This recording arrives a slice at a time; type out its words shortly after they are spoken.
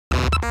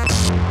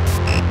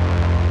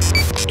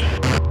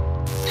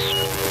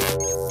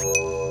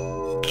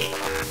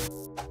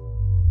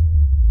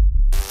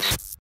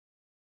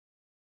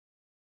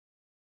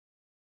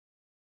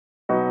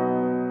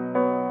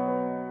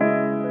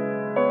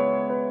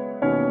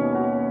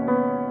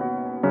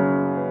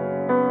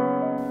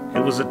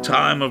It was a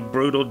time of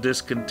brutal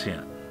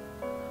discontent.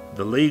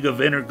 The League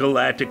of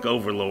Intergalactic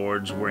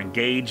Overlords were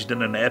engaged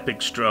in an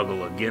epic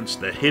struggle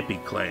against the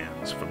hippie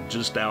clans from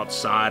just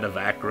outside of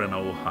Akron,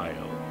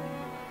 Ohio.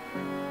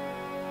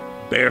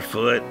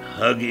 Barefoot,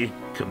 huggy,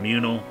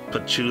 communal,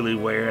 patchouli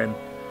wearing,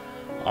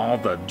 all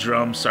the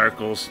drum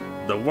circles,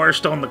 the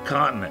worst on the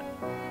continent.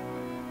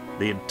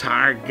 The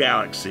entire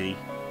galaxy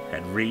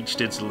had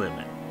reached its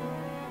limit.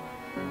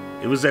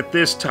 It was at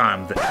this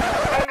time that...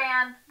 Hey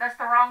man, that's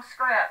the wrong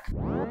script.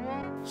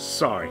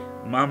 Sorry,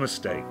 my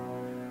mistake.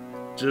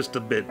 Just a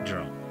bit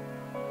drunk.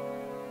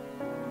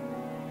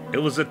 It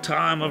was a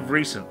time of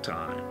recent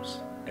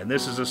times, and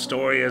this is a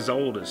story as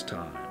old as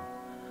time.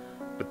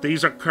 But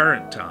these are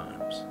current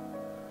times.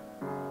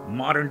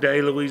 Modern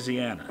day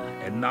Louisiana,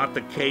 and not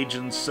the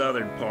Cajun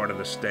southern part of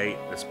the state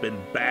that's been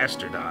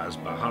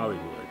bastardized by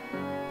Hollywood.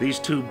 These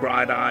two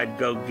bright-eyed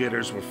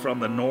go-getters were from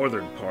the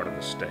northern part of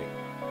the state,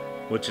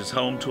 which is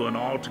home to an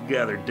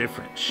altogether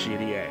different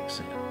shitty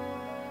accent.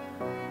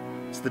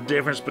 It's the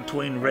difference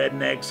between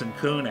rednecks and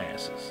coon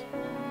asses.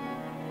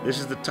 This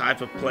is the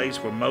type of place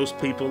where most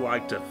people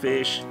like to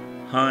fish,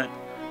 hunt,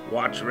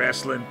 watch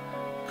wrestling,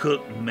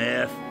 cook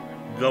meth,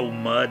 go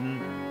mudding,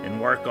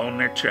 and work on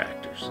their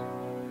tractors.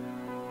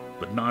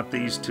 But not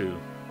these two.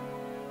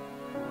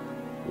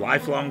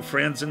 Lifelong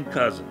friends and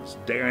cousins,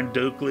 Darren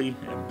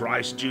and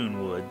Bryce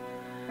Junewood,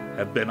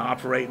 have been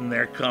operating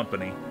their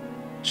company,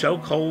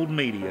 Chokehold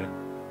Media,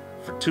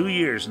 for 2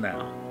 years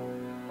now.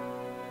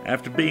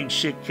 After being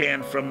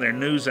shit-canned from their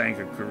news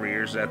anchor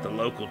careers at the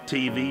local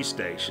TV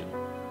station,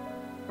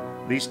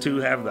 these two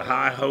have the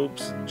high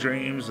hopes and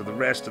dreams of the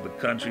rest of the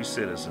country's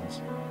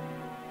citizens.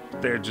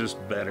 But they're just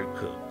better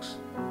cooks.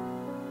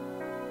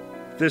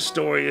 This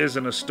story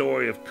isn't a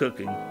story of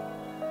cooking.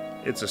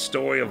 It's a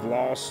story of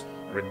loss,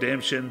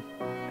 redemption,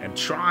 and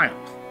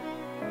triumph.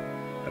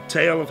 A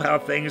tale of how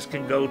things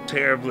can go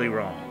terribly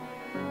wrong,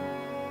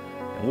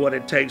 and what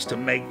it takes to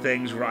make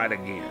things right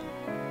again.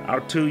 Our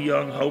two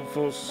young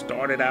hopefuls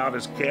started out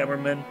as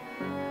cameramen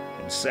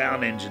and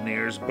sound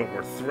engineers, but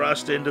were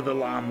thrust into the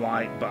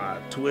limelight by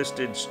a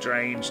twisted,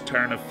 strange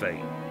turn of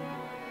fate.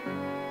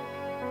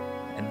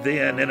 And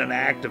then, in an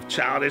act of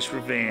childish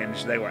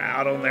revenge, they were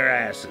out on their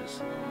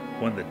asses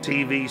when the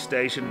TV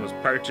station was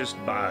purchased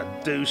by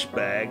a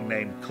douchebag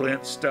named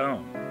Clint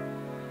Stone.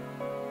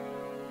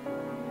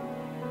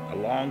 A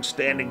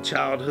long-standing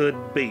childhood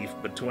beef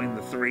between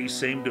the three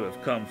seemed to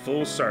have come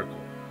full circle,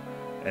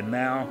 and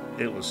now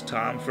it was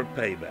time for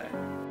payback.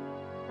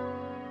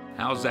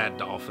 How's that,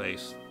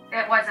 Dollface?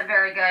 It wasn't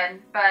very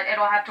good, but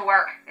it'll have to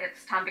work.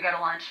 It's time to go to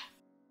lunch.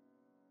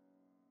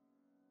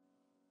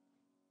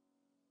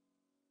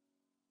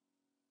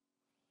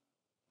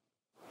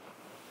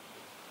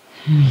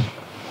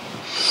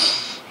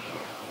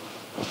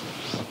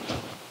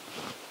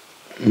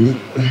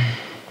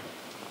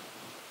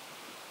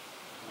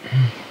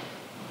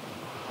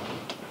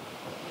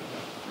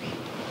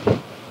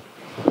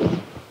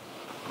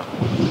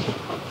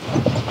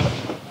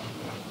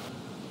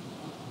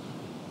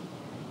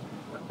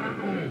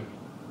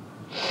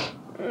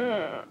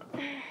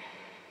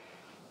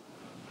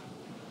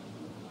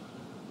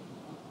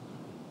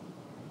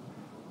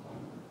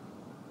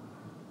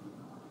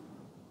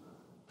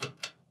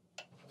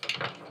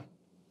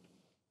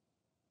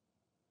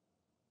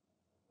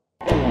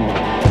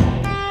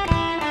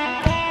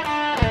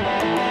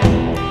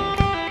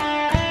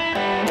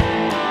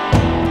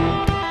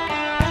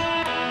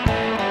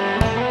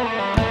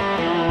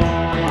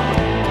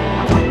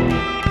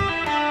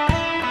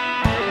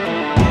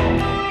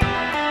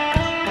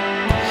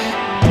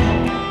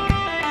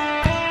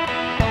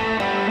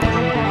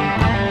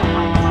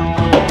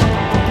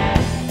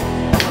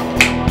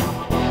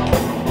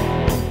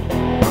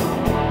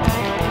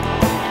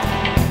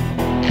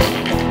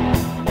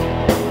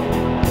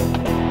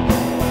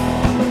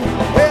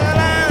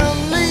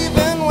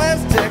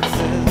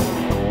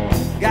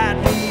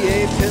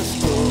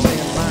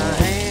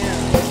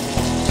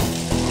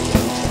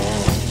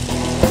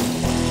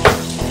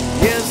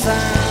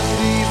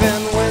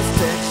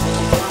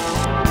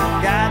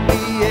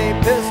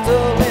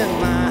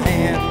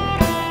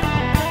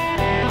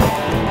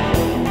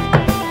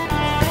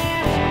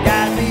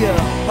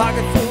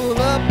 Pocket full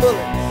of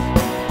bullets.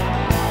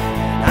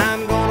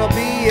 I'm gonna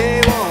be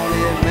a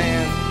wanted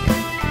man.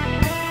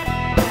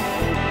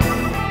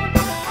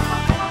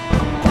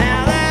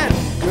 Now that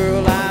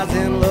girl I was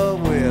in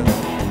love with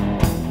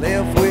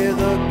left with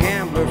a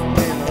gambler from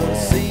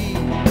Tennessee.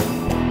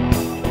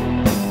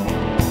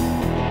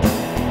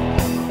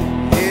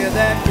 Yeah,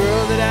 that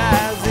girl that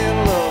I was in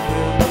love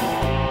with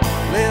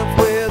left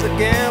with a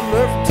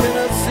gambler from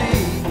Tennessee.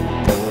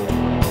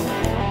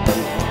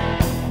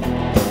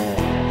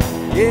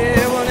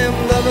 Yeah, when them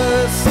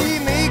lovers see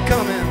me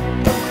coming,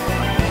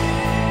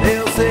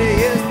 they'll say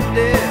it's the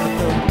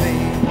death of me.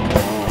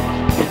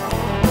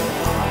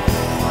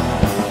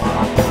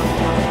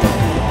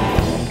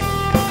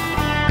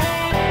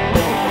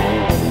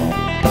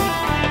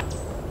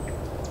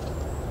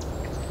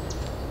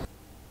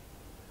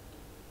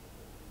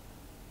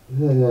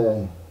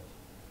 Yeah.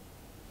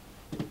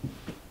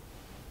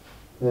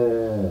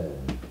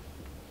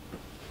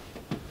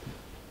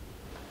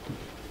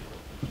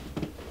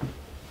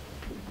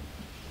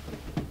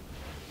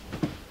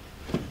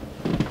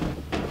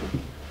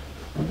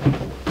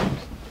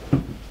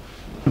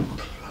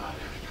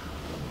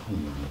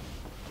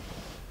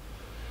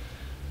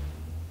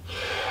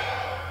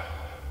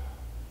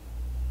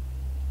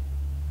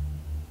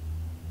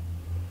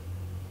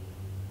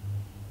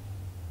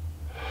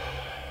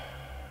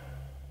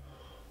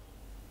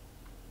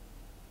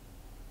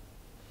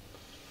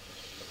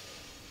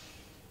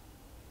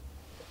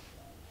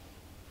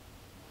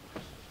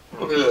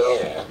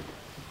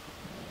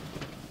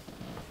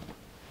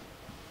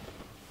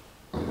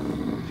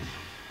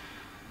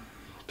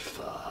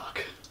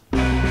 Fuck.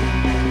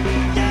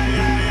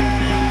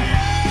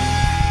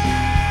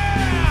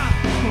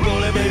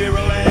 Roll it, baby,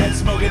 roll it,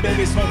 smoke it,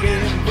 baby, smoke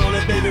it. Roll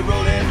it, baby,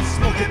 roll it,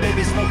 smoke it,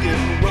 baby, smoke it.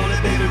 Roll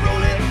it, baby,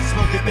 roll it,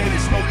 smoke it, baby,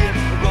 smoke it.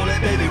 Roll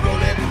it, baby, roll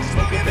it,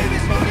 smoke it, baby,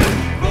 smoke it.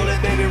 Roll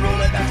it, baby,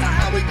 roll it. That's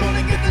how we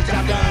gonna get the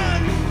job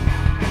done.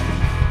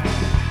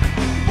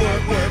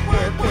 Work, work,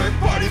 work, work,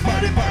 party,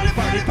 party, party,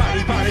 party,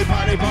 party, party,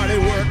 party, party,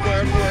 work,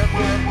 work, work,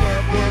 work,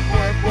 work, work,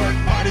 work, work,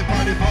 party,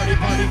 party, party,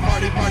 party,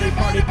 party, party,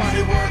 party,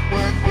 party, work,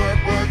 work, work,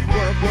 work,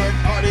 work, work,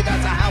 party.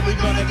 That's how we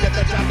gonna get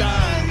the job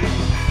done.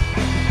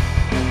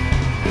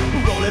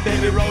 Roll it,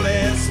 baby, roll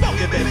it,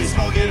 smoke it, baby,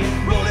 smoke it.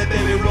 Roll it,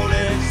 baby, roll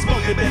it,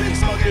 smoke it, baby,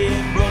 smoke it.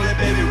 Roll it,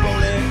 baby,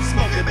 roll it,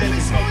 smoke it, baby,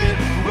 smoke it.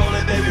 Roll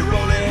it, baby,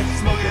 roll it,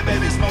 smoke it,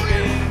 baby, smoke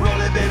it. Roll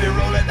it, baby,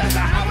 roll it. That's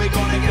how we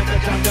gonna get the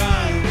job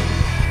done.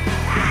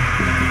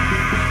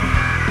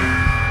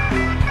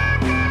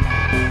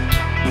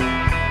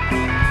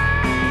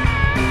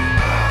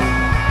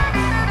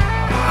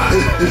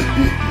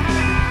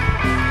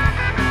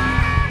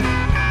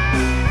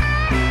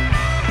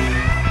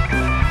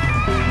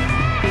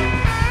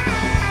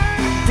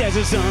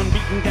 Desert sun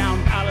beating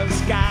down out of the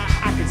sky.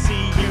 I can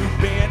see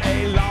you've been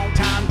a long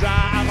time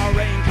dry. I'm a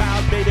rain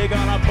cloud, baby,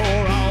 gonna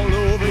pour all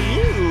over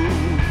you.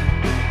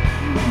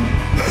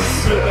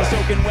 You'll be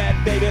soaking wet,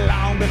 baby,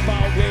 long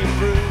before we're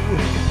through.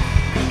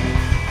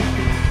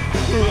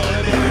 Roll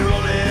it, baby,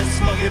 roll it,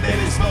 smoke it,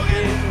 baby, smoke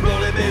it.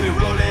 Roll it, baby,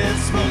 roll it,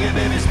 smoke it,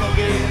 baby, smoke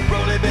it.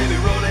 Roll it, baby,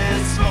 roll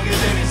it, smoke it,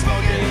 baby,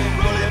 smoke it.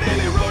 Roll it,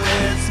 baby, roll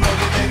it,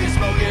 smoke it, baby,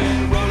 smoke it.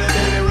 Roll it,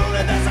 baby, roll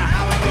it. That's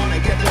how I'm gonna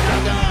get the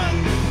job done.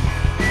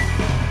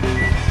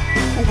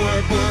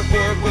 Work, work,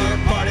 work, work,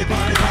 party,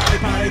 party, party,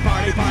 party,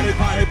 party, party,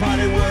 party,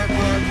 party, work,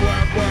 work,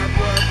 work, work,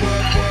 work,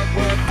 work, work,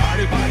 work,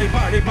 party, party,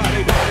 party,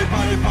 party, party,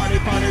 party, party,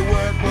 party,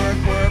 work, work,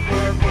 work,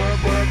 work,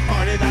 work, work,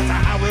 party. That's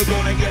how we're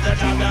gonna get the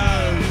job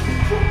done.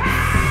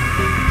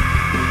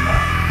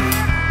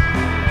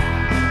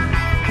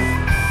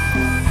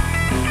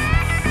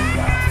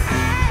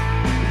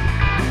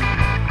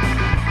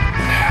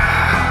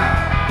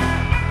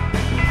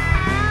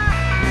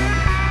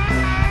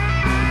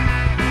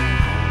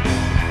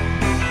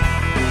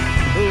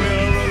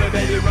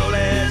 Roll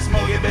it,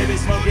 smoke it, baby,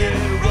 smoke it.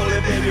 Roll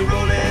it, baby,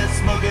 roll it,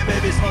 smoke it,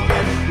 baby, smoke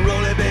it.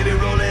 Roll it, baby,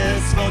 roll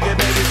it, smoke it,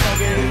 baby,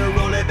 smoke it.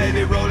 Roll it,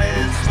 baby, roll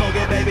it, smoke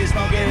it, baby,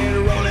 smoke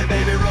it. Roll it,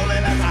 baby, roll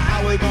it. That's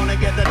how we're gonna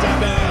get the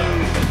job done.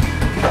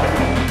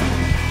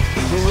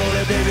 Roll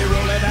it, baby,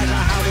 roll it. That's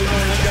how we're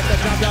gonna get the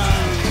job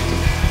done.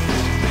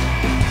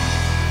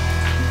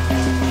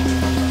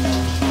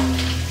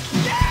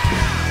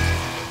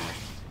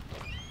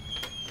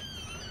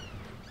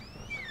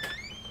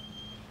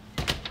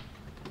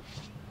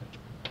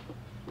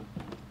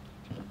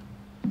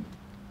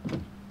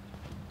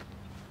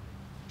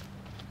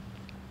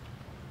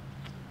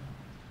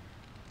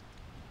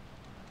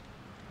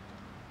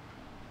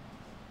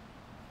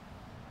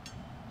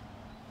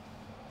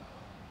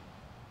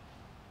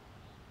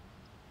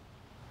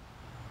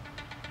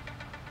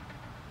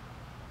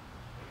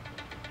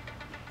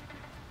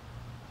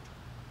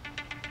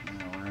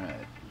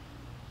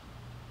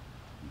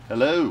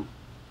 Hello.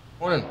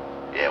 Morning.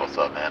 Yeah, what's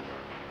up, man?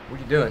 What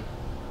are you doing?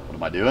 What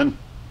am I doing?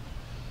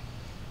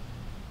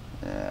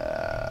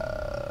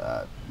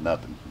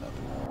 Nothing.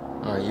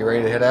 All right, you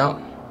ready to head out?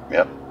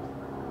 Yep.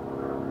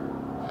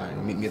 All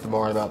right, meet me at the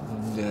bar in about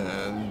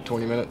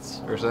 20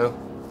 minutes or so.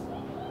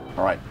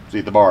 All right, see you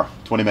at the bar.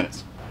 20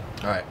 minutes.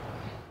 All right.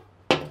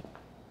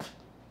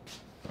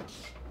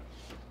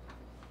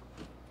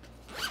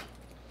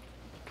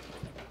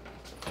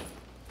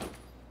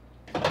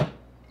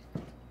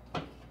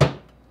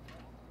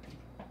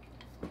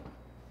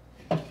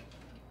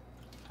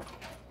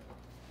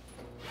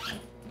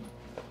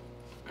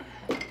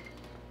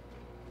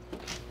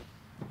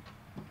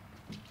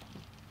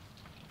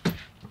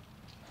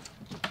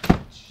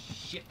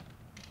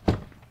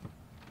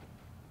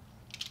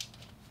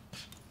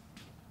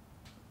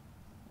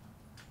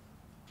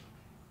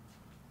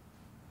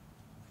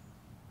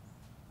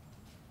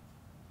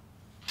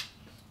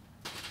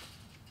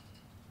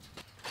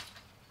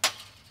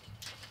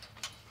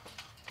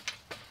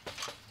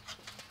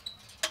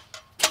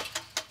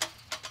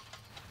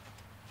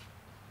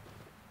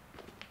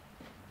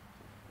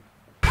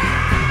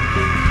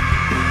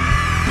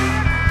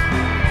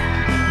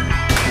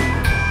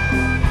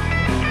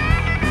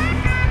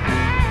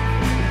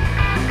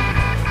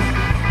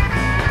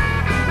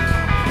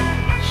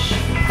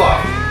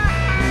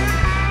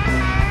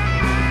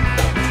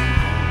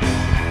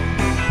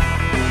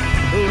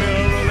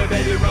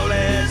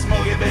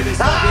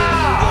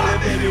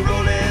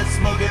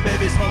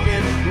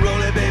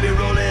 roll it, baby,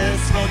 roll it,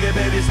 smoke it,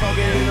 baby, smoke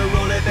it,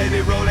 roll it,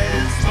 baby, roll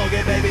it, smoke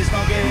it, baby,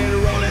 smoke it,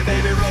 roll it,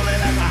 baby, roll it.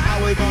 That's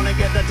how we gonna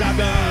get the job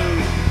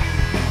done.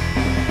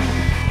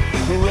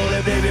 Roll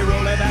it, baby,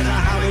 roll it. That's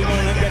how we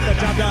gonna get the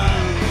job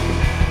done.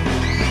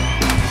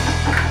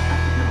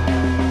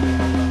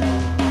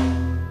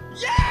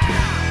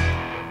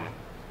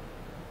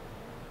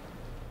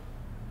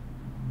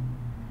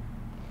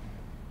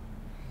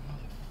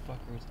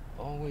 Motherfucker's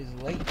always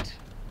late.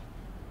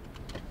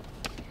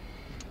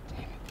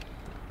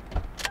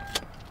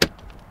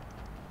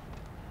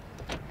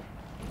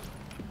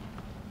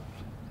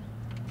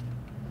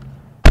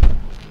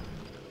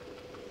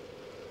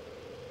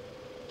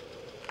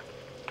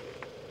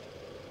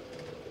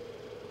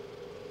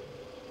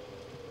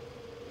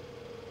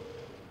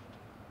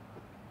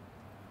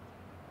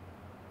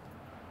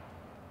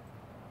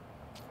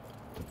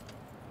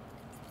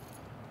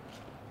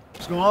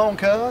 What's going on,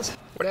 cuz?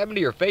 What happened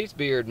to your face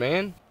beard,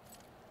 man?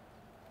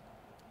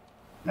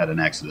 Had an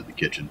accident in the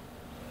kitchen.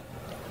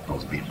 I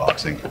was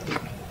beatboxing.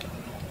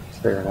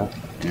 Fair enough.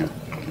 Yeah.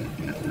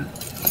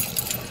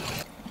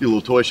 Do a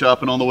little toy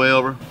shopping on the way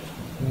over?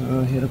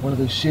 Hit up one of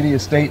those shitty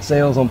estate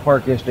sales on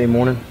Park yesterday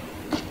morning.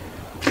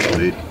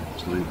 Sweet,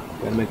 sweet.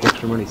 Gotta make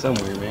extra money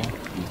somewhere, man.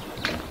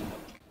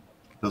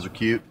 Those are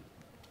cute.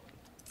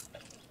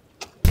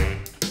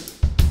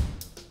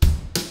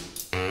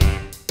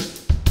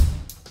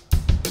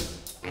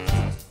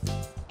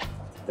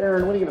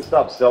 Darren, when are you gonna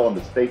stop selling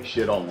this fake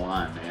shit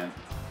online, man?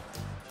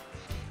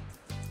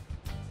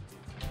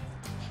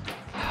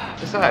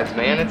 Besides,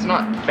 man, it's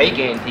not fake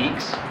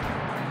antiques.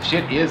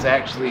 Shit is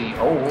actually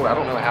old. I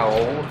don't know how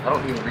old. I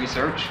don't do the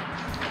research.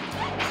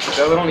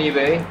 Sell it on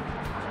eBay.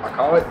 I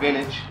call it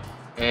vintage.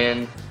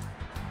 And,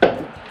 I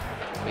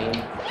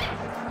mean,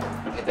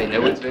 if they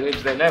know it's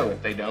vintage, they know.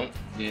 If they don't,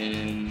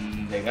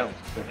 then they don't.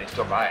 But they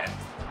still buy it.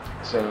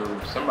 So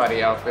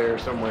somebody out there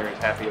somewhere is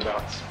happy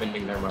about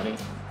spending their money.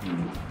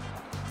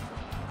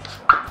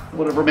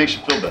 Whatever makes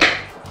you feel better.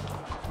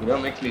 You know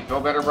what makes me feel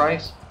better,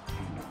 Bryce?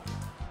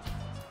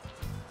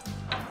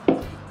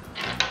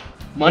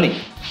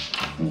 Money.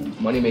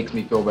 Money makes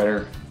me feel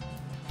better.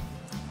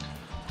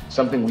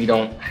 Something we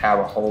don't have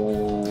a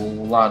whole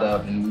lot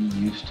of and we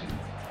used to.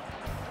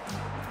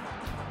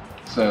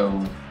 So,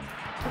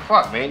 well,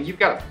 fuck, man, you've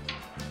got a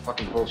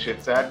fucking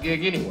bullshit side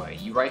gig anyway.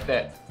 You write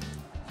that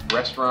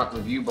restaurant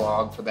review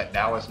blog for that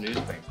Dallas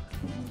newspaper.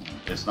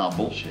 It's not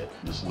bullshit.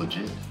 It's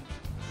legit.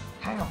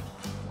 How?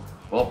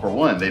 Well, for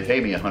one, they pay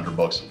me $100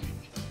 a week.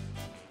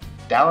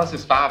 Dallas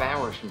is 5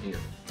 hours from here.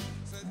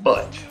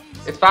 But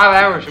It's 5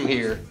 hours from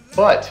here.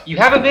 But You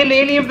haven't been to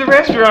any of the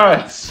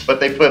restaurants.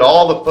 they put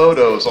all the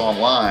photos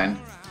online,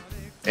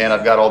 and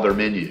I've got all their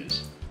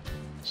menus.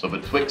 So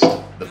betwixt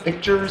the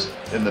pictures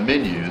and the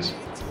menus,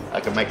 I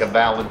can make a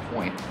valid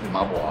point in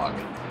my blog,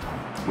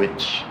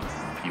 which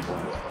people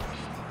love.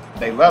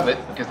 They love it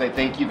because they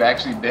think you've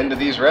actually been to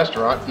these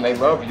restaurants and they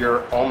love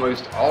your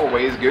almost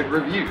always good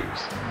reviews.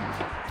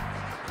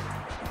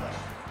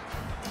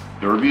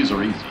 The reviews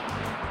are easy.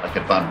 I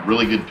can find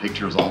really good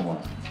pictures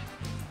online.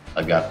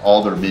 I've got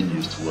all their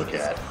menus to look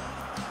at.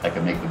 I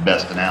can make the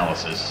best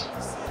analysis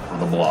for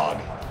the blog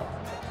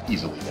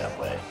easily that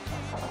way.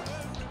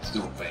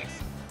 Still fake.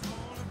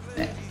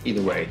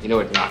 Either way, you know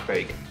it's not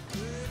fake.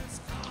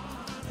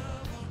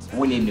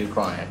 We need new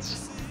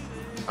clients.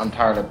 I'm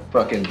tired of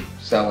fucking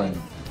selling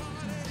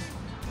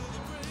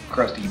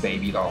crusty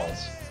baby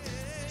dolls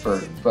for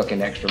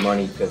fucking extra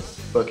money to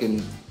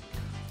fucking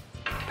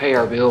pay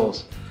our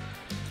bills.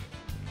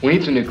 We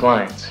need some new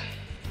clients.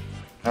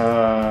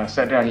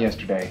 Sat down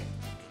yesterday,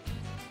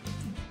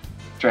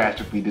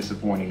 drastically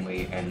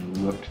disappointingly, and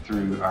looked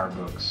through our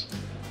books.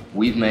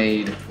 We've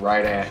made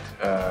right at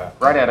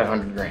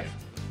 100 grand,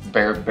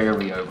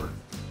 barely over.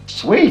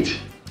 Sweet!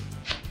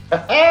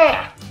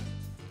 That's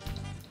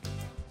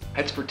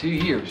for 2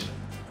 years.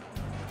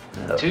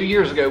 2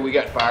 years ago, we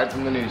got fired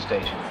from the news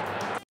station.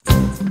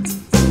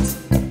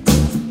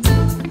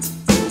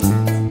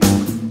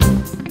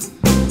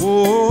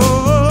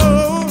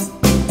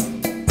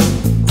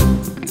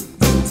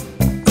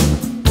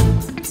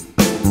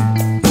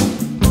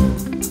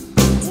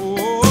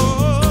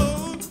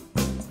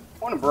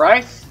 Morning,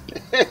 Bryce.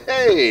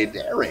 Hey,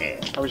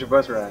 Darren. How was your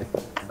bus ride?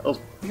 That was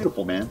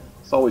beautiful, man.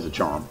 It's always a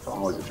charm.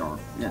 Always a charm.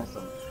 Yeah.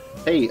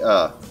 Hey,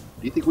 do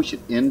you think we should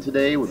end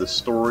today with a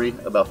story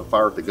about the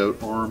fire at the goat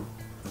farm?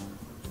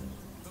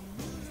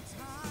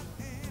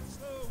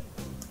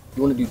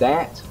 You want to do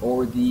that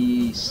or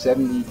the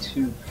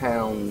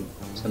 72-pound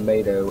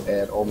tomato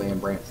at Old Man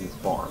Branson's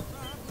farm?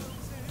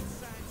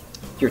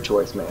 Your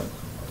choice, man.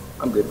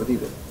 I'm good with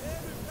either.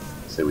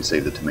 Say we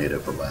save the tomato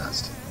for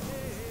last.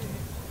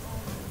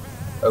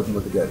 Open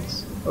with the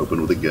goats.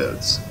 Open with the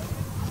goats.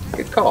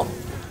 Good call.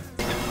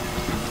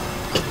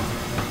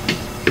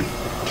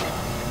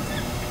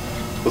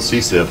 Let's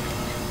see, Sip.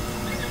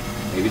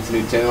 Maybe it's a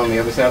new tenant on the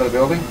other side of the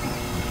building?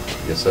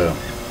 Guess so.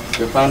 Let's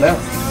go find out.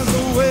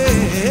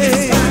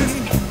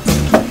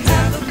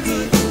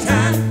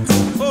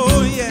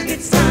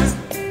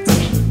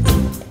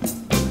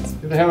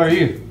 Who the hell are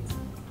you?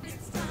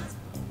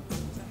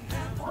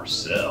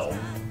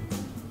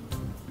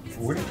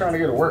 trying to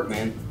go to work,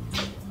 man.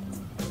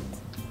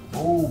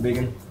 Oh,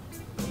 biggin.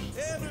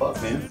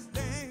 Fuck, man.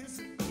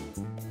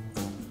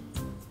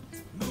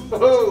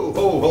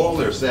 Oh,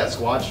 there,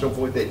 Sasquatch. Don't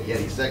point that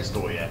Yeti sex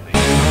toy at me.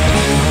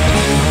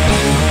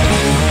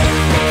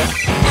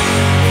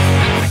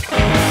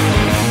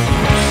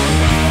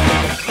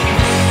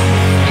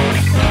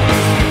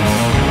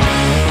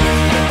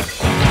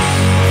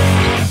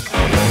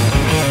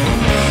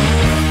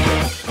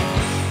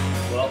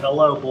 Well,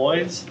 hello,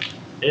 boys.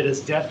 It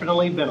has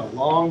definitely been a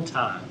long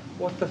time.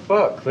 What the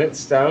fuck, Clint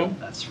Stone?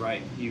 That's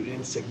right, you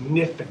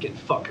insignificant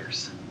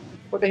fuckers.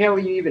 What the hell are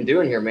you even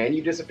doing here, man?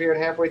 You disappeared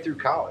halfway through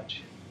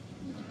college.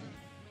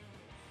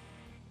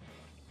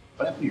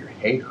 What happened to your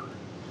hair?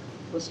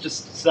 Let's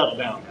just settle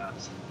down,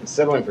 guys. And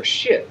settling for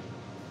shit.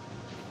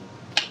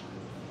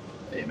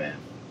 Hey, man.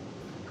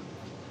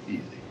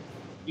 Easy.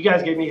 You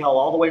guys gave me hell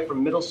all the way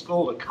from middle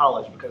school to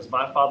college because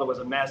my father was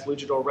a mass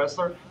luchador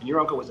wrestler and your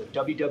uncle was a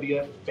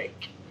WWF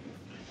fake.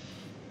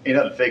 Ain't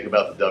nothing fake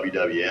about the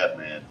WWF,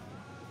 man.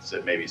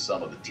 Except maybe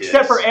some of the tits.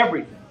 Except for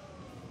everything.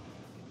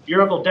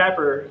 Your Uncle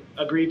Dapper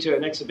agreed to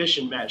an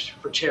exhibition match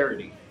for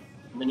charity,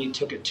 and then he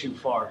took it too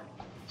far.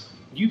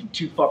 You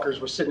two fuckers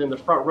were sitting in the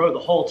front row the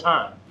whole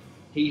time.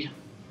 He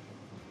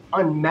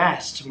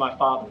unmasked my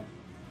father.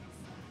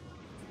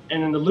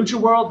 And in the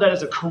lucha world, that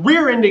is a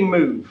career-ending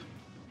move.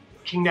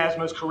 King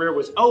Nasmo's career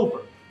was over.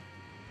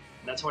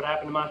 And that's what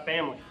happened to my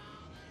family.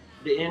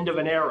 The end of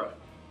an era.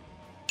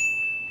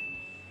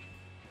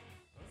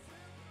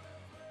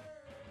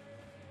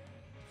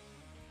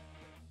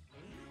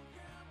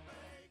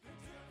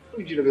 I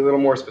need you to be a little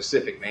more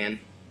specific, man.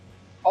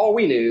 All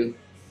we knew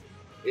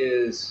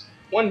is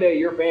one day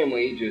your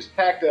family just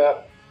packed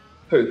up,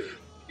 poof,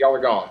 y'all are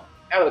gone.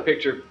 Out of the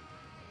picture.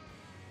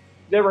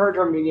 Never heard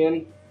from them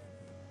again.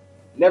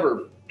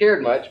 Never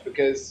cared much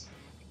because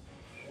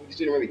we just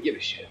didn't really give a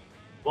shit.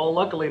 Well,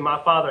 luckily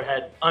my father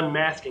had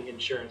unmasking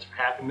insurance for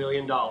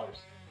 $500,000.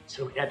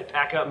 So we had to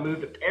pack up and move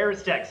to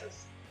Paris,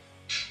 Texas.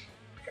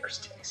 Paris,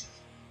 Texas.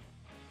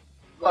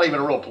 Not even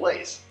a real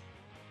place.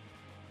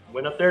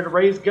 Went up there to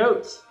raise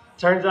goats.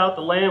 Turns out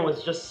the land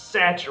was just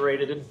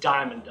saturated in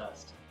diamond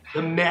dust,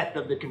 the meth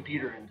of the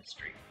computer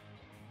industry.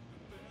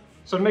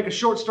 So to make a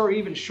short story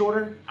even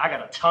shorter, I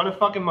got a ton of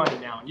fucking money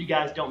now, and you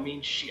guys don't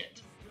mean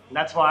shit. And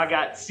that's why I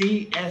got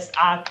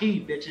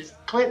CSIP, bitches,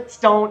 Clint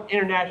Stone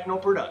International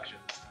Productions.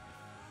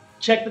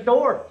 Check the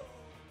door.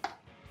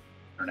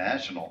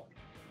 International?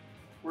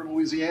 We're in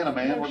Louisiana,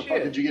 man. No Where the shit.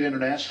 fuck did you get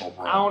international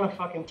from? I own a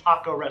fucking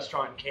taco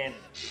restaurant in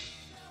Canada.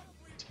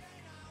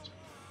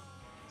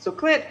 So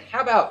Clint, how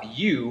about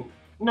you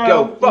No,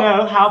 go fuck?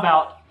 no, how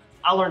about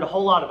I learned a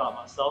whole lot about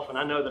myself, and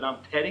I know that I'm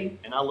petty,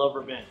 and I love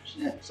revenge.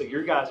 Yeah. So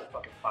your guys are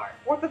fucking fired.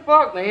 What the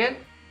fuck, man?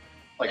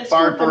 Like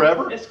fired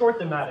forever? Escort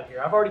them out of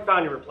here. I've already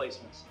found your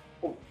replacements.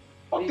 Are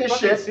Fuck you this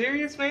fucking shit.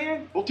 serious,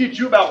 man? We'll teach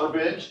you about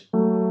revenge.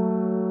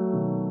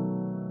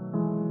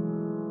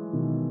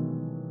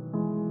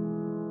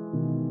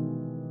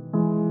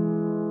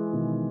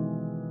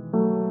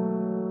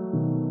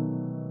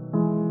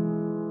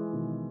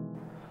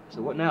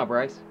 So what now,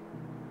 Bryce?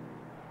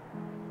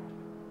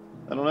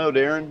 I don't know,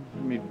 Darren.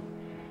 I mean,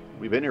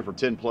 we've been here for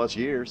 10 plus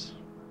years.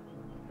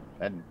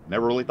 And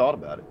never really thought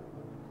about it.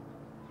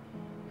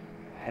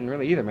 Hadn't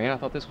really either, man. I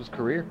thought this was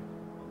career.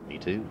 Me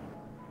too.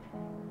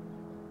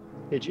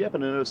 Hey, did you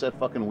happen to notice that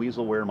fucking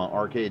weasel wearing my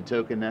arcade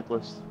token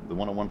necklace? The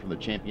one I won from the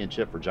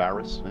championship for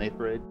Gyrus in 8th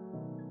grade?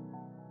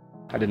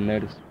 I didn't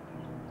notice.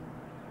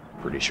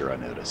 Pretty sure I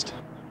noticed.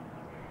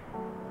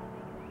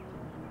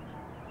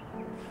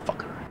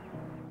 Fucker.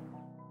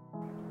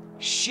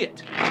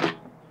 Shit!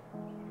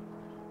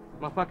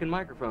 My fucking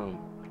microphone.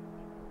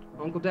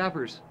 Uncle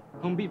Dapper's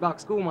home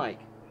beatbox school mic.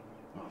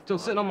 Still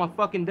sitting on my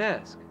fucking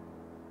desk.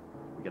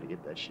 We gotta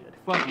get that shit.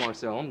 Fuck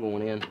Marcel, I'm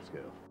going in. Let's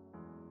go.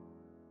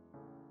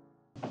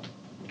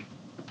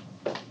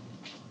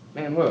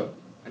 Man, look.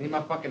 I need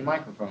my fucking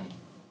microphone.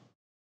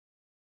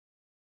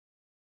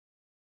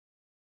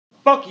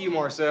 Fuck you,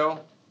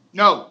 Marcel.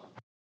 No!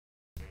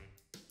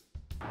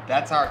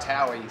 That's our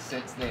tally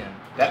since then.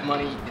 That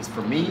money is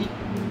for me,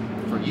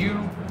 for you,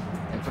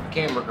 and for the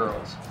camera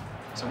girls.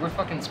 So we're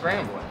fucking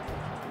scrambling.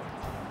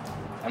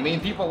 I mean,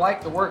 people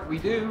like the work we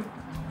do,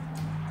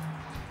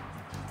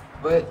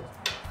 but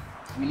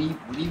we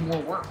need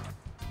more work.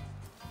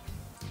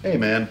 Hey,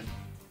 man.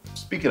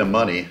 Speaking of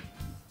money,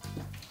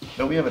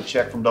 don't we have a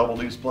check from Double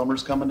Deuce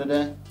Plumbers coming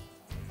today?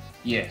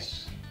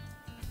 Yes.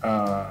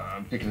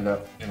 I'm picking it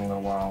up in a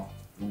little while.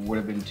 It would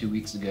have been 2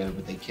 weeks ago,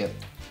 but they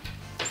kept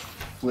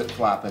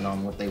flip-flopping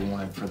on what they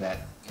wanted for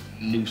that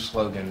new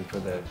slogan for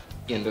the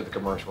end of the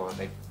commercial that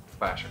they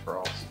flash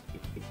across.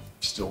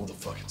 Still the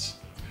fucking...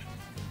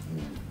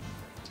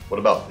 What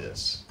about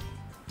this?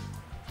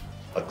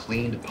 A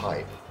cleaned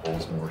pipe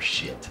holds more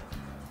shit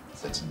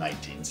since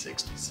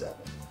 1967.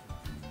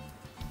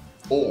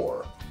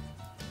 Or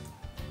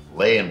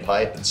laying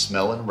pipe and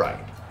smelling right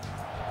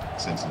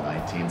since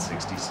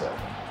 1967.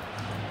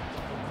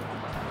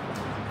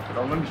 I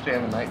don't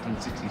understand the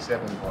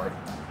 1967 part.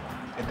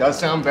 It does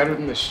sound better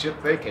than the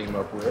shit they came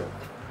up with.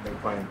 No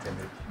pun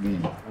intended.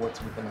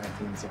 What's with the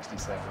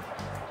 1967?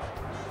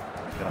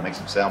 Kinda makes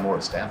them sound more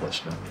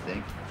established, don't you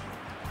think?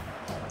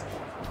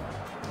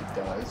 It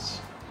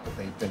does, but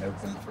they've been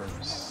open for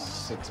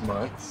 6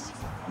 months.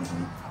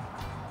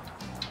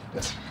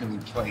 Doesn't really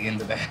play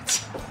into that.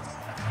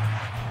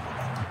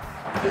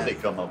 What did they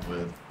come up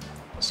with?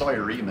 I saw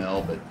your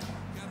email, but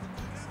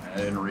I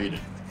didn't read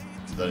it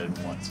because I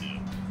didn't want to.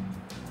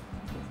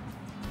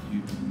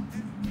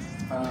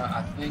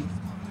 I think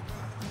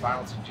the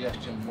final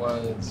suggestion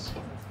was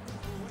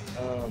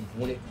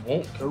when it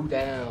won't go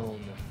down,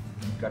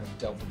 you've got to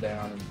double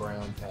down in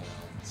Browntown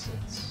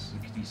since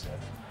 67.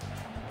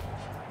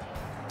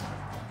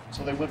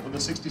 So they went with the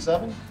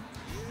 67?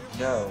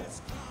 No,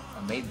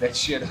 I made that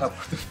shit up.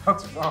 What the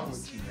fuck's wrong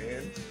with you,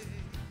 man?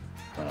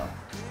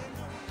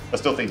 I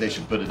still think they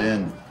should put it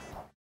in.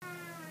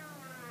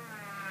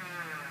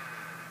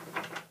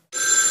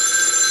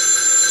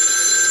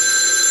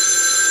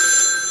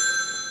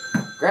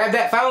 Grab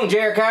that phone,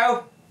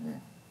 Jericho.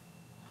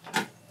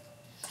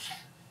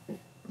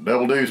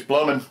 Double Deuce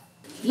Plumbing.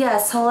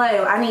 Yes,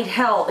 hello. I need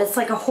help. It's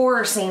like a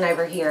horror scene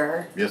over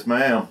here. Yes,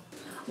 ma'am.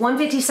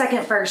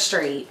 152nd First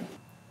Street.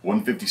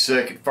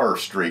 152nd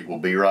First Street will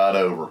be right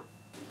over.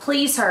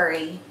 Please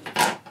hurry.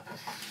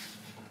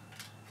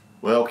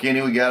 Well,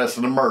 Kenny, we got us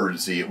an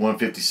emergency at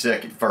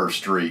 152nd First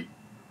Street.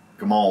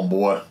 Come on,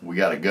 boy. We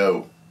gotta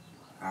go.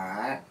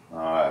 Alright.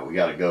 Alright, we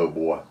gotta go,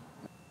 boy.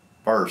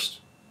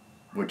 First,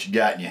 what you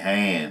got in your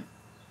hand?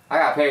 I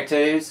got a pair of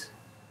twos.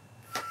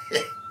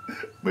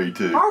 Me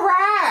too.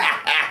 Alright!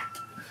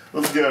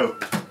 Let's go.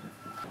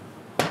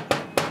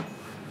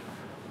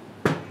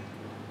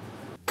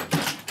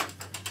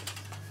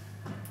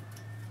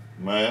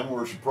 Ma'am,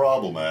 where's your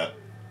problem at?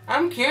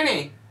 I'm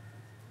Kenny.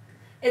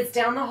 It's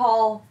down the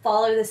hall.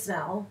 Follow the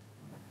smell.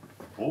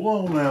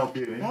 Hold on now,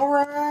 Kenny.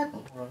 Alright.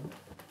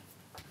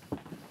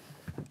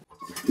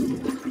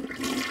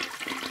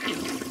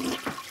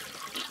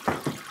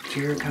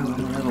 Jericho,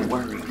 I'm a little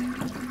worried.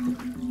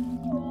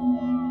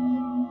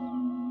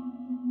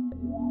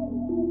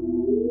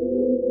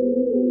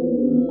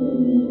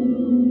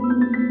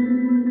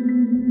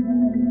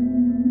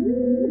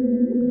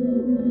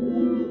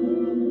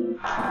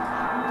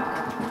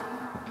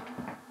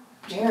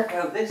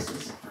 Jericho, this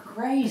is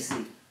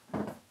crazy.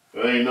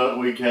 Ain't nothing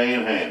we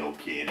can't handle,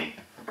 Kenny.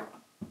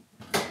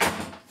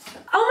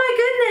 Oh my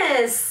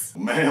goodness!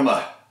 Ma'am,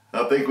 I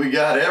think we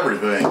got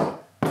everything.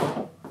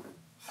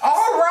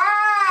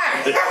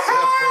 Alright! Except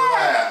for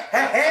that.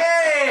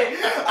 Hey!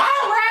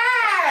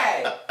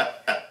 Alright!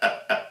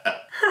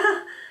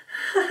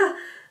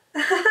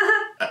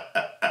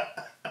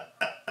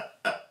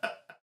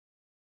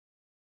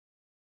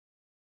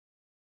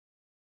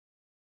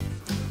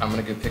 I'm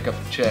gonna go pick up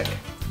the check.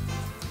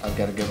 I've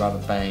got to go by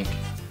the bank,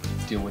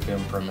 deal with them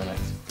for a minute,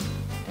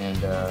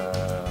 and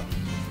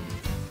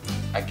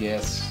I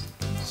guess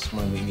just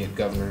want to meet me at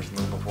Governor's a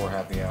little before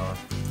happy hour.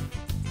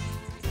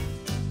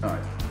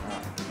 Alright.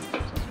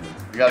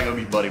 We gotta go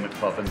meet Buddy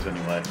McPuffins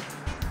anyway.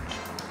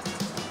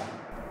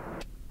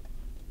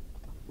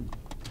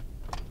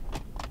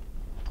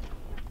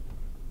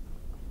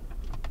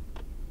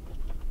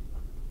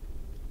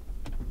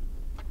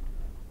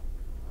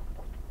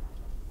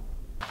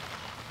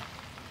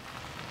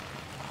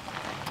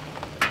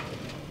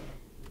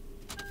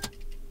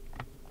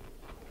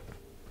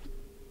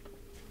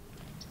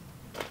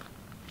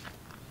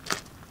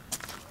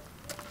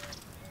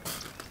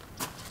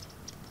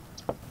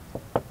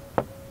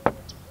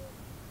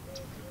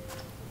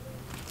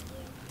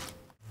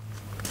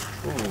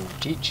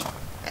 Cheech.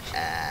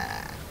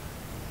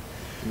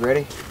 You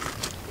ready?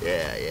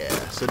 Yeah.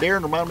 So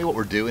Darren, remind me what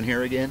we're doing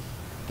here again?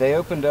 They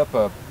opened up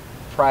a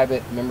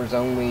private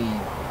members-only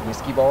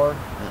whiskey bar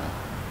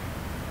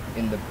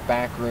in the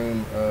back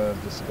room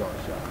of the cigar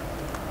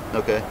shop.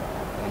 Okay.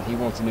 And he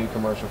wants a new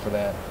commercial for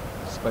that,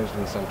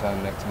 supposedly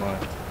sometime next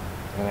month.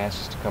 And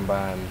asked us to come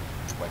by and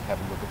like have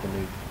a look at the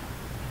new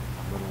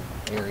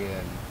little area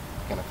and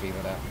kind of feel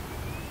it out.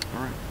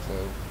 All right.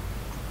 So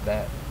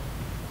that.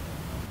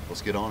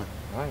 Let's get on it.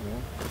 All right,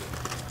 man.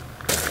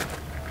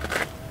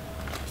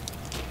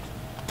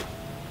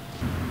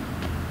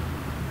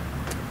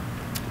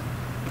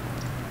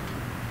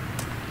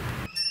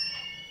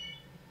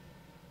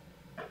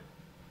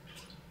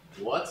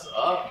 What's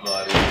up,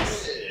 buddy?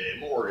 Hey,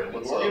 Morgan,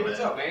 what's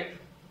up, man?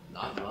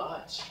 Not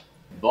much.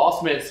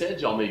 Boss man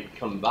said y'all may be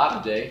coming by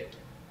today.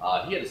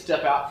 He had to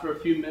step out for a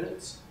few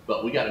minutes,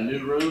 but we got a new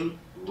room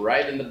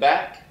right in the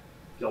back.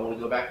 If y'all want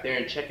to go back there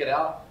and check it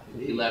out,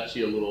 he left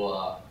you a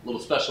little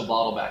special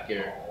bottle back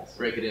there.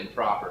 Break it in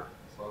proper.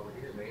 That's why we're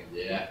here, man.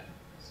 Yeah.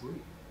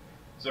 Sweet.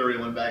 Is there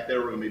anyone back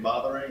there we're gonna be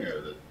bothering,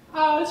 or the?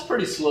 It's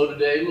pretty slow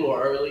today, a little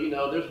early. You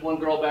know, there's one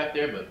girl back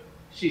there, but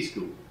she's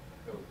cool.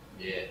 Cool.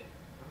 Yeah.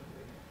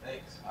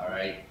 Thanks. All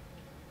right.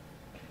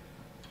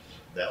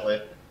 That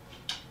way.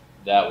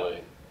 That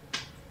way.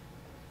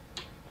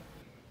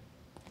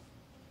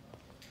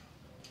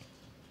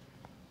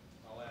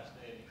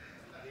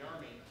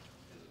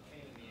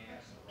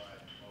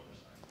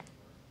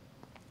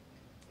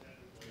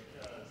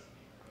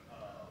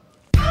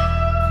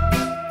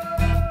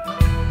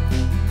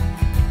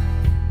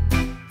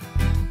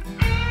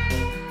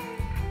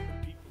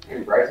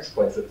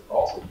 place. It's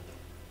awesome.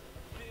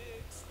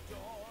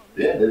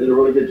 Yeah, they did a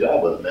really good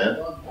job with it,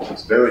 man.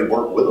 It's very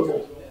work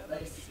withable.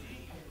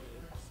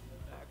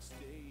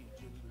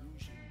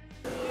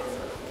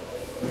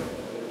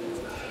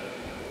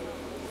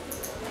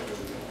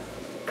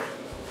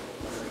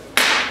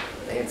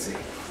 Fancy.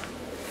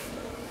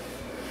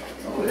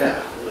 Oh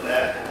yeah, look at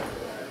that.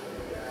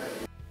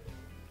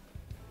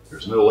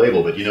 There's no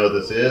label, but you know what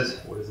this is?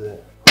 What is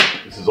it?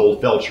 This is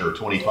Old Felcher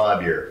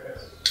 25 year.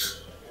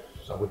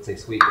 I would say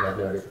sweet, but I have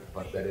no idea what the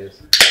fuck that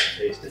is.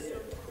 Taste it.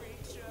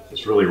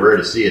 It's really rare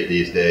to see it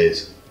these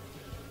days.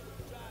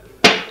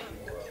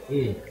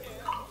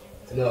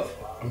 It's enough.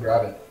 I'm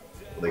driving.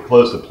 Well, they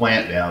closed the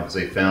plant down because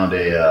they found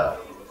a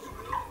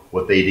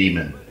what they deem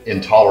an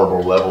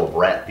intolerable level of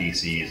rat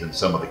feces in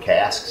some of the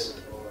casks.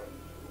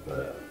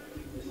 But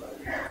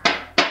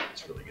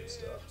it's really good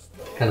stuff.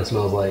 Kind of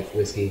smells like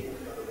whiskey.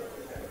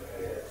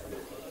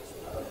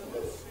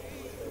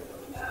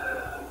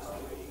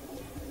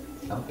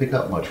 I don't pick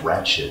up much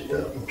rat shit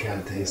though. It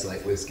kind of tastes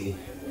like whiskey.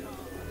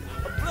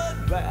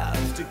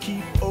 Bloodbath to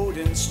keep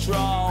Odin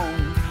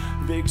strong.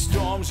 Big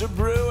storms are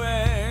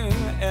brewing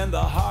in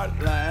the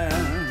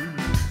heartland.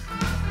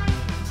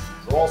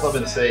 So all I've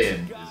been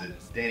saying is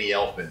that Danny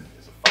Elfman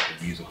is a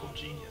fucking musical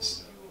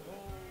genius.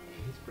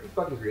 He's pretty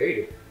fucking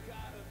creative.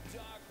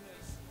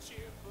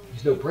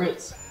 He's no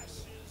Prince.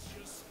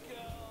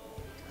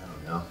 I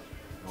don't know.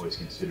 I always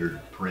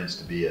considered Prince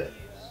to be a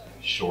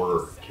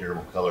shorter,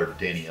 caramel-colored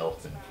Danny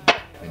Elfman from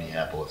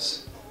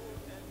Minneapolis.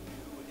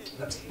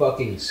 That's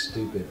fucking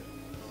stupid.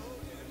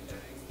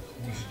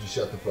 You should just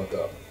shut the fuck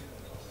up.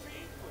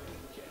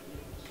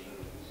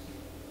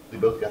 They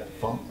both got the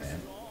funk,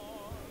 man.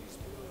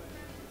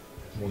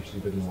 It's more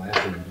stupid than the last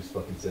thing you just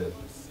fucking said.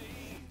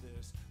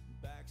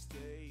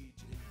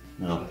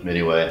 Well,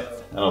 anyway,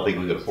 I don't think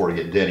we could afford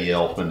to get Danny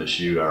Elfman to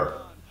shoot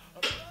our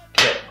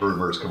pet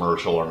groomers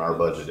commercial on our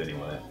budget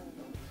anyway.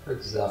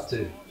 Hurts us out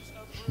too.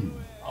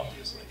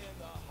 Obviously.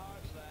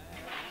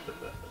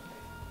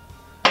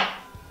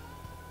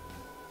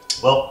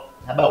 Well,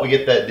 how about we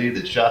get that dude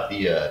that shot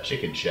the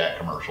Chicken Shack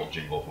commercial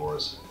jingle for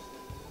us?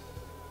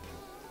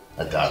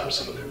 I'd die for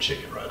some of their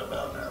chicken right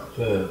about now.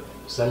 The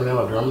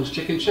Salmonella Drummond's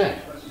Chicken Shack.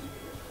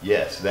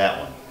 Yes, that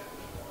one.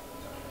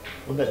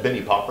 Wasn't that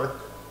Benny Popper?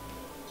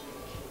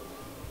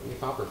 Benny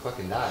Popper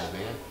fucking died,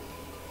 man.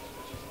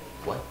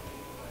 What?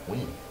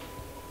 When?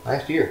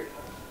 Last year.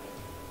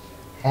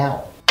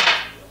 How?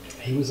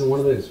 He was in one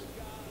of those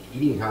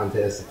eating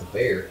contests at the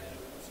fair.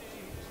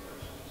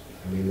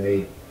 I mean,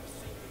 they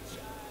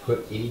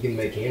put anything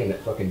they can in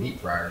that fucking deep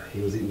fryer. He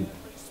was eating,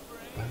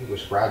 I think it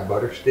was fried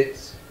butter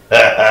sticks. He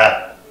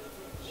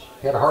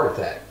had a heart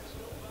attack.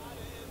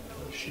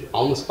 Oh shit.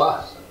 On the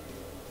spot.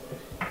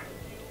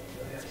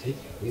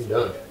 He's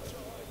done.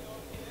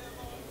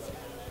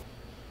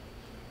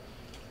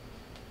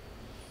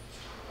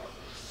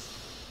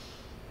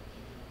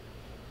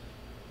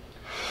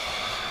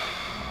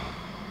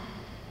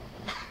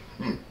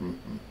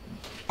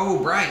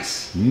 Oh,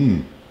 Bryce.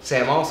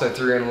 Sam also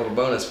threw in a little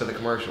bonus for the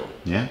commercial.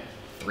 Yeah?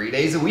 3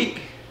 days a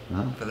week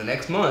Huh? for the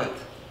next month,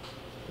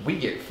 we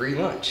get free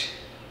lunch.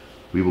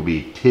 We will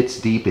be tits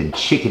deep in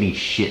chickeny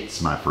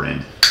shits, my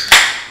friend.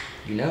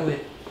 You know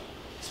it.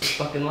 It's the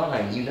fucking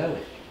line. You know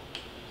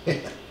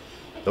it.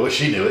 Though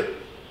she knew it.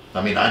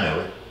 I mean, I know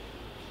it.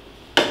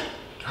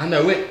 I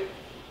know it.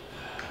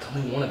 It's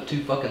only one of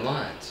two fucking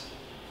lines.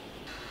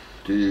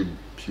 Dude,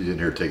 she's in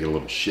here taking a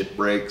little shit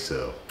break,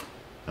 so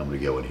I'm gonna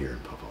go in here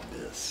and pop on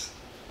this.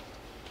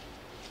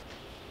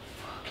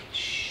 Fucking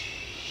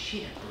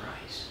shit,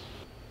 Bryce.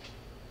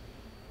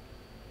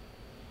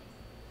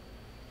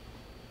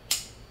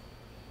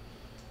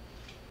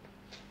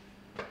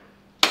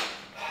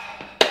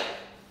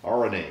 Oh,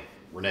 Renee.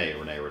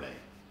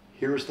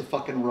 Here's the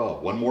fucking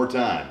rub. One more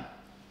time.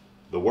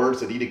 The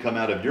words that need to come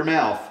out of your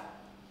mouth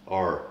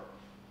are,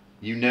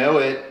 you know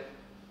it.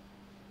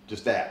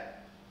 Just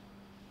that.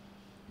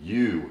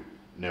 You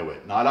know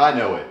it. Not I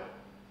know it.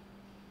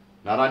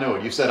 Not I know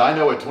it. You said I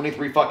know it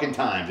 23 fucking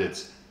times.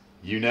 It's,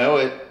 you know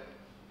it.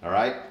 All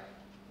right?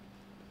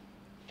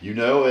 You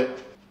know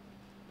it.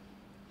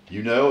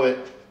 You know it.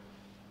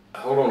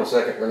 Hold on a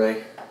second,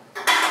 Renee.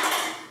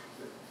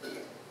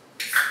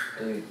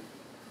 Dude,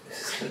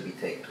 this is gonna be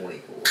take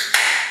 24.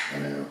 I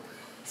know.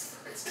 It's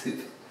fucking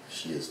stupid.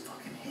 She is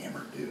fucking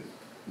hammered, dude.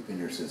 We've been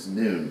here since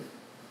noon.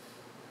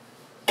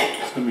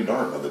 It's gonna be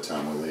dark by the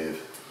time we leave.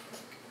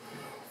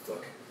 Fuck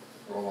it.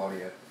 Roll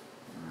audio.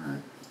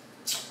 Alright.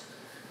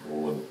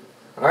 Rolling.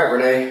 Alright,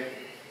 Renee.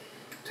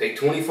 Take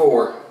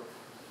 24.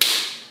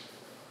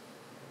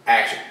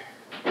 Action.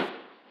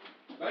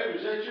 Baby,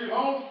 is that you at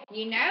home?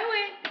 You know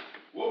it.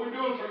 What we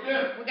doing for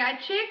dinner? We got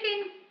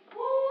chicken.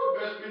 Woo, it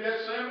best be that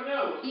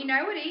salmonella. You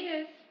know it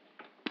is.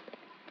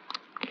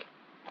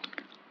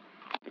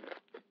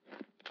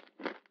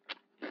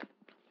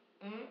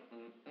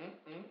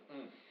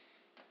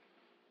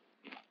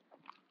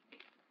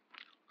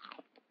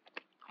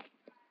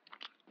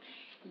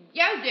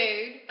 Yo,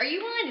 dude, are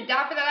you willing to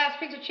die for that last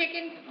piece of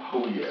chicken?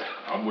 Oh yeah,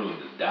 I'm willing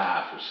to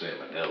die for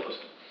salmonellas.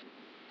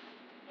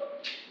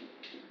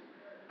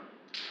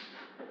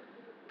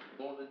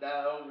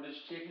 over this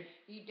chicken?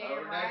 You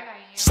damn right I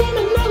am.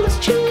 Salmonella's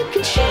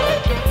chicken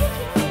shack.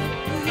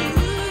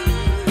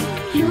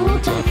 You're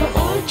time for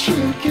our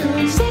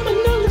chicken.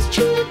 Salmonella's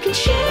chicken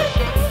shack.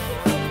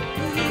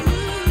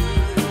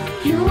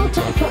 You're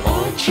time for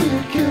our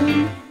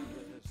chicken.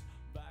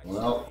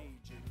 Well,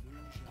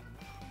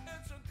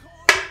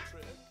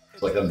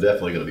 it's like I'm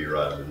definitely going to be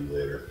riding with you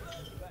later.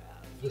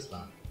 This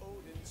time.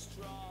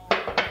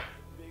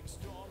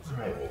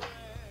 Alright, well.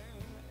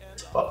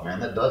 Fuck, man,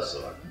 that does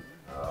suck.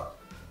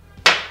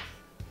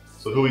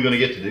 So who are we going to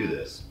get to do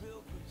this?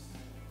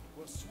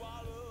 I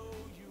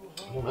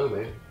don't know,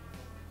 man.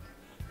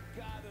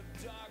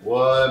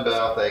 What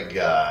about that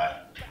guy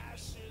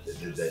that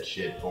did that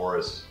shit for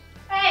us?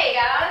 Hey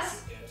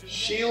guys.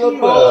 Sheila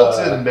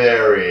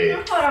Boltonberry.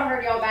 I thought I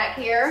heard y'all back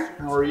here.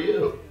 How are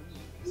you?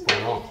 What's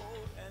going on?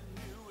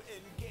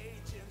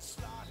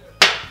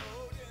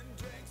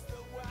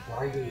 Why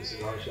are you doing a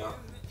cigar shop?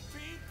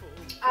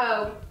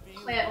 Oh,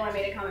 Clint wanted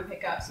me to come and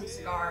pick up some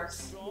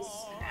cigars. He's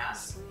an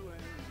ass.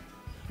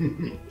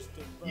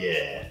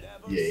 Yeah,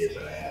 he's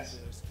an ass.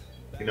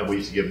 You know, we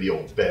used to give him the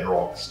old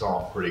bedrock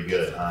stomp pretty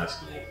good in high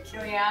school.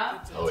 Oh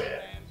yeah? Oh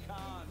yeah.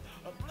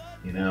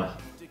 You know,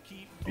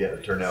 if you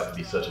hadn't turned out to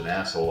be such an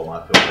asshole, I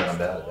might feel kind of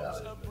bad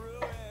about it.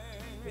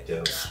 Me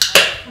too.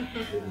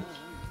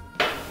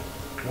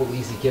 Well, at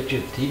least he kept you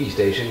at the TV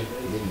station.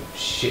 He didn't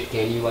shit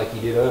can you like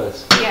he did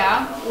us.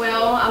 Yeah,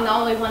 well, I'm the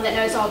only one that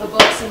knows all the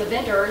books and the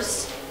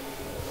vendors.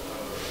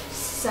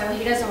 So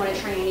he doesn't want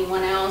to train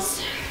anyone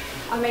else.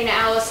 I mean,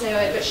 Alice knew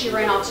it, but she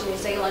ran off to New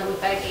Zealand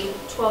with Becky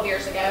 12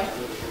 years ago.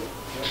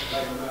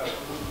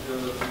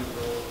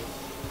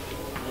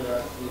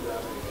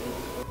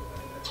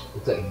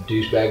 What's that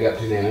douchebag up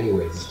to now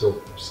anyways? He's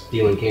still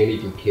stealing candy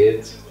from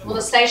kids? Well,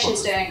 the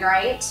station's doing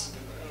great.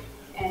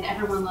 And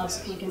everyone loves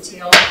pink and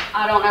teal.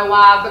 I don't know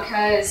why,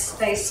 because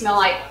they smell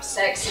like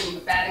sex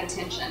and bad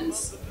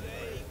intentions.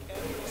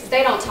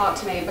 They don't talk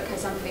to me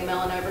because I'm female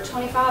and over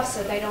 25,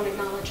 so they don't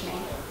acknowledge me.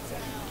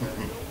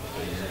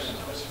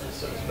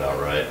 Sounds about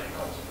right.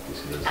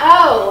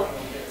 Oh!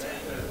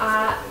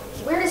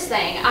 Weirdest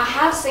thing. I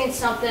have seen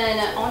something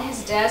on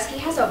his desk. He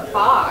has a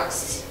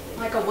box,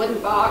 like a wooden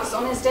box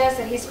on his desk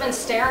that he's been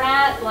staring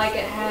at like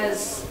it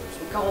has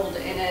gold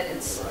in it.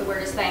 It's the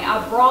weirdest thing.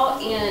 I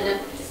brought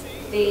in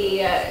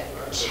the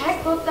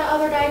checkbook the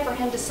other day for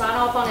him to sign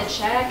off on a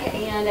check,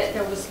 and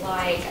there was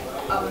like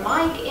a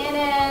mic in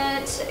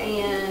it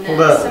and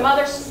some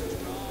other.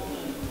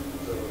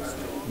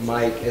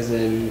 Mic, as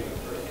in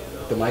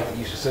the mic that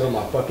used to sit on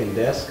my fucking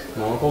desk?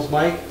 My uncle's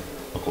mic?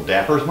 Uncle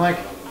Dapper's mic?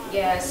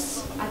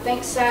 Yes, I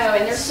think so.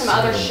 And there's some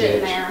other shit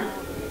in there.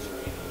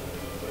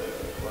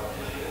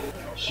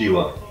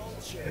 Sheila,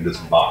 in this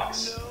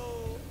box,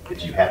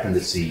 did you happen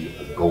to see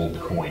a gold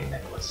coin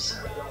necklace?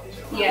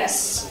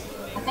 Yes.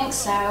 I think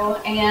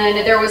so. And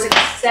there was a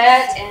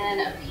cassette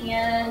and a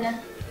pen,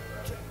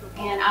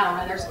 and I don't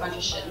know, there's a bunch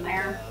of shit in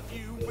there.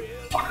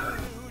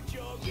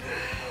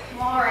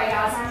 Alright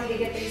guys, I need to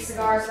get these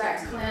cigars back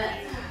to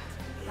Clint.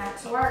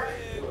 Back to work.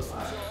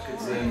 Good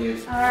seeing you.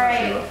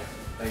 Alright.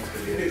 Thanks for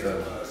getting it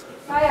up.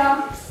 Bye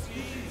y'all.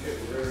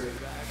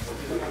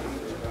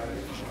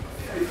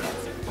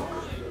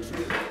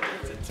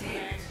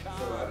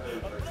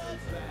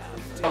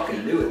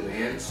 Fucking do it,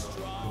 man.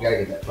 You gotta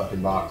get that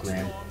fucking box,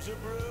 man.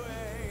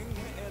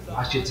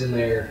 My shit's in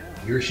there,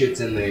 your shit's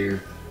in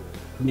there.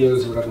 Who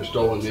knows what other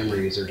stolen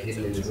memories are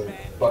hidden in his own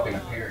fucking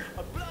apparent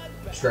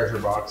treasure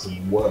box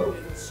of woe.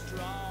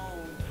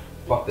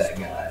 Fuck that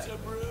guy.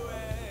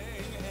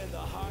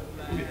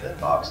 We'll get that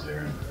box,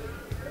 Darren.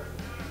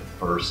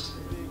 First,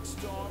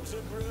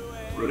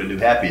 we're gonna do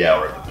happy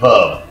hour at the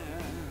pub.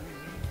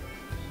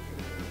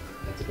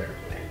 That's a better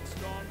plan.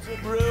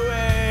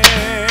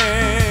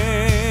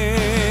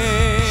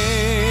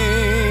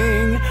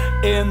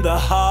 In the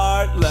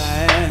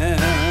heartland.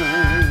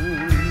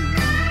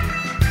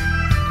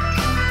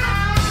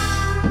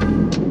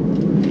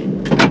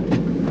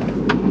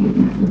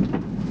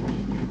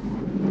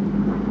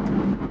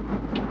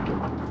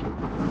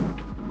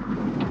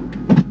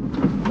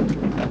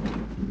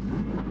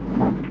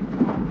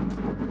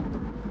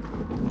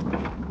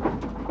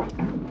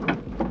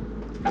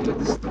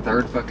 This is the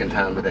third fucking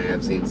time today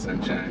I've seen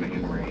sunshine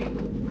and rain.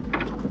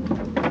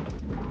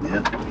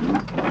 Yeah.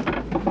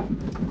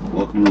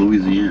 Welcome to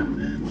Louisiana,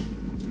 man.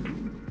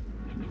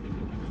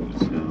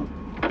 So,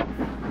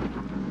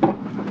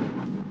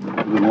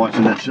 I've been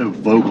watching that show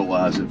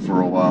Vocalize It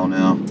for a while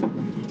now.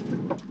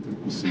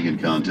 Singing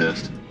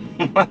contest.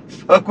 Why the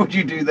fuck would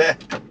you do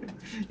that?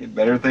 You have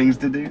better things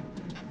to do?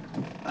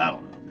 I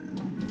don't know,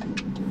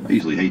 man. I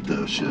usually hate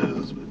those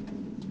shows, but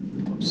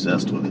I'm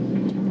obsessed with it.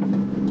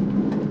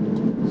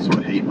 So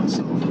I hate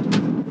myself.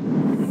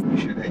 You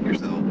should hate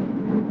yourself.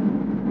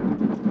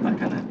 I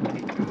kind of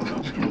hate you a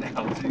little bit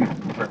now, too, to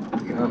be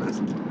perfectly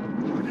honest.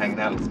 We're hanging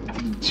out in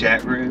some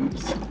chat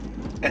rooms.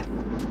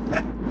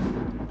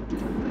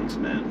 Thanks,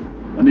 man.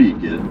 I knew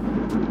you'd get it.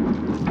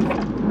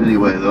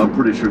 Anyway, though, I'm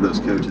pretty sure those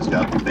coaches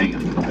got me banging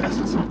the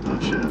contestants on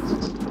those shows.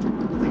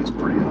 I think it's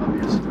pretty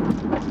obvious.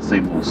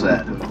 Same old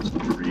sad hopes,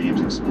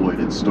 dreams,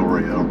 exploited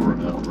story over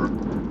and over.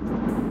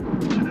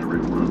 Each and every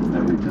room,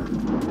 every time.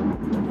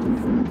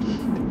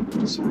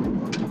 Sort of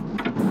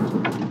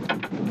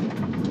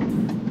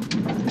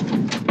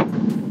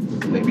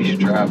Maybe you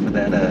should try out for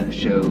that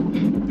show,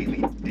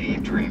 Billy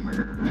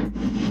Daydreamer.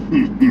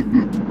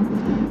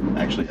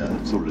 Actually,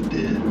 I sort of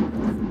did.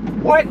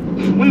 What?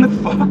 When the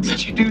fuck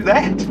did you do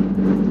that?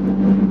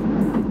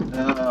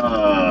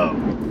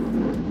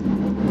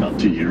 About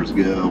 2 years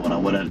ago when I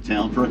went out of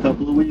town for a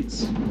couple of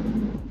weeks.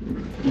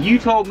 You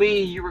told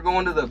me you were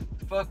going to the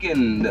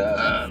fucking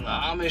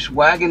Amish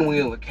Wagon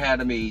Wheel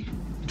Academy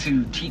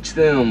to teach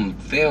them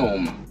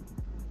film.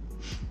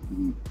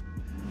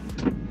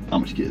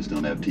 Amish kids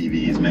don't have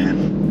TVs, man.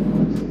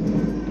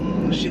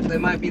 Oh, shit, they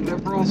might be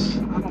liberals.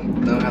 I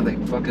don't know how they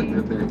fucking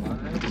live their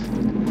lives.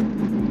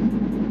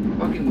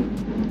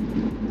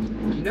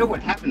 Fucking... You know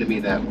what happened to me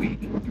that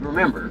week? You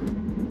remember?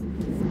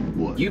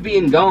 What? You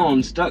being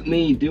gone stuck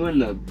me doing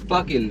the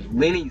fucking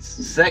Lenny's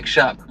sex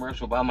shop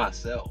commercial by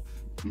myself.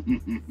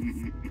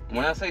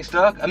 When I say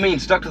stuck, I mean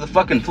stuck to the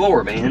fucking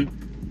floor, man.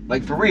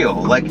 Like for real,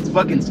 like it's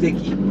fucking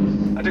sticky.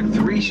 I took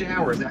 3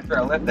 showers after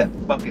I left that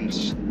fucking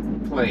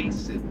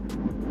place.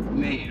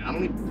 Man, I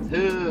don't even,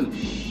 oh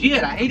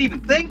shit, I hate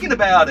even thinking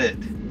about it.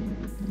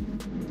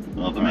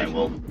 Well,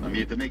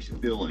 if it makes you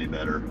feel any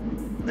better,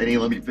 they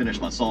didn't let me finish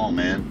my song,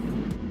 man.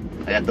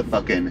 I had the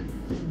fucking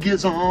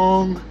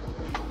gizong.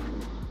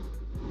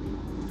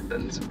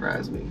 Doesn't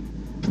surprise me.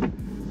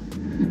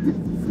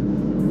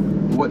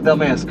 What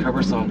dumbass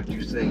cover song did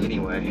you sing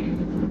anyway?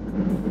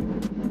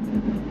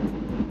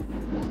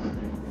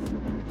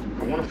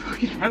 I wanna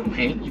fucking know,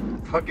 man.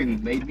 You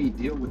fucking made me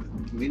deal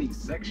with mini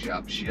sex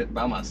shop shit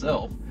by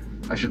myself.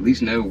 I should at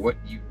least know what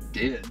you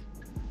did.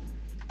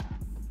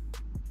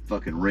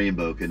 Fucking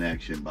Rainbow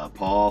Connection by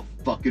Paul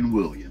fucking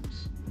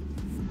Williams.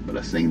 But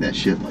I sing that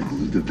shit like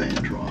Luther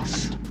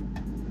Vandross.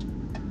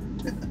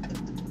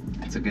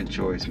 It's a good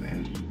choice,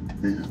 man.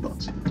 Yeah, I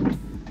thought so.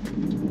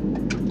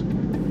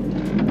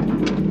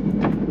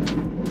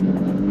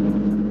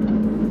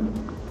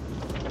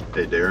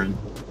 Hey, Darren.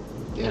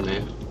 Yeah,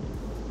 man.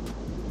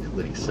 That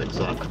Liddy sex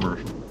off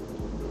commercial.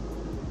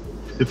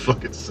 It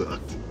fucking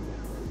sucked.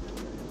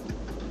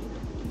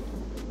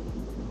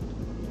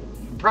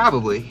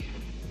 Probably,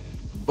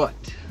 but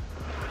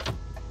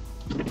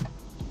the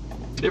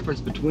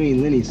difference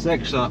between Lenny's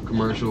sex shop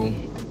commercial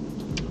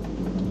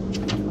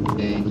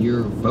and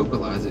your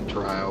Vocalize It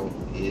trial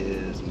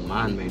is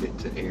mine made it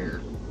to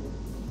air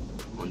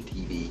on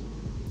TV.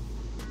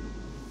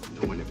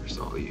 No one ever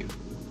saw you.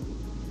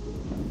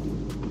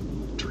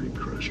 Dream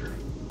crusher.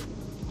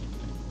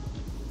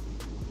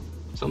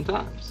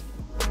 Sometimes.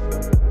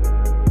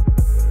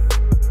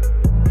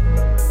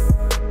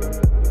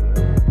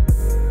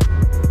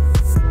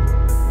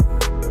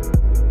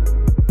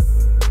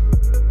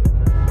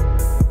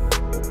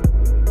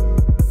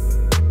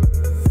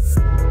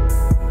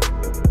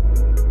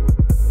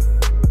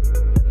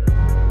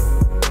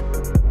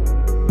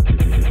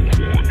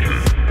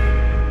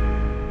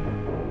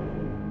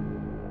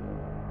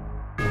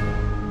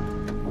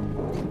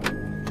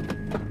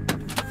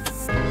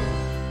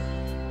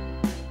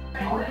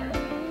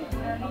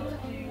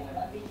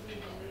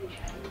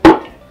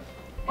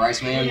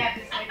 Bryce, man,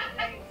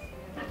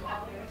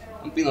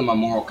 I'm feeling my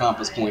moral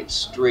compass point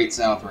straight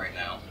south right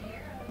now.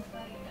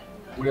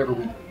 Whatever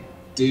we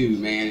do,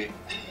 man,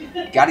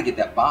 gotta get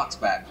that box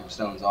back from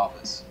Stone's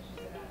office.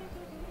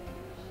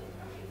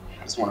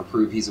 I just want to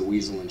prove he's a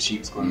weasel in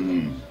sheep's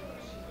clothing.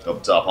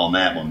 Up top on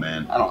that one,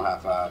 man. I don't high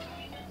five.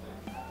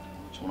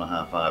 Just want a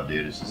high five,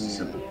 dude. It's just a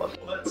simple fuck.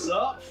 What's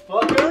up,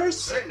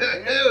 fuckers?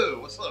 Hey,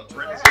 what's up,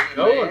 Trent?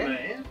 Going,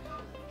 man.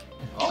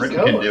 Trent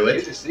can do Good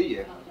it. to see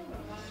you.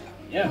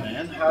 Yeah,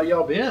 man. How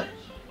y'all been?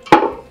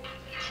 Not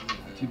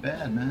too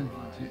bad, man.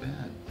 Not too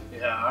bad.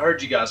 Yeah, I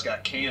heard you guys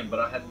got canned, but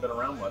I hadn't been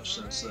around much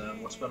since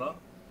then. What's been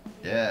up?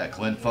 Yeah,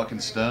 Clint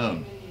fucking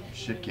Stone.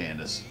 Shit canned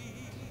us.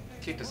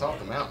 Kicked us off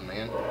the mountain,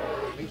 man.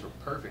 Things were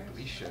perfect.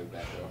 We showed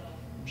back up.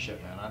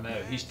 Shit, man, I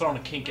know. He's thrown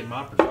a kink in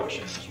my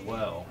production as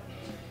well.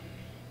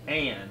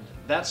 And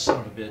that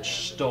son of a bitch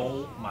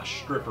stole my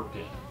stripper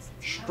pin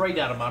straight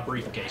out of my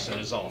briefcase in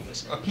his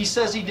office. He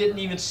says he didn't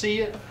even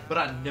see it, but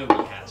I know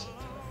he has it.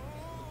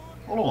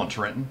 Hold on,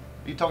 Trenton.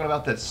 Are you talking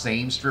about that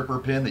same stripper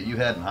pin that you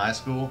had in high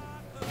school?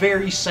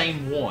 Very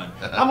same one.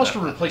 I must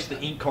have replaced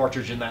the ink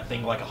cartridge in that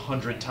thing like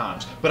 100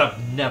 times, but I've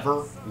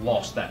never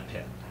lost that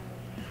pin.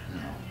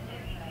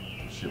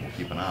 Shit, we'll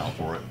keep an eye out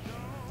for it.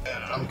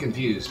 I'm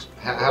confused.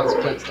 How does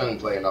Clint Stone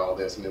play into all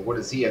this? I mean, what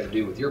does he have to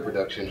do with your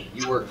production?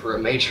 You work for a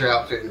major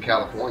outfit in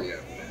California.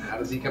 How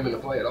does he come into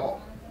play at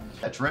all?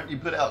 Yeah, Trent, you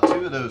put out 2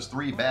 of those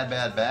 3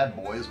 bad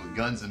boys with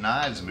guns and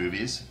knives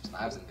movies.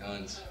 Knives and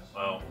guns.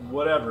 Well,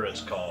 whatever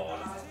it's called,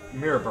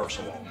 Mirrorverse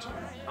belonged to me.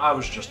 I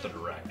was just the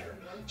director.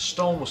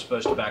 Stone was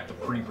supposed to back the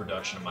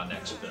pre-production of my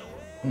next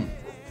film.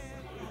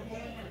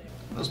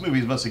 Those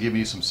movies must have given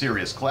you some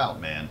serious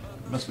clout, man.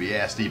 You must be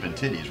ass deep in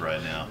titties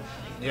right now.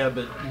 Yeah,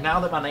 but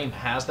now that my name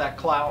has that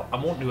clout,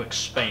 I'm wanting to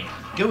expand,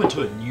 go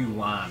into a new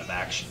line of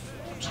action.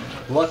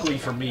 films. Luckily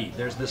for me,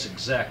 there's this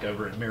exec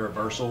over at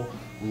Miraversal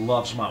who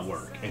loves my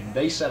work, and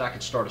they said I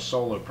could start a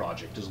solo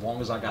project as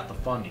long as I got the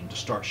funding to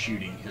start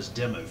shooting his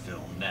demo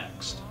film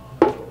next.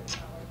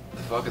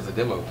 The fuck is a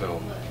demo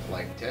film?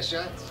 Like test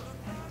shots?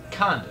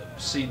 Kind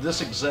of. See,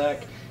 this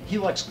exec, he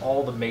likes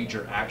all the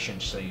major action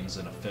scenes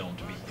in a film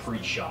to be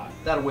pre-shot.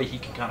 That way he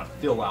can kind of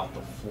fill out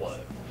the flow.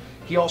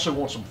 He also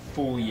wants them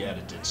fully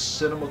edited,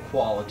 cinema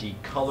quality,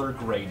 color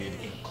graded,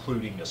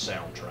 including a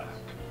soundtrack.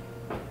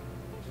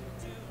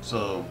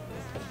 So,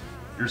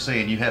 you're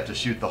saying you have to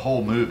shoot the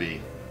whole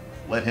movie,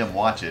 let him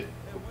watch it,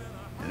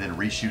 and then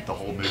reshoot the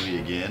whole movie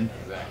again?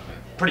 Exactly.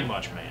 Pretty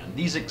much, man.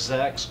 These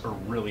execs are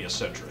really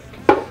eccentric.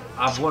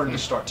 I've learned to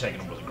start taking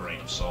them with a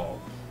grain of salt.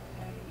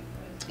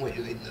 Wait,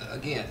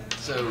 again,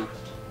 so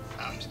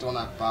I'm still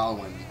not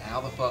following.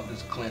 How the fuck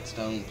does Clint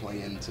Stone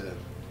play into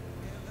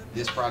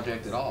this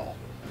project at all?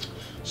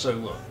 So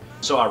look,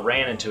 I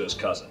ran into his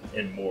cousin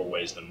in more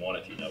ways than one,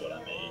 if you know what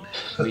I mean.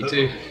 Me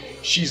too.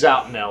 She's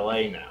out in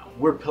LA now.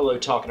 We're pillow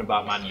talking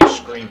about my new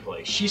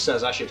screenplay. She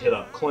says I should hit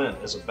up Clint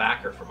as a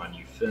backer for my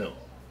new film.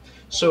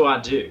 So I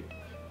do.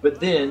 But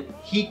then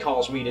he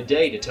calls me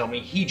today to tell me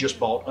he just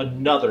bought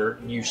another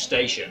new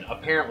station.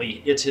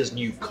 Apparently it's his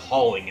new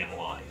calling in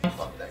life.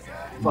 Fuck that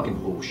guy. Fucking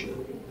bullshit.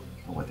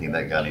 The only thing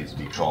that guy needs to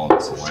be calling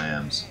is the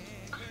lambs.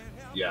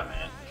 Yeah,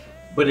 man.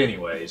 But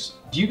anyways,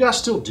 do you guys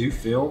still do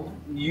film?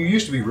 You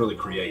used to be really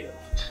creative.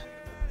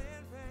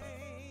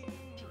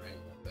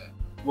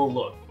 Well,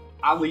 look,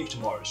 I leave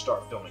tomorrow to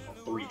start filming on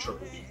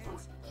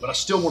 3BBB3, but I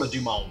still want to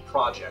do my own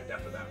project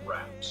after that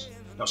wraps.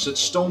 Now,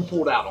 since Stone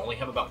pulled out, I only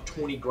have about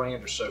 20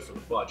 grand or so for the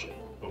budget,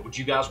 but would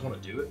you guys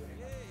want to do it?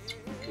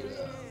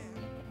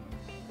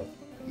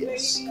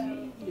 Yes.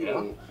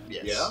 Yeah?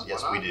 Yes. Yeah?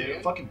 Yes, we do.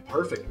 Fucking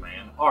perfect,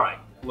 man. All right,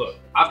 look,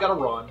 I've got to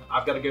run.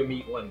 I've got to go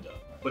meet Linda.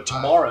 But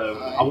tomorrow,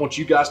 I want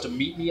you guys to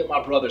meet me at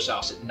my brother's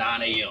house at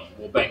 9 a.m.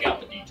 We'll bang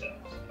out the details.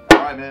 All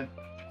right, man.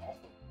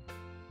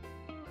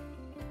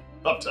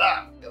 Up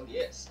top. Hell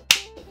yes.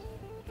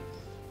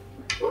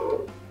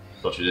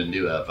 Thought you didn't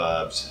do high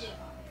fives.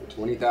 For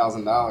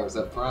 $20,000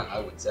 up front,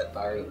 I would set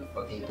fire to the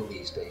fucking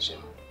police station.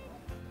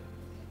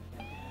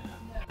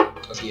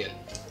 Again.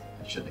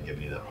 I shouldn't have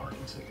given you that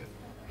parking ticket.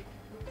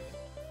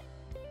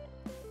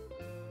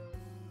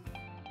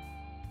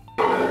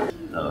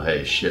 Oh,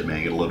 hey, shit,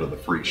 man. Get a load of the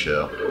freak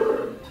show.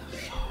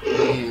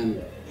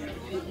 Man.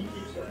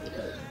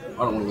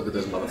 I don't want to look at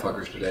those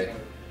motherfuckers today.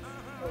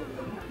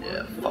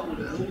 Yeah, fuck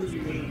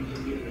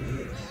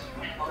them.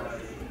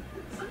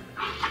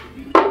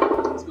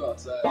 Let's go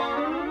outside.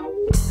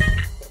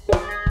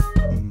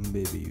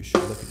 Baby, you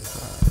should look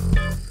inside.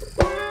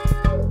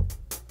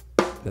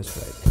 That's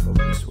right, come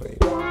over this way.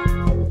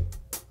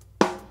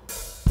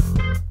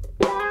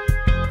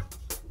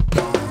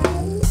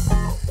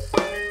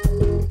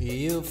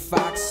 You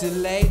foxy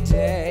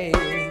lady,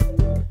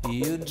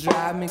 you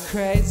drive me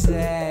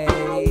crazy.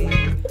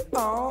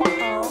 Oh,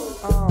 oh,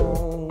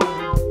 oh.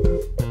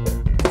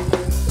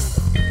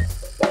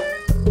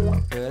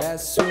 That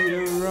sweet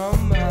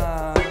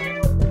aroma,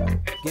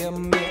 give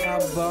me a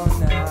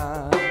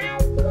boner,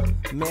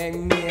 make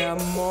me a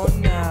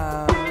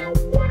mona.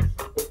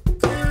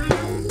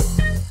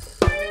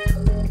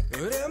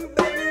 Them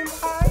bedroom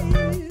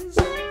eyes,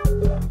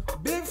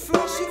 big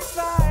fleshy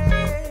thighs.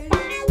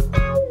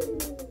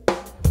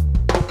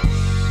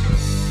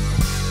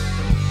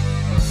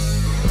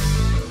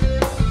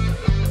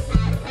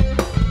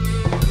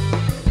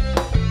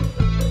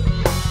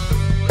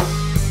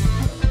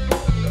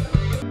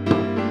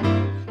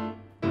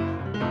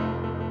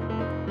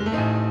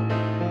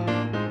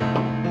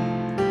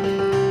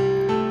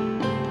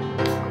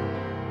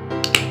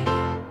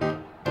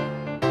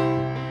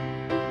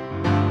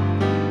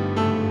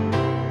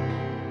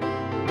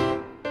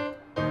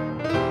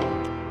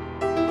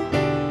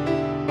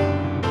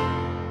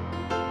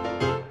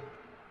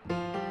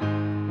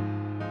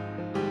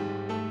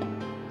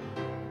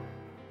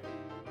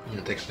 I'm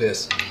gonna take a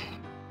piss.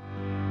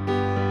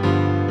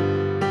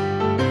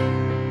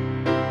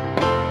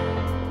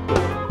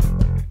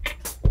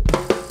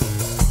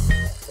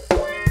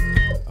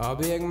 A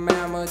big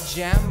mama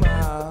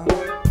jammer,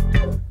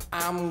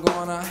 I'm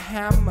gonna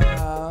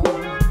hammer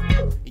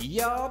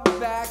your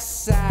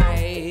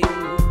backside.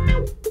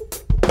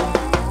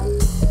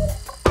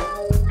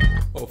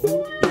 A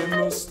foot in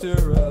the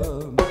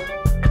stirrup,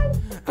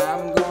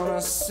 I'm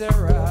gonna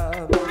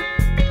syrup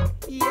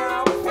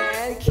your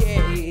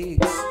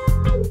pancakes.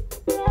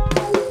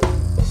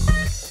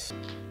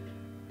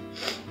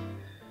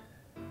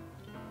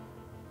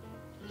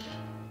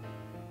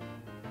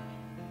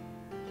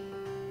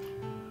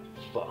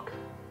 Fuck.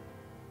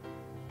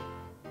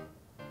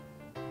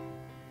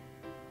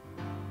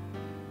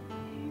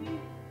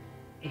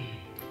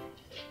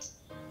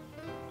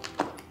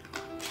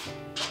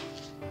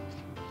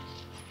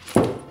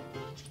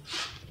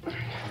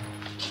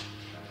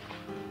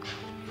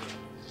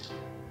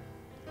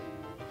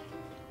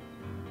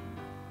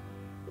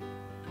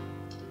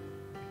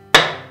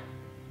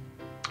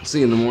 See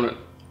you in the morning.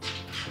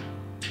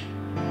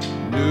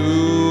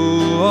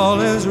 New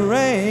Orleans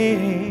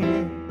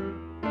rain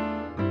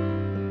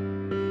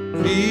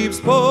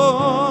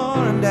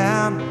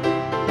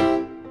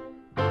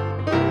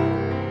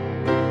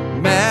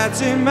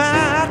catching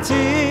my tears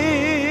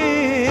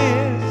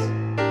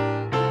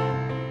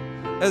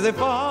as they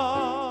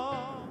fall.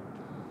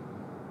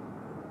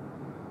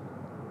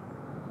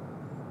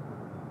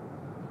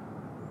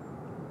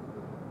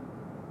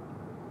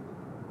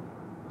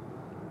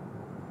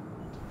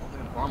 Only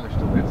the farmer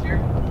still lives here?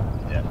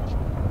 Yeah.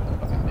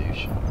 Fucking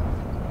douche.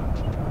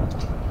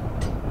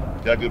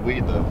 Got good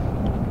weed though.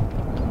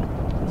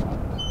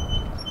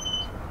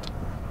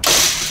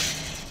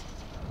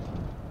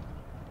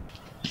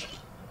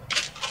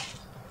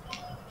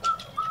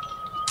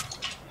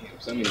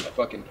 So many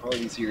fucking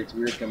parties here, it's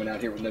weird coming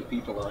out here with no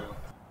people around.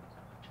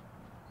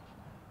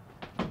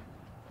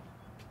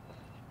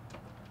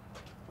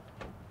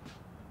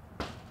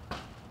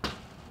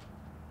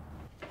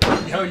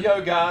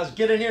 Yo, guys,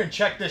 get in here and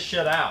check this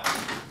shit out.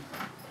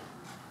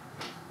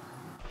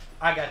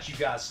 I got you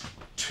guys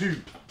 2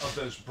 of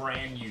those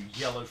brand new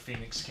yellow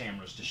Phoenix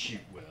cameras to shoot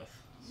with.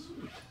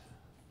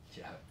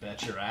 Yeah,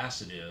 bet your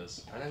ass it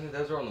is. I don't think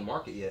those are on the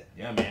market yet.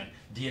 Yeah, man.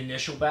 The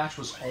initial batch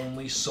was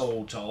only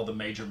sold to all the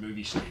major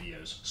movie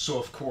studios, so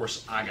of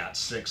course I got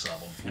 6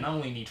 of them, and I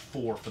only need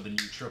 4 for the new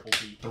Triple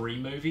B 3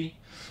 movie.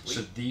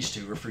 So these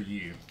 2 are for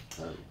you.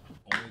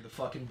 Only the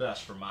fucking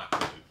best for my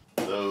crew.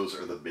 Those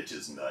are the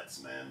bitches'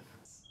 nuts, man.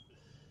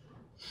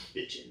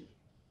 Bitchin'.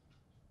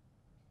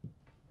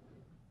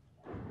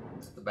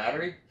 The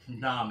battery?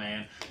 Nah,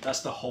 man,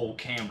 that's the whole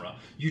camera.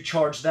 You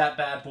charge that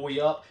bad boy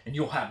up, and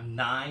you'll have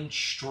 9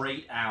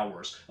 straight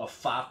hours of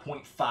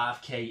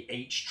 5.5K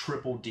H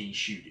Triple D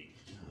shooting.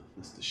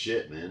 That's the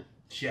shit, man.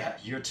 Yeah,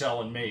 you're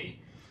telling me.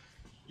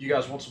 You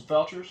guys want some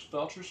felchers?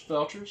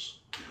 Felchers?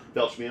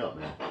 Belch me up,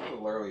 man. A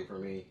little early for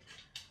me.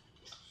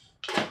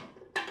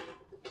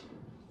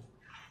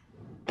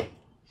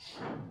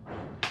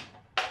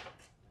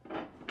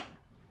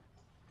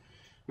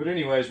 But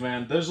anyways,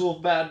 man, those little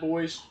bad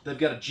boys, they've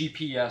got a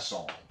GPS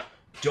on them.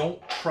 Don't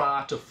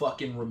try to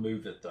fucking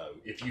remove it, though.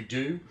 If you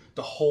do,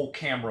 the whole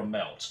camera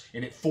melts.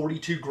 And at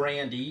 42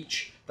 grand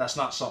each, that's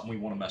not something we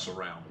want to mess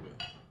around with.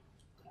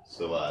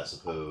 So I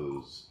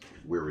suppose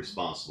we're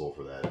responsible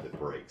for that if it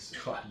breaks.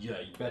 God, yeah,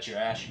 you bet your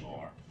ass you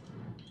are.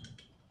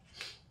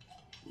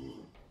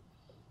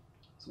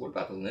 So what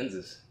about the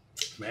lenses?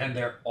 Man,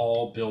 they're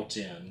all built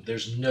in.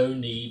 There's no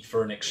need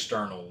for an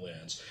external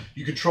lens.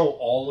 You control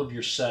all of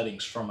your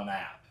settings from an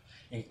app,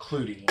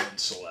 including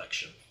lens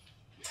selection.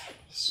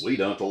 Sweet,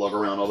 I don't have to lug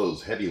around all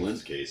those heavy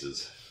lens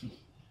cases.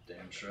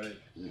 Damn straight.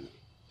 Yeah.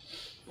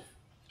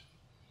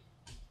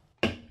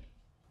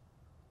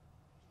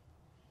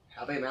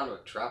 How they mount a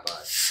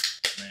tripod?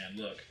 Man,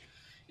 look,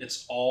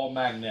 it's all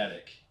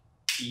magnetic.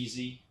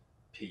 Easy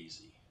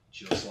peasy.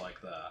 Just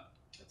like that.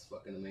 That's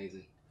fucking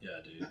amazing. Yeah,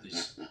 dude.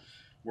 These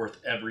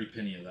worth every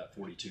penny of that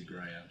 42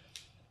 grand.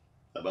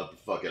 How about the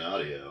fucking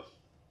audio?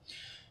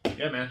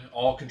 Yeah, man.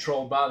 All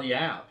controlled by the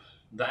app.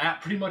 The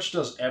app pretty much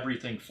does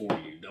everything for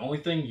you. The only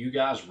thing you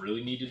guys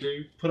really need to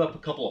do, put up a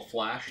couple of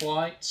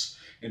flashlights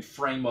and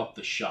frame up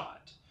the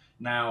shot.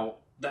 Now,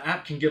 the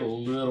app can get a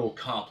little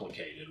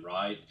complicated,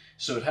 right?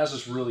 So it has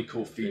this really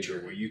cool feature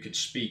where you can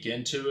speak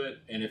into it,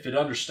 and if it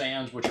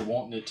understands what you're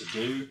wanting it to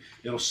do,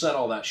 it'll set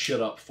all that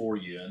shit up for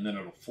you, and then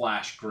it'll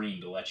flash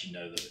green to let you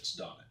know that it's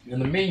done it. In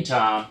the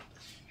meantime,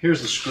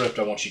 here's the script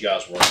I want you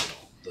guys working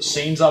on. The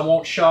scenes I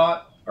want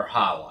shot are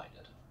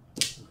highlighted.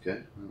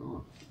 Okay.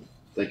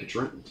 Thank you,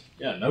 Trenton.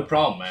 Yeah, no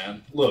problem,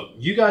 man. Look,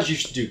 you guys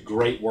used to do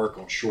great work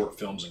on short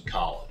films in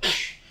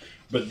college.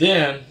 But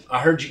then, I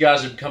heard you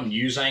guys had become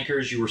news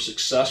anchors. You were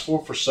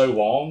successful for so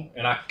long,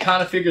 and I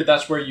kind of figured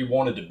that's where you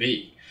wanted to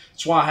be.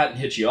 That's why I hadn't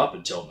hit you up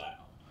until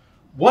now.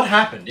 What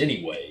happened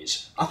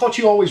anyways? I thought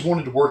you always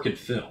wanted to work in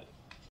film.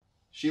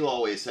 Sheila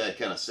always had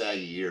kind of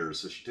saggy ears,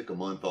 so she took a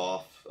month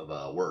off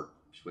of work.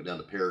 She went down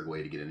to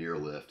Paraguay to get an ear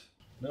lift.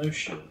 No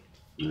shit.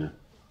 Yeah.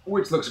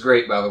 Which looks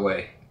great, by the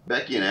way.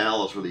 Becky and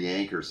Alice were the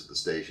anchors at the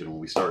station when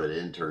we started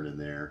interning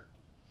there.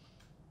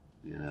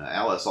 And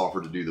Alice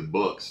offered to do the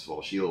books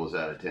while Sheila was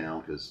out of town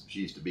because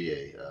she used to be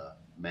a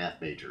math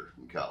major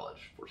in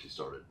college before she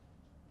started.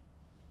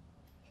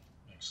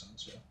 Makes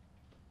sense, yeah.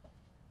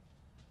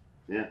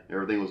 Yeah,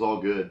 everything was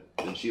all good.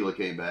 Then Sheila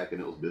came back and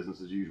it was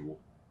business as usual.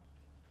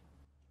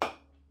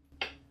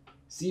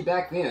 See,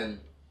 back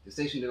then, the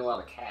station did a lot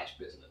of cash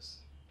business.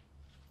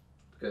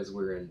 Because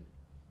we're in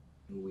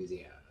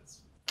Louisiana.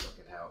 That's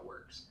fucking how it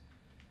works.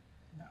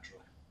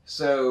 Naturally.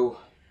 So,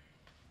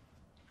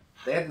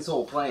 they had this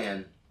whole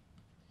plan,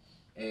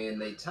 and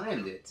they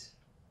timed it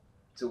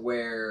to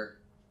where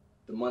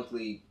the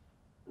monthly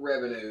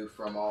revenue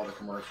from all the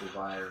commercial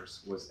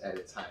buyers was at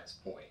its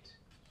highest point.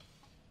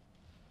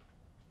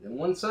 Then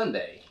one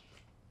Sunday,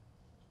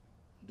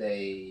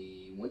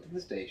 they went to the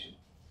station,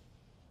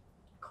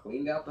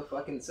 cleaned out the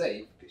fucking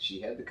safe, because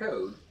she had the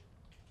code,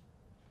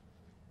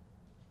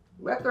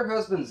 left her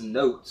husband's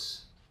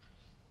notes,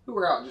 who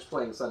were out just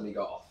playing Sunday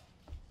golf.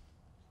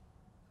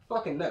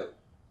 Fucking note.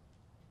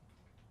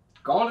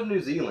 Gone to New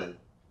Zealand.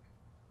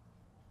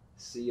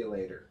 See you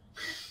later.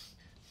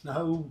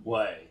 No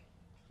way.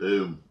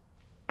 Boom.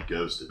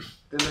 Ghosted.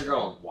 Then they're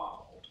gone.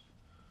 Wild.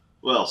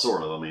 Well,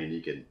 sort of. I mean,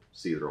 you can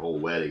see their whole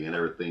wedding and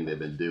everything they've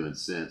been doing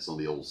since on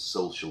the old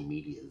social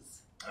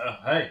medias.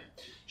 Hey,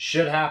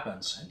 shit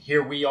happens, and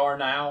here we are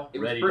now, It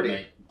was ready pretty. to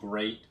make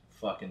great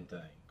fucking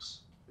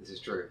things. This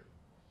is true.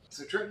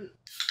 So Trenton,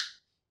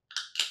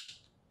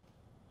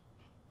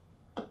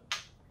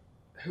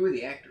 who are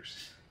the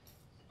actors?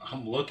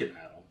 I'm looking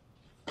at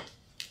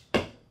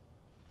them.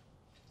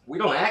 We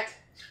don't act.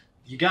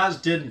 You guys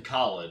did in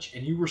college,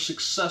 and you were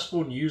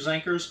successful news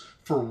anchors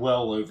for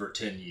well over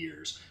 10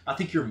 years. I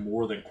think you're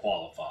more than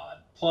qualified.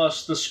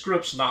 Plus, the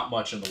script's not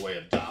much in the way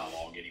of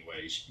dialogue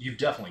anyways. You've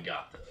definitely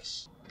got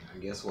this. I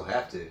guess we'll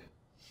have to.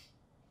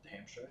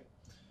 Damn straight.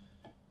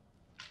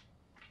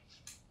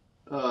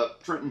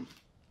 Trenton,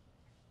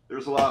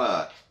 there's a lot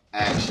of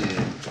action,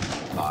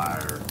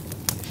 fire,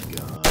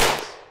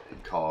 guns,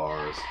 and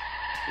cars,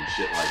 and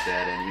shit like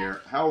that in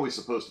here. How are we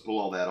supposed to pull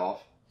all that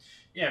off?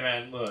 Yeah,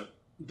 man, look.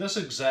 This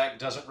exec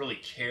doesn't really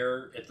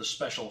care if the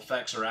special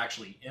effects are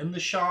actually in the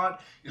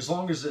shot, as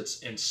long as it's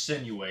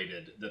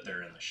insinuated that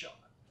they're in the shot.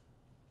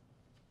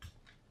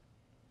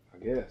 I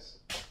guess.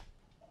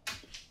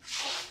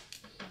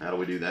 How do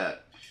we do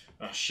that?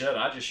 Oh, shit,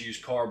 I just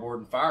used cardboard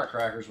and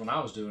firecrackers when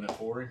I was doing it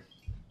for him.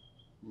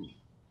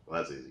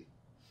 Well, that's easy.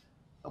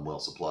 I'm well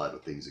supplied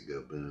with things that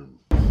go boom.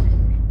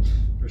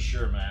 For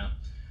sure, man.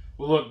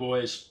 Well, look,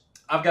 boys,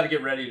 I've got to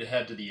get ready to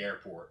head to the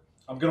airport.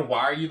 I'm going to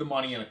wire you the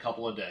money in a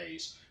couple of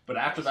days. But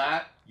after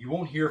that, you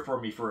won't hear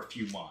from me for a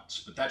few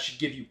months. But that should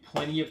give you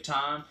plenty of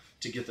time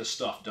to get this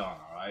stuff done,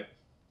 all right?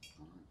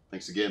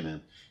 Thanks again,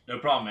 man. No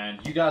problem, man.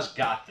 You guys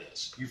got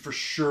this. You for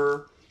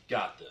sure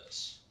got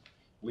this.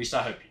 At least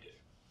I hope you do.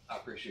 I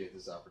appreciate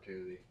this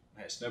opportunity.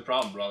 Hey, it's no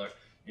problem, brother.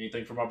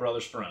 Anything for my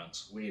brother's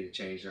friends. We need to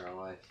change our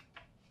life.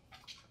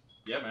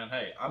 Yeah, man.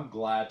 Hey, I'm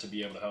glad to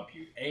be able to help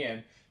you.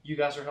 And you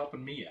guys are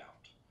helping me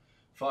out.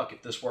 Fuck,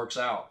 if this works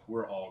out,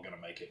 we're all going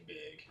to make it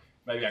big.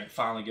 Maybe I can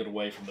finally get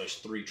away from those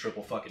 3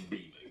 triple fucking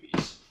B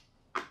movies.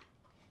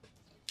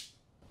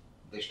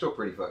 They're still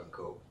pretty fucking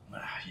cool.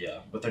 Yeah,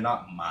 but they're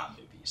not my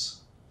movies.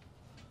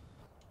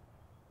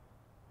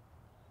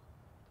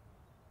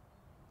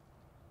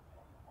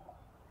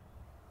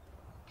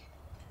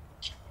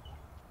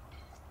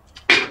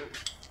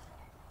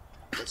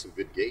 That's some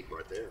good gate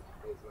right there.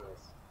 That's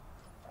nice.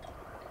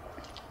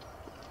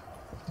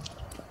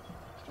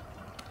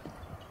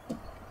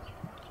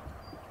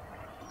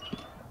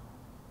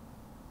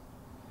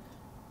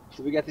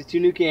 So we got these 2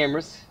 new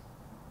cameras.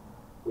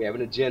 We have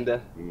an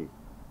agenda.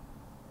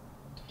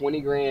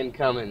 20 grand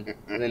coming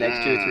in the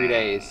next 2 or 3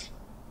 days.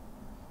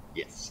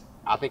 Yes.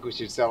 I think we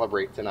should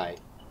celebrate tonight.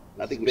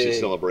 I think we should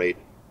celebrate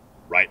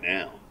right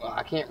now. Well,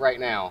 I can't right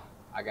now.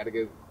 I got to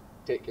go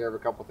take care of a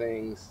couple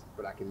things,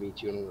 but I can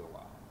meet you in a little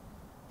while.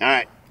 All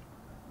right.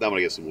 I'm going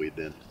to get some weed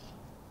then.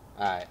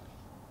 All right.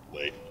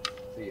 Wait.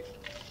 See you.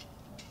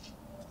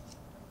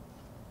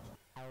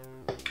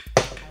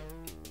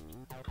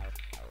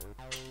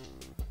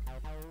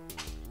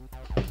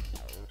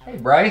 Hey,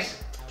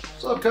 Bryce.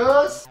 What's up, cuz?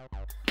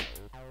 I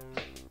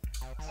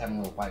was having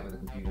a little fight with the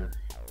computer.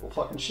 Well,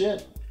 fucking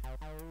shit.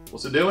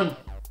 What's it doing?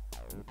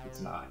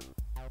 It's not.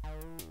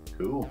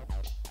 Cool.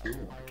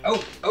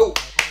 Oh!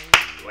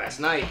 Last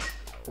night,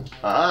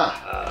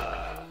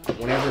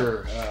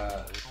 whenever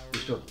we were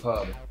still at the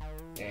pub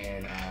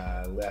and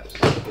I left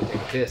to go take a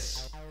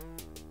piss,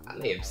 I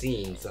may have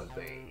seen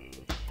something.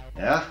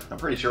 Yeah, I'm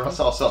pretty sure I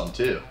saw something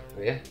too.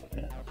 Yeah?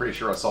 Yeah, I'm pretty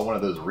sure I saw one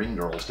of those ring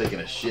girls taking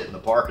a shit in the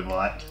parking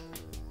lot.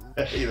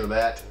 Either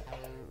that,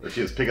 or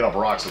she was picking up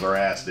rocks with her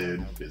ass,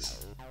 dude.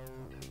 Because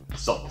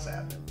something was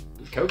happening.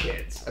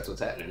 Cokeheads. That's what's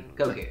happening.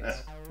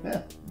 Cokeheads.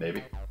 Yeah,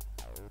 maybe.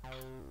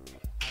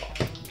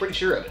 Pretty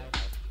sure of it.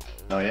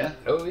 Oh yeah?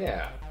 Oh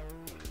yeah.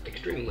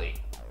 Extremely.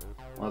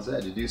 What's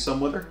that? Did you do some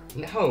with her?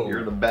 No. You're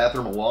in the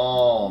bathroom a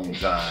long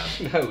time.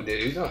 No,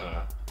 dude.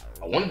 I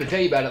wanted to tell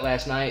you about it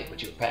last night,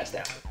 but you were passed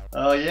out.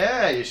 Oh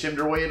yeah, you shimmed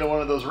your way into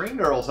one of those ring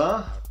girls,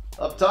 huh?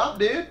 Up top,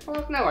 dude?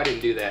 Well, no, I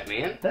didn't do that,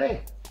 man.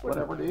 Hey,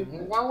 whatever, dude.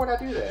 Why would I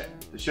do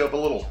that? To show up a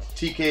little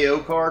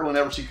TKO card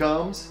whenever she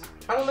comes.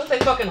 I don't know if they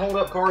fucking hold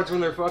up cards when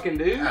they're fucking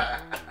due.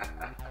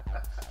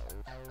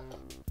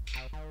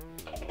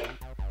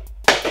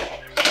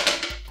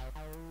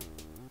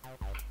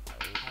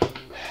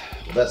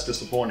 Well, that's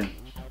disappointing.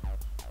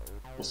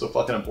 What's so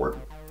fucking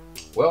important?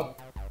 Well,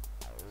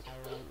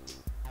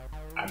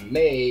 I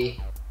may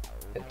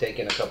have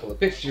taken a couple of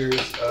pictures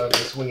of the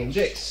swinging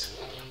chicks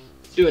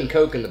doing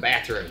coke in the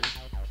bathroom.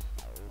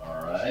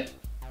 Alright.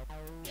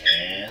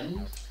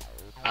 And?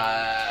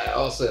 I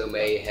also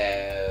may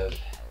have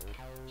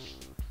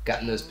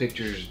gotten those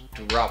pictures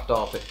dropped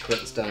off at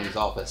Clint Stone's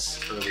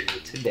office earlier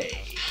today.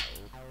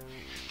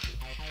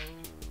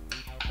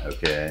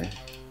 Okay.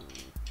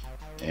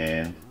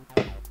 And?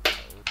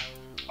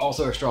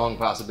 Also a strong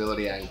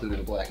possibility I included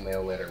a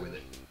blackmail letter with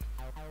it.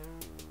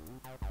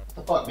 What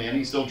the fuck, man?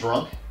 He's still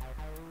drunk?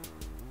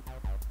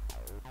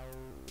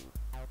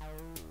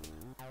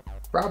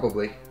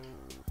 Probably.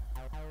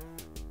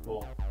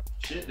 Well,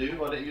 shit, dude.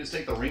 Why didn't you just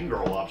take the ring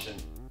girl option?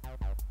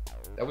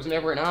 That was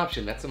never an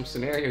option. That's some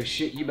scenario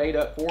shit you made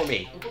up for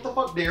me. What the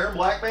fuck, Darren?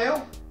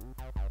 Blackmail?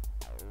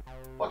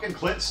 Fucking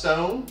Clint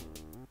Stone.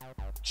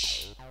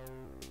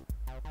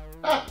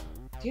 Ah.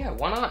 Yeah,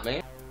 why not,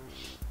 man?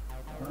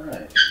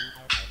 Alright.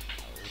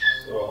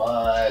 So am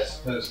I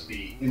supposed to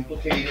be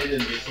implicated in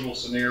this little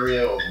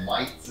scenario of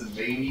mites and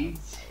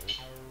maybes?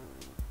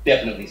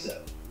 Definitely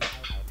so.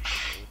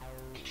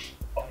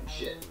 Fucking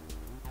shit.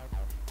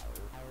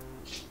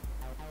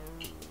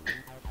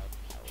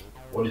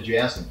 What did you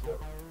ask him for?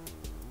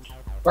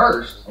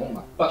 First, I want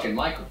my fucking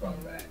microphone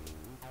back.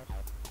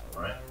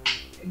 Alright.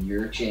 And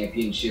your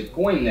championship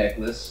coin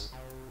necklace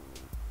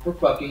for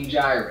fucking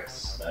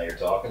Gyrus. Now you're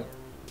talking?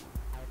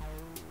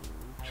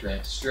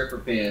 Trent's stripper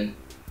pin.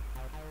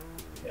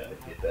 Yeah, I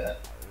didn't get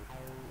that.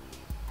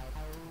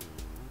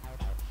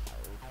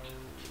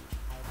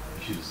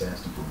 You should have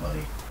asked him for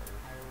money.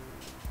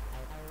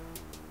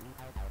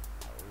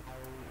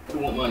 I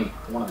don't want money.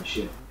 I want our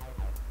shit.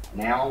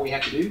 Now all we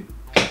have to do,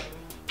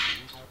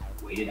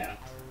 wait it out.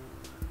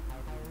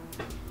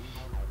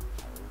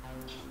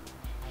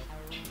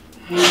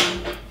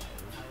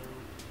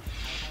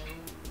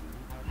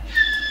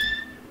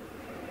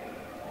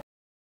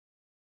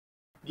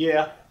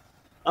 Yeah.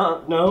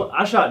 No,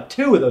 I shot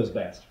 2 of those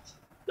bastards.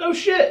 No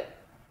shit.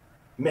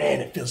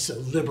 Man, it feels so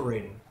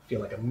liberating. I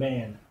feel like a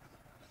man.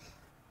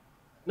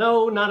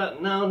 No, not out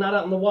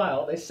in the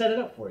wild. They set it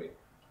up for you.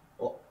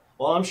 Well,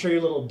 I'm sure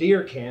your little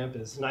deer camp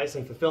is nice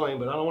and fulfilling,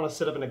 but I don't want to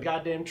sit up in a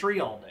goddamn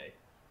tree all day.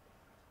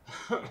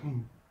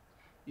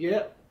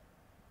 Yeah.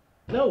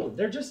 No,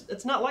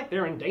 it's not like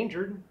they're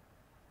endangered.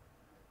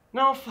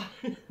 No,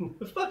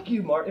 fuck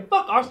you, Martin.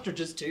 Fuck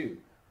ostriches too.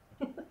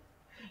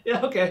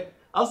 Yeah, okay.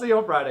 I'll see you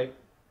on Friday.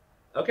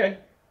 Okay.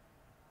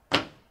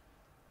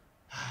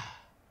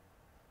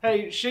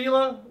 Hey,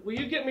 Sheila, will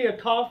you get me a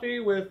coffee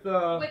with,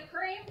 With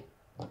cream?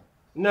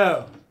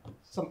 No.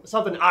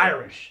 Something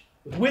Irish.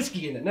 With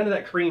whiskey in it. None of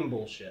that cream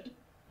bullshit.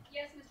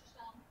 Yes, Mr.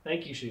 Stone.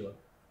 Thank you, Sheila.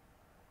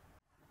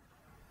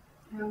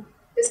 Oh,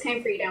 this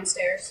came for you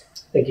downstairs.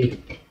 Thank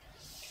you.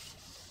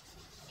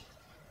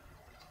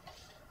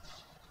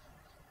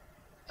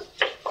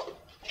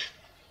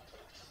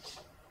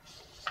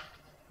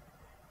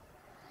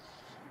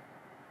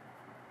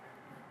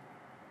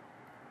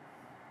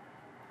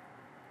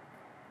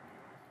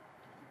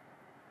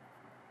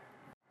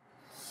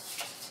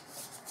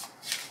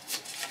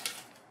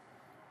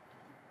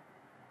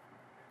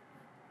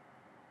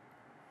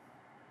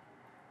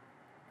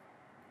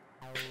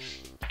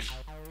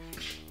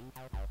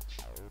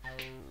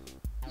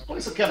 This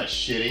place is kind of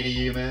shitty to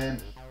you,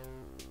 man.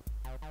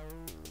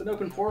 It's an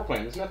open floor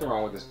plan. There's nothing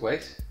wrong with this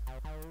place.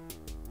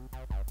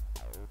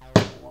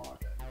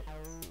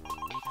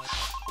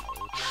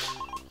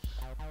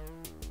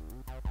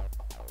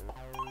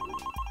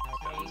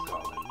 Stone's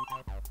calling.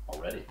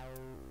 Already?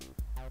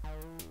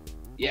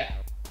 Yeah.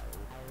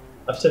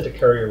 I've sent a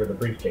courier with a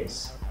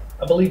briefcase.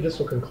 I believe this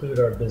will conclude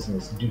our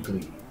business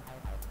dutifully.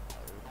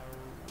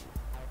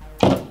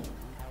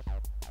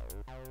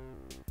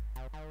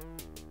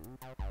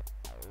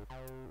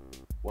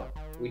 What?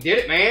 We did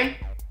it, man!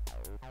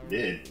 We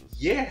did?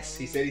 Yes!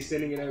 He said he's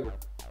sending it over.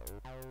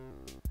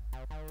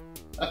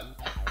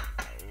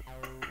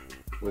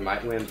 We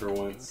might win for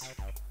once.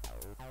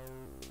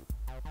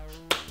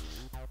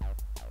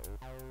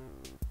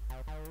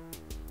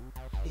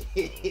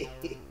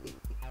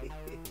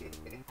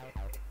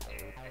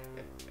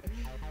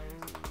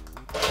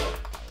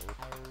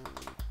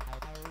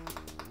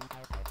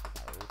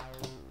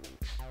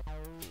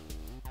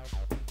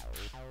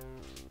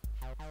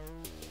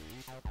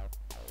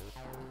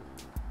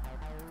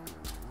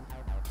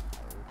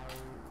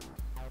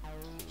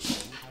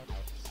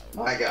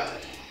 My God.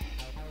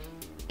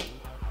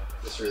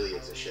 This really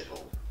is a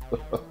shithole.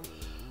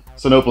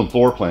 It's an open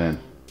floor plan.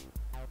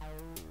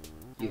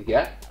 You the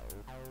guy?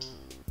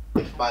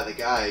 If by the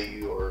guy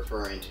you are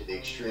referring to the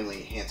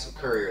extremely handsome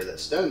courier that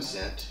Stone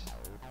sent,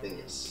 then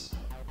yes.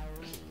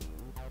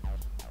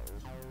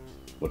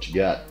 What you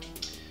got?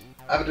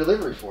 I have a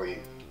delivery for you.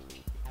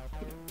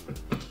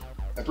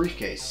 A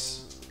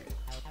briefcase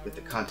with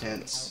the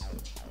contents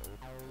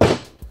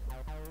of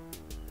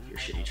your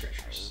shitty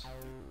treasures.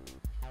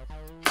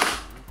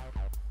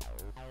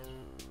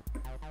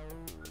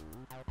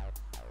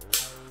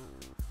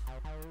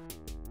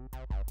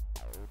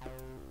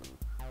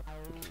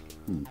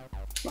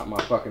 Not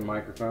my fucking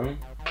microphone.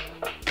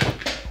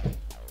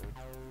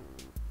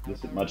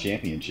 This is my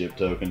championship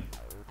token.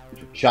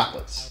 These are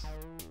chocolates.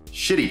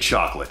 Shitty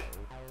chocolate.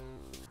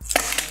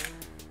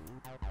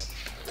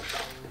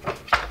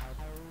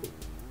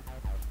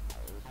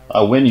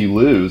 I win, you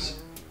lose.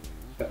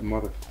 That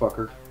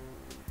motherfucker.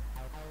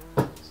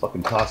 These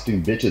fucking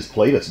costume bitches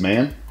played us,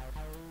 man.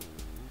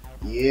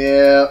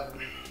 Yep.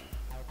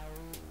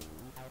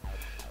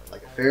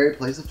 Like a fairy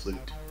plays a flute.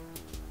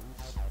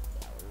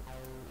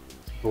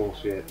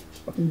 Bullshit.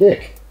 Fucking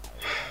dick.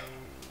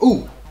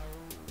 Ooh!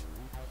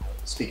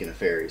 Speaking of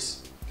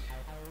fairies,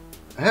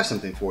 I have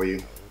something for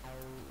you.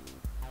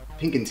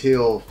 Pink and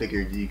Teal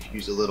figured you could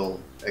use a little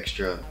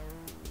extra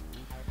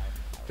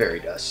fairy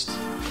dust.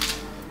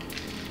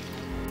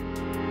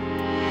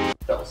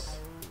 That was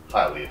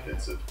highly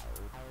offensive.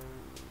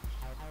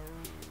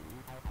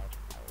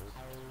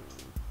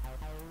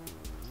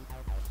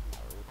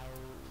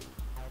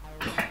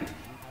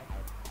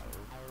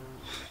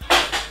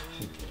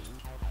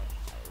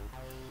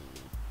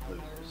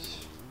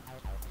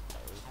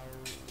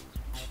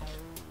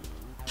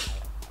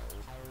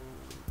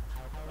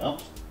 Well,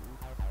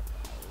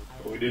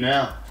 what do we do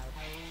now?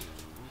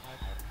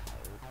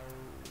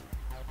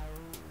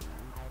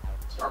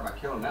 Start by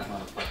killing that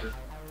motherfucker.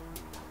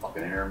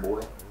 Fucking Aaron boy.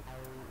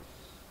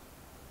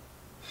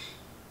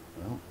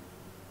 Well,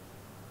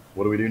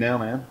 what do we do now,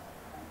 man?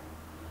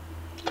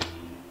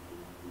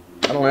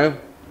 I don't know.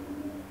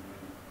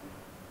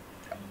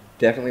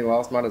 Definitely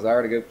lost my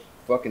desire to go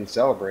fucking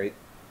celebrate.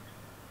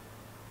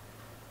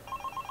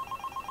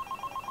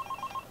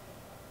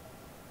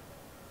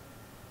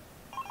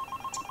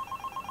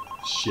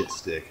 Shit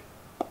stick.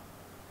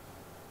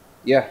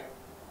 Yeah.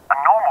 A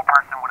normal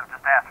person would have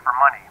just asked for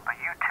money, but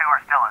you two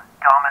are still as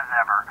dumb as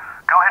ever.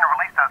 Go ahead and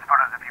release those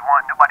photos if you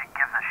want. Nobody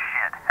gives a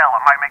shit. Hell,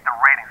 it might make the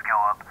ratings go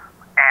up.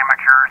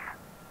 Amateurs.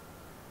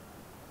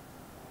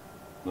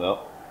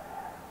 Well,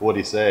 what'd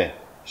he say?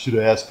 Should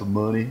have asked for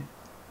money?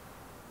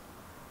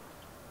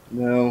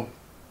 No.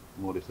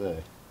 What'd he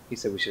say? He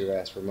said we should have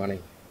asked for money.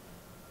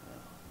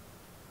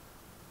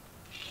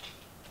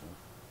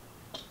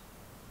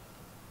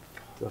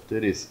 Tough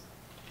titties.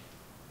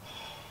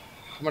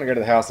 I'm gonna go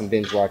to the house and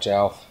binge watch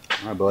Alf.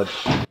 All right, bud.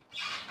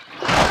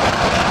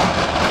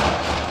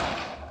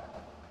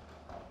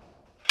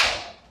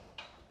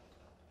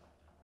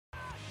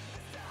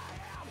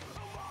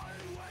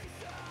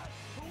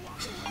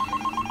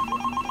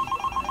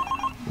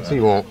 So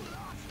you won't.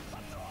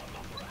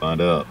 Find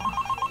out.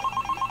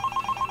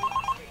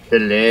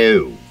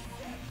 Hello.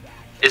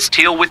 Is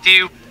Teal with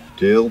you?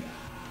 Jill?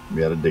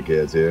 We got a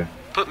dickheads here.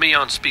 Put me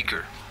on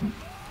speaker.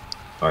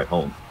 All right,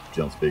 hold on.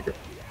 Jump speaker.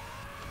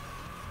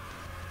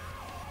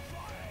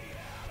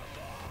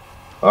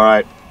 All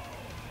right.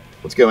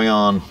 What's going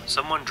on?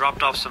 Someone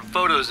dropped off some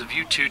photos of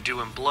you two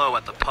doing blow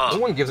at the pub. No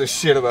one gives a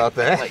shit about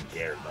that. I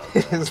care about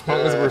that. As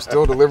long as we're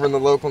still delivering the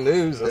local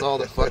news, that's all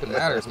that fucking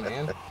matters,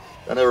 man.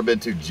 I've never been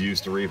too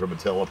juiced to read from a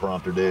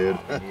teleprompter, dude.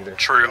 Either.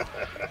 True.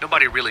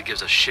 Nobody really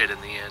gives a shit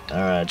in the end. All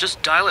right.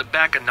 Just dial it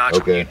back a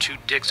notch when you two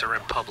dicks are in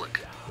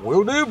public.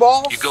 Will do,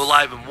 boss. You go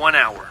live in 1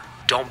 hour.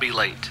 Don't be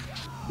late.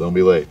 Don't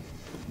be late.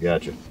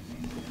 Gotcha.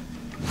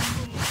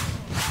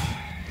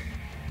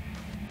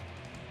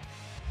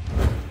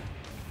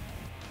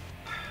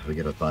 We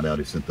gotta find out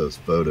who sent those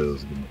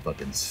photos in the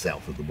fucking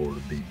south of the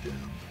border deep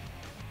down.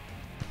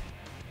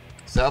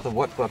 South of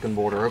what fucking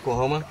border?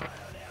 Oklahoma?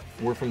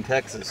 We're from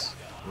Texas.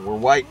 We're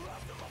white.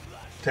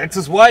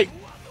 Texas white.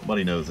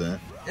 Nobody knows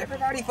that.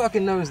 Everybody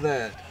fucking knows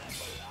that.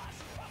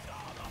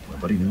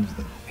 Nobody knows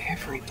that.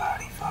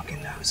 Everybody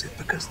fucking knows it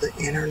because the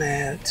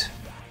internet.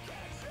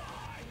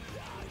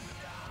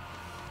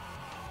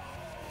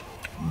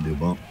 You do a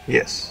bump?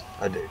 Yes,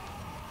 I do.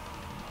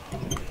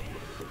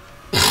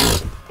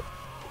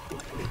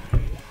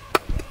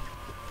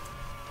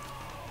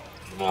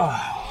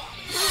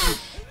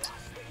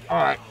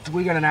 Alright, so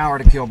we got an hour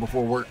to kill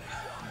before work.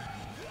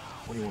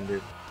 What do you want to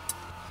do?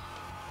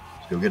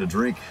 Let's go get a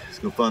drink. Let's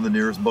go find the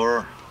nearest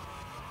bar.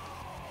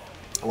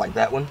 I like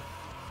that one.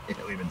 Yeah,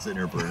 we've been sitting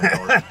here for an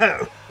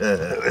hour.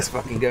 Let's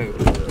fucking go.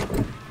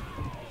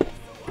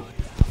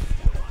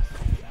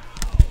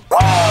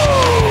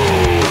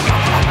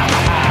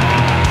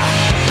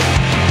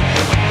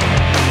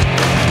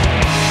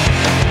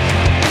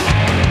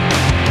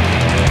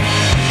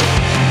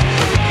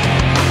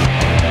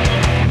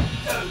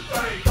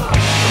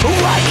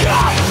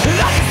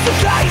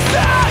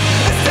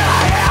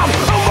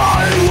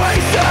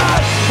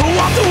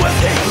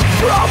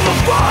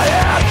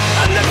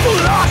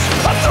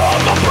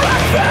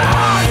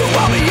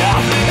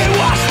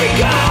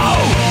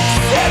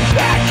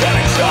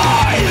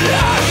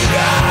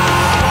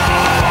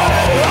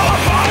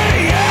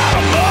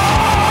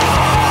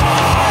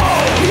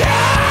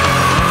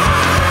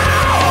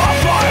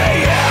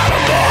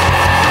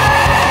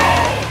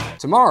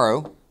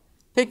 Tomorrow,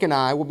 Pick and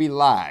I will be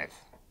live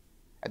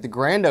at the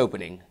grand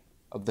opening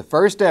of the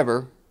first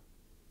ever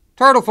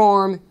turtle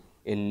farm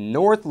in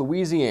North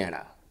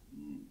Louisiana.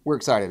 We're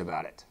excited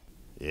about it.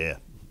 Yeah,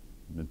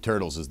 the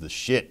turtles is the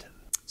shit.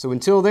 So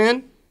until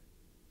then,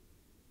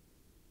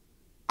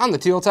 I'm the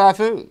Teal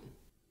Typhoon.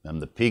 I'm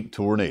the Peak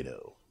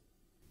Tornado.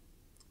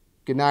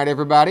 Good night,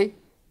 everybody.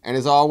 And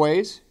as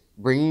always,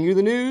 bringing you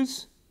the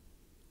news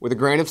with a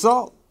grain of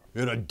salt.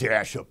 And a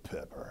dash of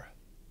pepper.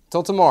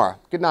 Till tomorrow.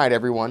 Good night,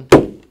 everyone.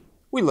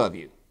 We love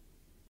you.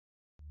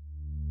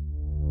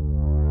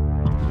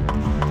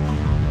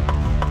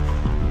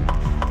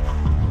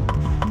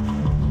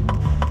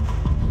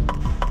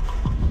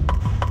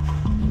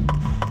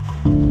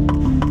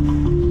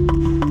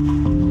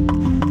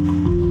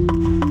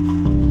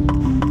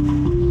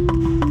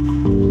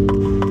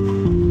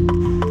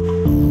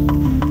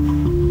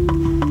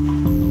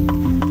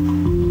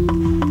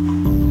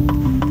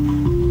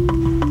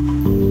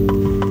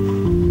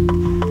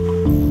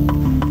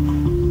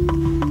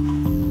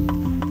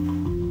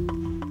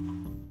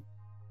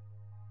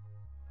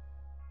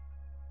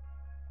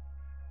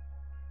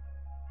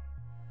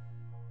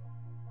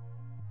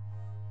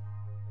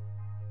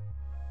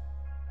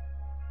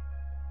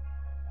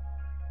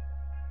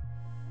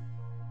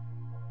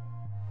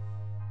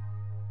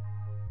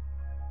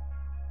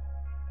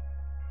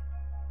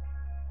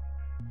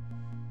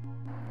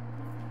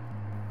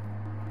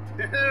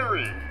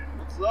 Darren,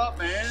 what's up,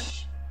 man?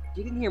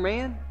 Get in here,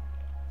 man.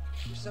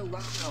 You're so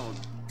loud.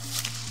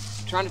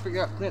 I'm trying to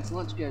figure out Clint's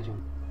lunch schedule.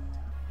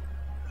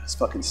 That's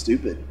fucking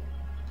stupid.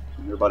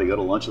 Can everybody go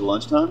to lunch at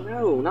lunchtime?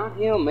 No, not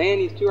him, man.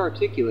 He's too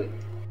articulate.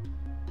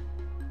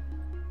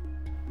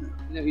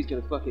 You know he's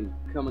gonna fucking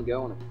come and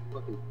go on a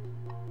fucking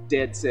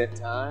dead set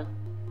time.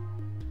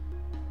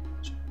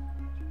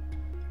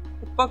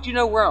 The fuck do you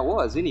know where I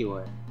was,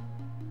 anyway?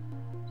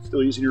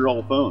 Still using your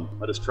old phone.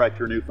 I just tracked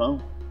your new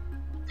phone.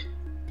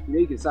 You know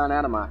you can sign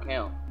out of my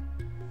account.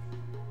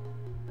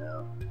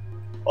 Yeah.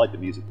 I like the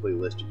music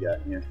playlist you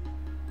got here.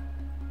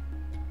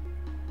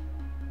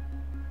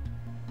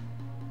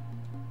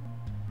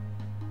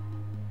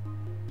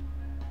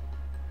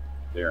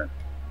 Darren.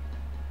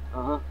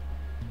 Uh-huh.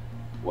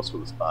 What's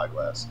with the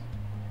spyglass?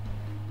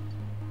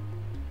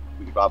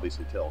 We can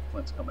obviously tell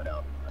Clint's coming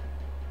out tonight.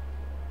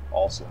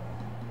 Also,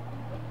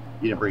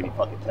 you didn't bring any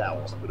fucking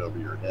towels to put over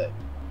your head.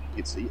 You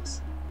can see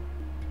us.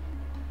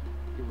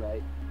 You're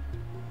right.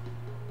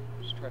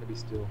 Just try to be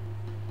still.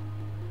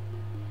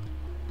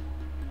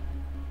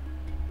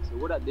 So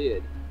what I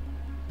did,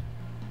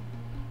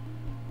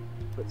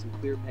 put some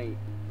clear paint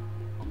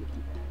on the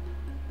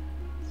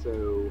keypad.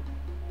 So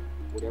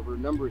whatever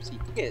numbers he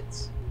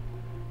hits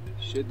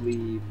should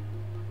leave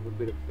a little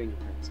bit of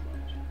fingerprint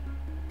smudge.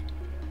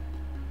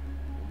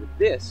 And with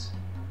this,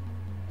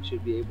 I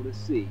should be able to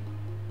see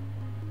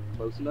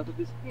close enough of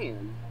his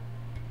hand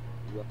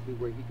roughly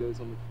where he goes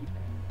on the keypad.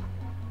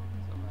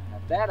 So if I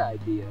have that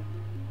idea,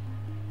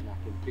 and I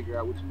can figure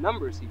out which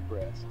numbers he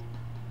pressed,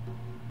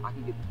 I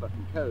can get the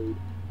fucking code,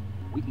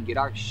 we can get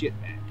our shit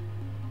back.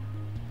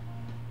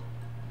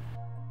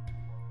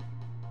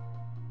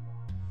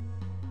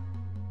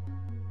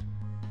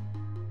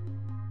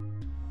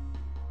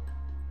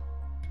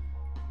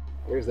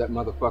 There's that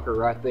motherfucker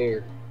right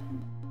there.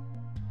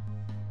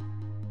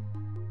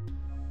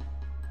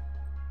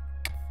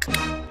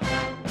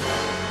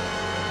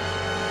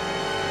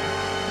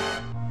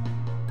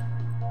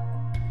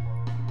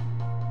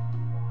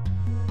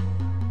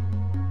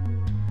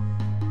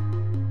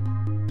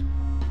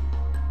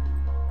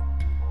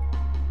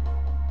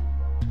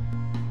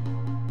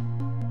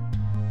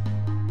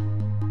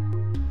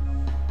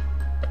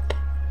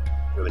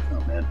 Here they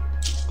come, man.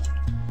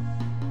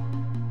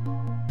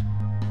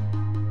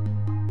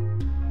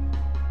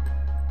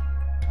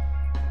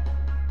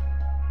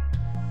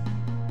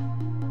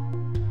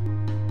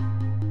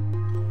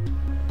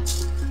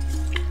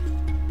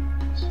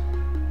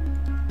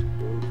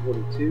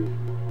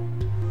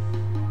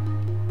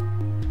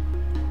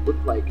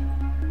 Looked like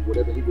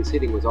whatever he was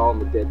hitting was all in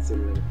the dead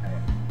center of the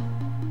pad.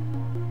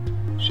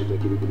 Should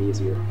make it even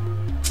easier.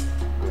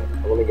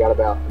 I only got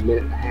about a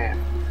minute and a half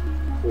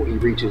before he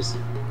reaches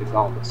his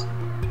office.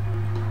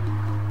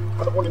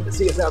 I don't want him to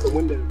see us out the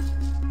window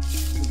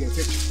and get a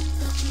picture.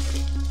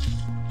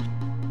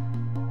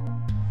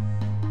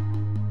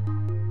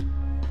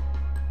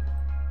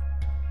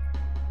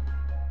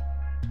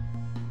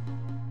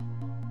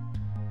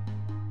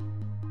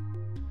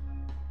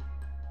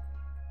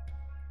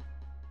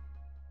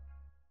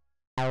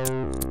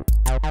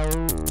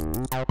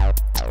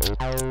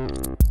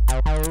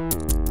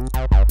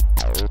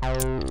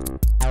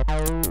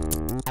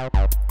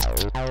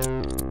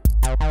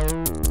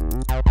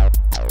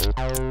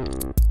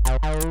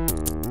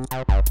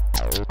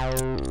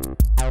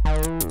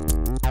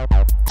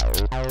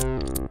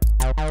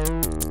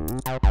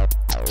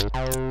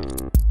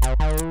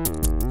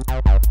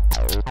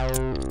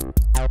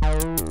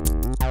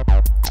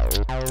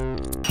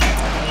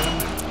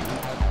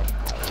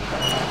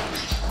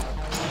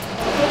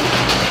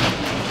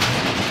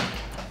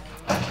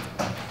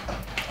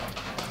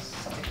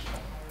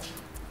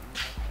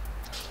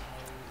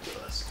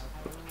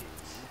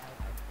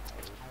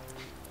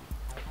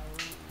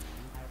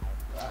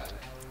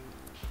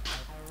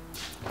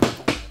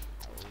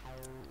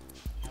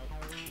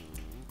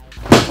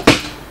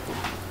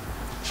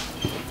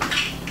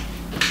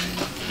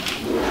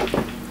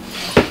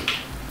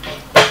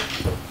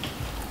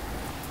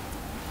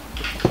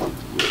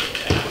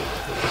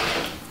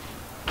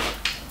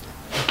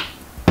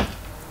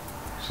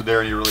 So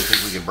Darren, you really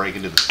think we can break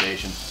into the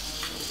station?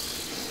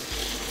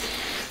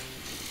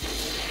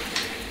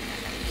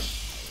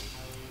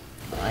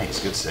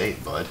 Nice, good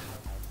save, bud.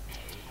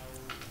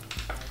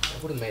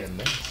 That would have made a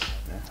mess.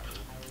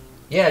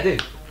 Yeah, I do.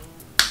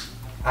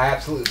 I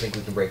absolutely think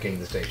we can break into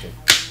the station.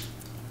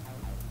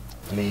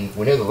 I mean,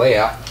 we know the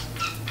layout.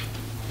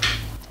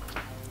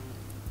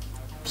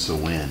 So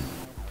when?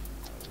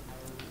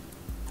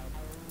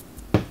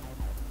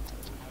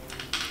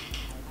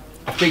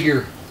 I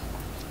figure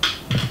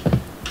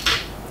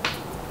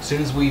as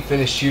soon as we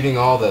finish shooting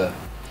all the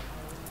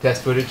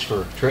test footage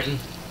for Trenton,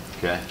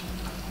 okay, I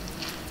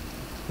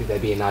think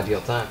that'd be an ideal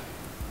time.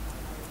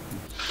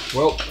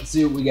 Well, let's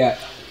see what we got.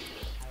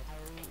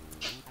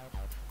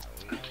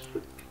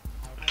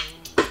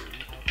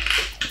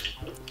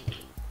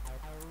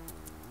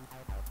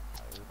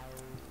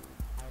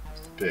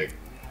 Big.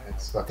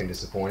 That's fucking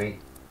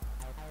disappointing.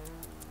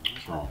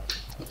 What's wrong?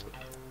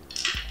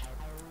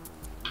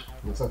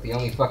 Looks like the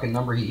only fucking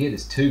number he hit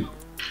is 2.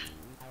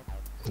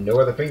 No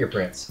other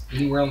fingerprints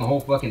anywhere on the whole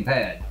fucking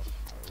pad.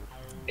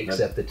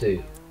 Except the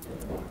 2.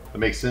 That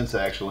makes sense,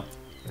 actually.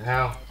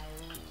 How?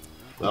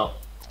 Well,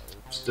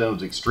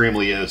 Stone's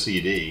extremely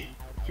OCD,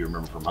 if you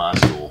remember from high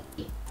school.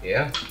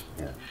 Yeah?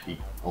 Yeah, he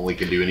only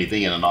can do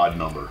anything in an odd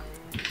number.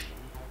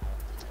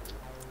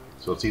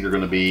 So it's either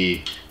going to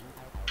be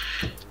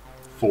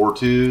 4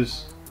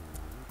 2s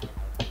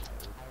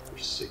or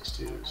 6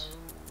 2s.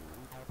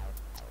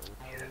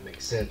 Yeah, that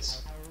makes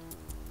sense.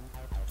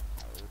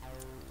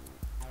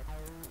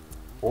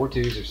 4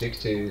 2s or 6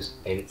 2s,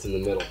 and it's in the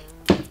middle.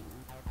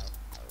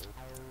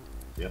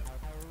 Yep.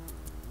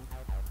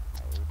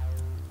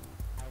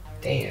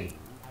 Damn.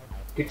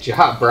 Good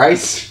job,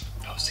 Bryce.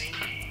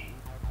 OCD.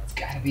 It's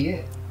gotta be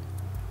it.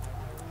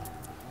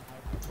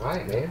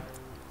 Alright, man.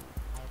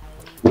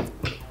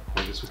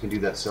 I guess we can do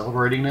that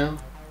celebrating now?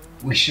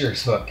 We sure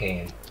as fuck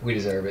can. We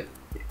deserve it.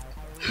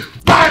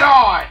 Right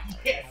on!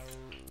 Yes!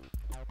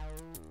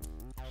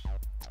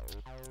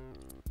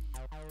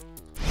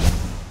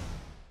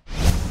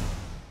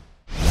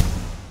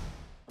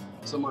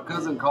 So my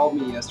cousin called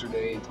me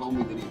yesterday and told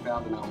me that he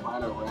found an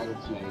albino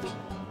rattlesnake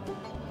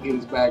in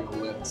his bag of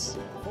lips.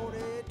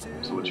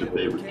 So what's your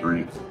favorite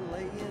drink?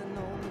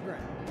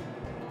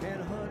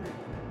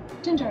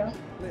 Ginger ale.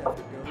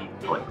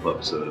 I like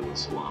club soda with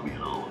salami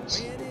and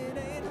olives.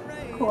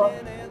 Cool.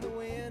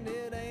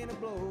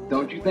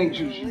 Don't you think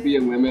there should be a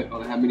limit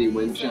on how many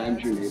wind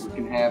chimes your neighbor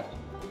can have?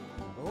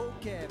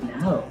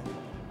 No.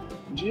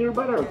 Did you hear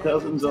about our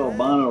cousin's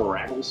albino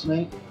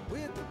rattlesnake?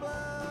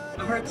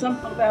 I heard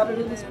something about it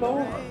in this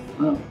bar.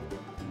 No.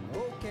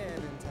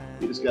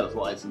 He just got his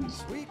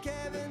license.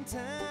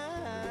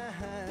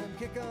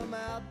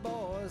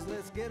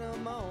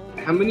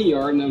 How many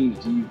yard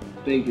numbers do you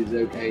think is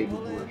okay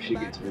before she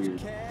gets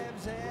reared?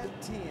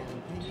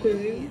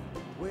 2.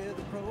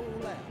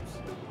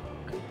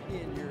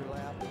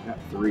 Not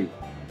 3.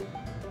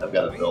 I've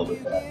got a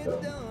velvet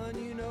bathtub.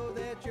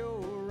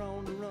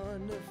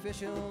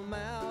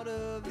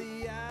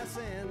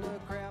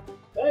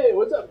 Hey,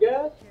 what's up,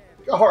 guys?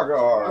 Gar,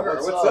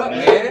 What's up,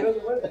 man?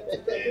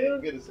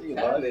 Good to see you,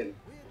 bud.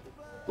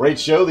 Great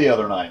show the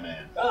other night,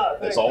 man.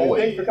 As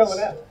always. Thanks for coming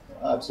out.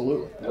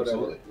 Absolutely.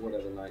 Absolutely.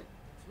 Whatever night.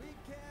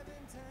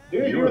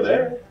 Dude, You were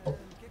there.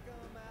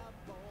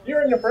 You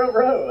were in the front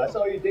row. I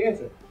saw you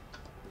dancing.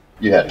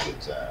 You had a good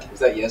time. Was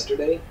that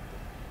yesterday?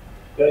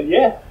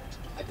 Yeah.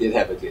 I did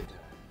have a good time.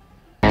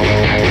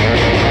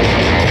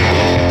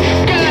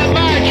 Got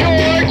my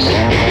shorts.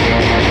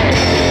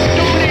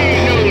 Don't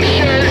need no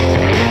shirt.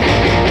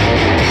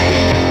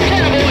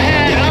 Cowboy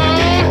hat on.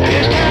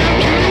 It's time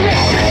to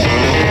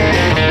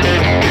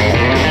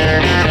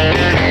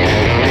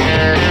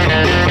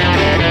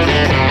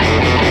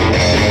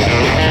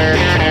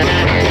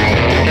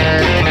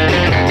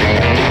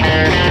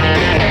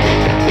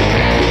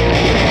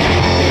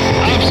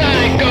I'm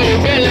Psycho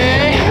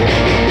Billy.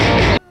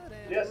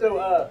 Yeah, so,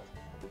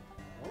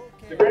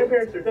 the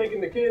grandparents are taking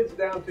the kids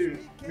down to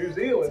New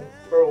Zealand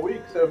for a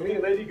week, so me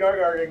and Lady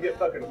Gaga are gonna get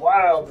fucking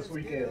wild this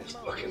weekend.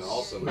 Fucking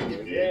awesome.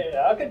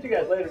 Yeah, I'll catch you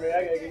guys later, man.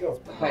 I gotta get going.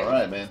 All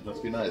right, man.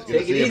 Must be nice. Good Take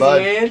to see it you, easy,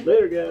 bud. man.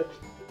 Later, guys.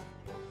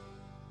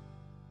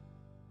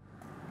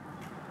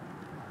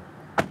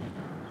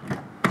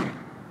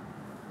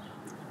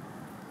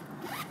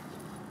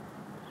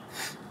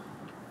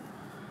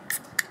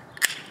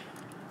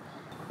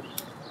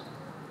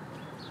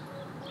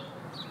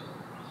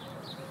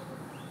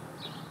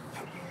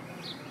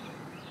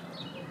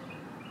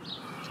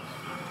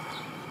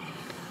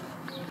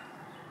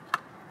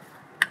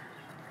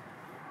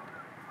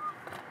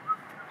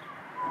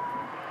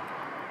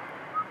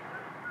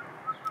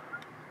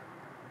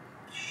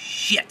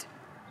 Shit!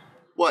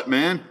 What,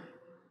 man?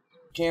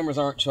 Cameras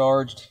aren't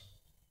charged.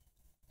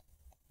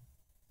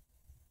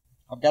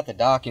 I've got the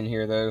dock in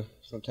here though,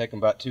 so it'll take them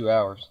about 2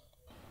 hours.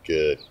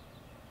 Good.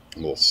 I'm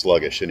a little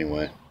sluggish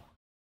anyway.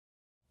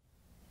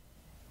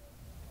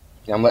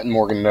 Yeah, I'm letting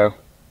Morgan know.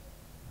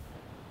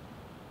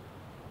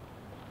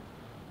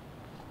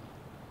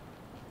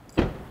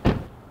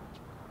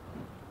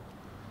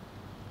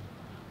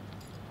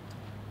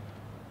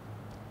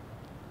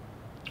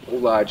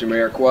 Hola,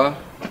 Jamiroquai.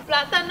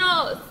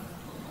 Plátanos.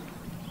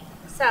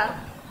 Sal.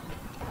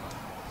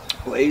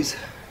 Please.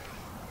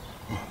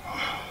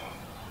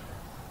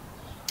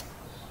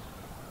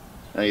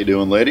 How you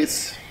doing,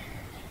 ladies?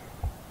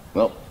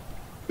 Well,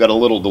 got a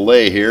little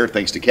delay here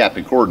thanks to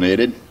Captain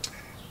Coordinated.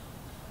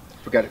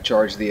 Forgot to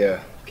charge the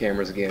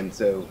cameras again,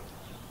 so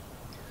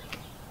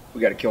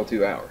we got to kill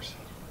 2 hours.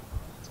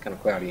 It's kind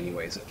of cloudy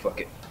anyway, so fuck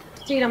it.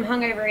 Dude, I'm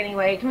hungover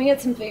anyway. Can we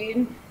get some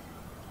food?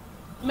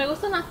 Me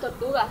gustan las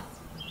tortugas.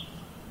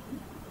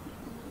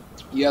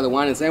 Yeah, the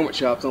wine and sandwich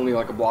shop's only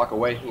like a block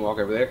away. We'll walk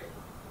over there.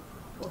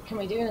 What can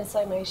we do in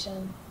slow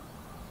motion?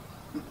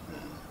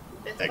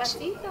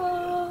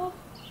 Despacito.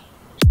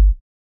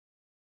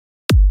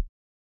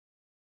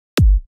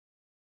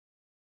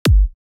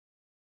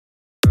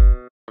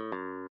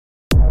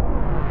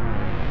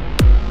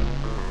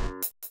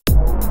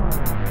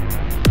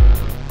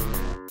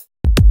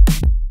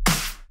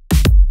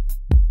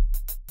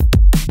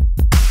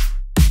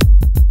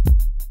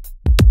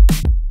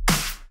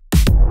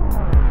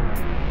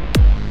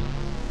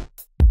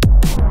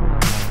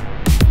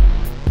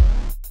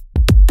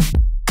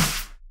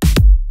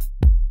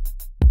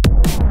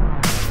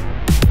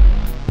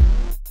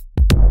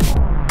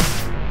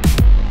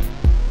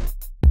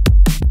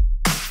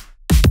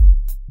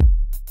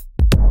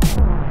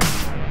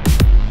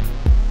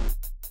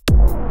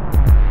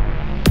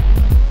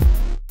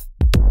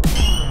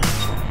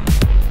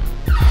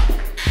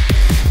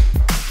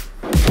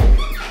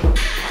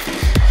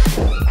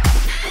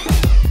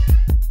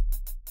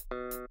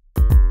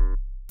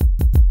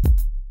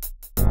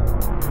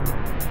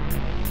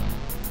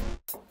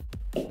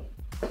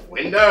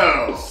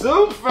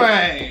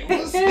 Zufang.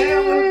 What's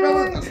happening,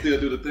 fellas? I still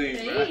do the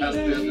thing, man. I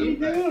still do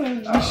the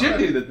thing. You should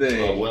do the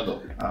thing.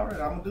 Wendell. All right,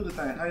 I'm gonna do the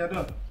thing. How y'all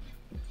doing?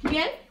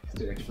 Bien.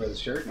 Still got your brother's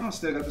shirt? I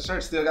still got the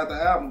shirt. Still got the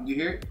album. You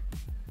hear it?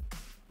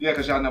 Yeah,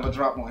 cause y'all never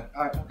dropped one.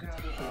 All right, what can I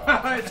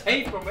do? It's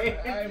hateful, man.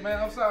 Hey,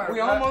 man, I'm sorry. We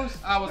bro. almost.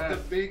 I was the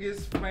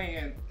biggest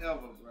fan ever,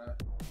 bro.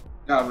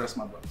 God rest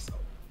my brother. So.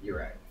 You're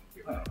right.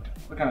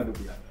 What can I do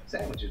for y'all?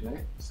 Sandwiches,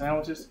 man.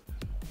 Sandwiches?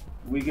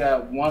 We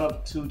got one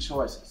of two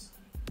choices.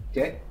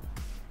 Okay.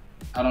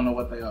 I don't know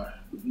what they are.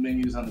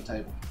 Menus on the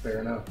table. Fair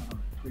enough.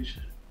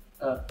 Appreciate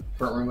it.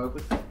 Front room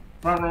open?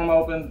 Front room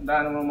open,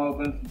 dining room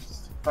open.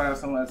 Just find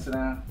somewhere to sit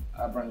down.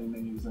 I'll bring you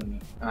menus in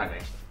there. All right,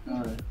 man.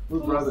 All right.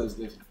 Whose brother is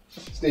this?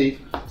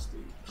 Steve.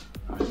 Steve.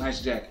 All right,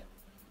 nice jacket.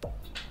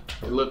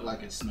 It looked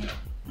like it smelled.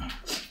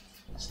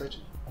 Is that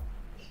you?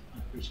 I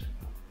appreciate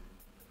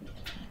it.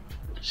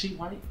 She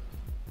white?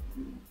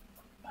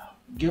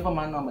 Give her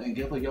my number and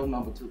give her your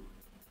number too.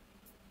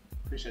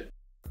 Appreciate it.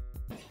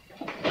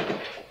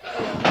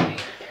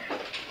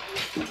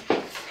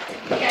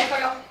 Okay,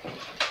 Carl.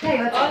 Hey,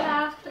 what's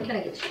Hola. What can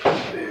I get you?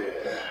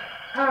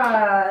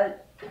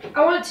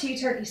 I want 2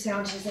 turkey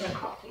sandwiches and a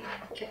coffee.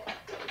 Okay.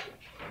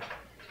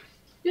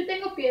 Yo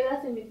tengo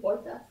piedras en mi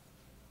puerta.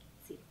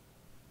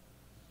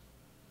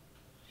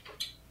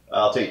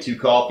 I'll take 2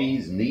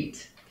 coffees,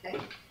 neat, Okay.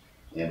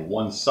 and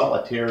 1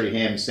 solitary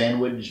ham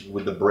sandwich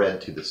with the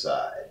bread to the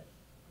side.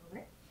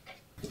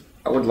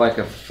 I would like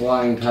a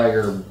flying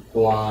tiger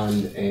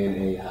blonde and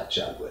a hot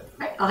chocolate.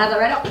 Alright, I'll have that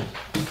right up.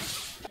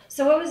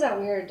 So what was that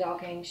weird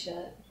dog gang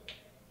shit?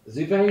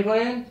 Zufang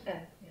clan? Oh,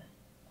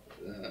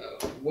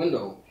 yeah.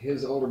 Wendell,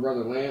 his older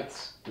brother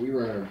Lance, we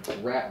were in a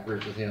rap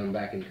group with him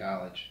back in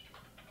college.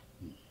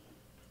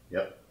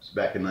 Yep, it's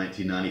back in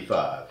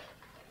 1995.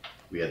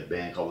 We had a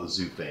band called the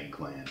Zufang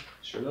Clan.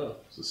 Sure enough.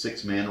 It's a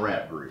 6-man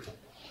rap group.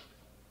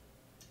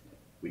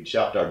 We'd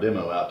shopped our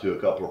demo out to a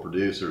couple of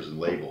producers and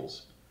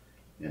labels.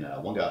 And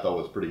one guy thought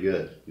it was pretty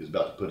good. He was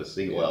about to put a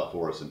single out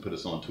for us and put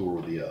us on tour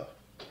with the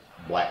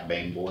Black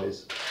Bang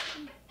Boys.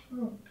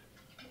 Oh.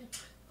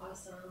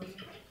 Awesome.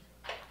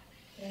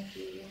 Thank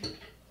you.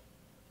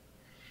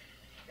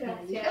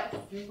 Yeah,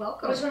 you're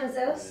welcome. Which one is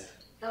this?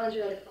 That one's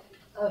really cool.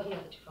 Oh, he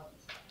had 2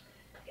 coffees.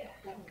 Yeah,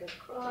 that one goes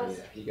across.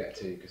 Yeah, he got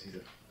 2 because he's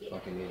a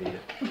fucking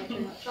idiot.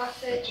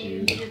 Chocolate You.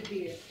 and your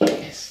beer.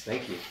 Yes,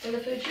 thank you. And the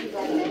food you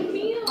like.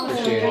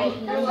 Appreciate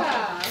it. You're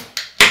welcome.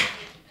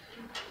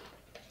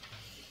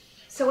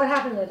 So what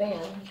happened to the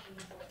band?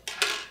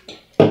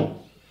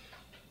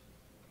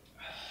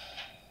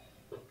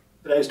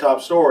 Today's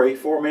top story,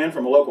 4 men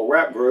from a local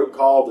rap group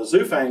called the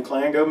Zufang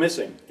Clan go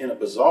missing in a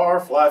bizarre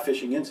fly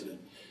fishing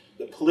incident.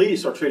 The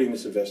police are treating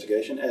this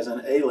investigation as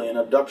an alien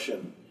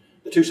abduction.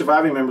 The 2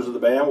 surviving members of the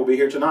band will be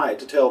here tonight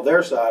to tell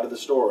their side of the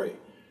story.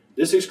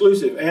 This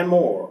exclusive and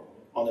more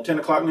on the 10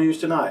 o'clock news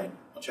tonight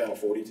on Channel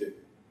 42.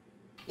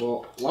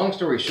 Well, long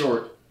story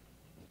short,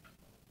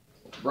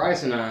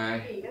 Bryce and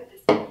I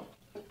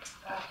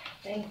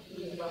Thank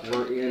you.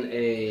 were in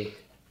a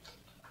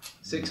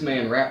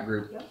 6-man rap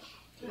group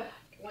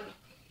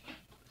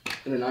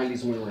in the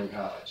 90s when we were in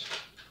college.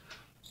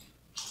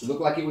 It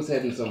looked like it was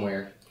heading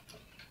somewhere,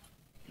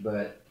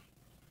 but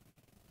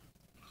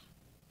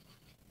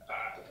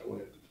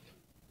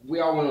we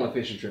all went on a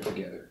fishing trip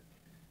together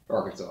to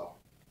Arkansas.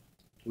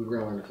 We were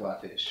going to learn to fly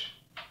fish,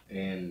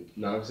 and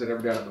none of us had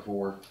ever done it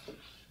before.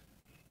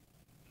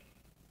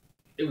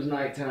 It was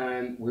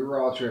nighttime. We were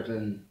all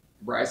tripping.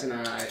 Bryce and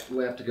I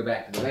left to go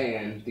back to the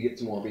van to get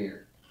some more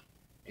beer.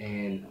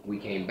 And we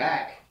came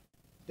back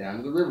down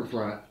to the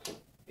riverfront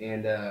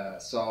and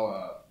saw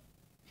a...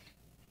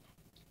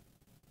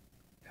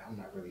 I'm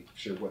not really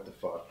sure what the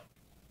fuck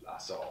I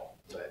saw,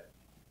 but...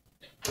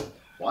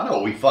 Well, I know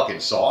what we fucking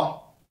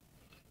saw.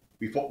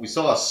 We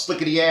saw a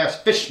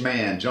slickety-ass fish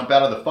man jump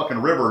out of the fucking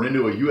river and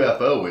into a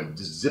UFO and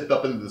just zipped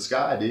up into the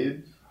sky,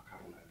 dude.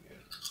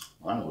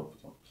 I know what the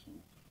fuck.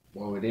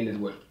 Well, it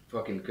ended what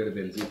fucking could have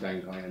been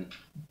Zufang Clan.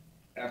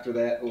 After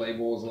that, the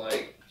label was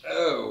like,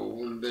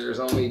 oh, there's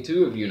only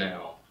 2 of you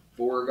now.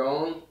 4 are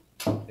gone.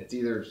 It's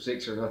either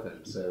 6 or nothing.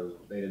 So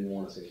they didn't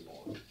want us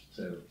anymore.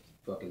 So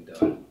fucking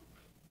done.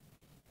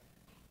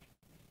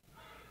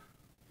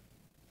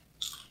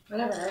 I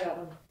never heard of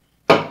them.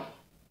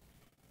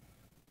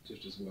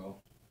 Just as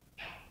well.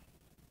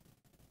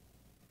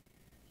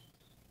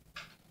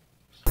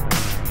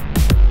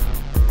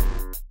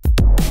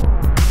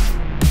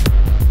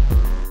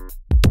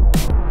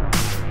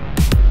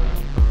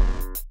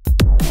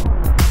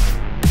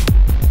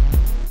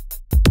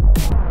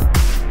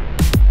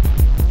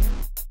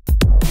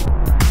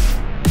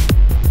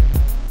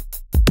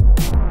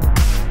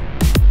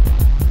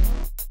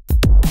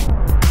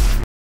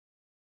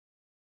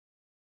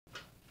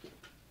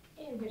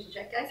 And here's your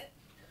check, guys.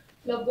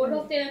 Los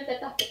burros tienen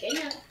tetas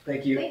pequeñas.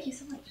 Thank you. Thank you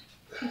so much.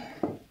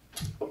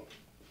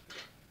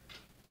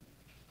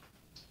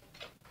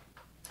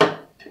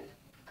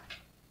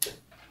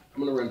 I'm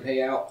gonna run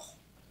payouts.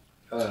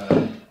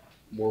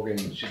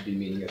 Morgan should be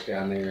meeting us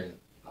down there in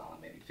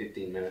maybe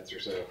 15 minutes or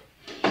so.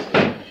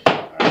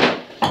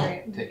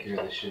 Take care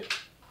of this shit.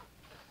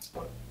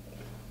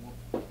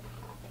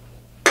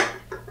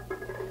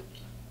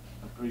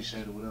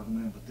 appreciate it, whatever,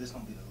 man, but this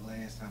gonna be the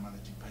last time I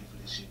let you pay for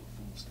this shit with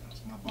food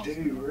stamps. My boss.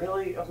 Dude,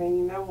 really? I mean,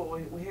 you know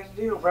what we have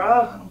to do, bro.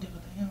 I don't give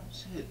a damn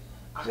shit.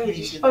 Dude,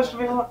 you're supposed to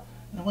be like...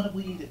 You know what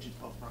we eat at your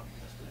folks, bro?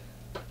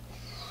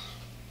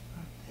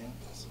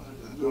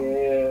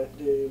 Yeah,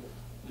 dude.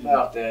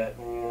 About that,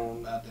 man.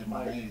 About that,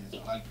 my ass.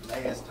 Like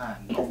last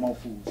time, no more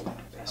food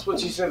stamps. That's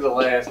what you said the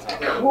last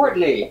time.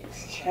 Courtney!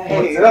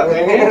 Hey, what's up,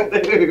 man?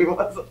 Dude,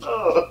 what's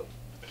up?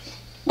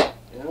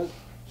 Yeah?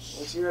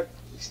 What's your...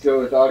 You still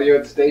with audio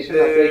at the station, I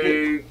take it?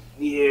 Dude,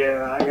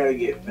 yeah, I gotta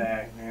get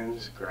back, man.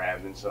 Just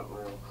grabbing something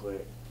real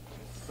quick.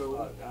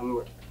 Fuck,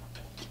 You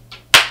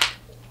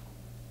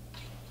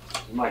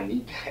might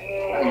need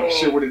that. I'm not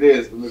sure what it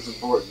is, but it's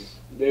important.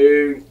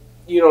 Dude,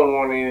 you don't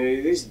want any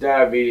of these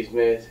diabetes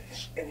meds,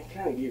 and they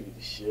kind of give you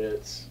the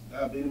shits.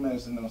 Diabetes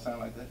medicine don't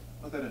sound like that.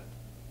 Look at it.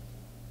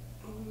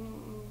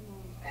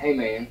 Hey,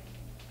 man.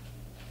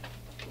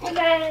 Hey,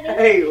 Daddy.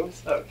 Hey,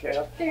 what's up,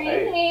 Cal? 3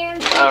 Hey.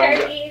 hands,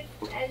 turkeys,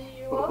 as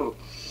usual.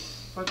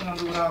 What you gonna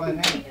do with all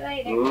that See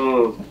hand? you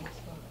later.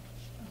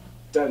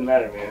 Doesn't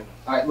matter, man.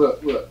 Alright,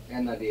 look, I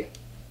had an idea.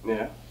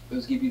 Yeah?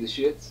 Those give you the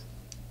shits?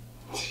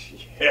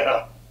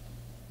 Yeah.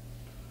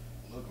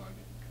 Look like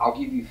it. I'll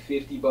give you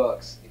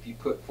 $50 if you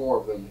put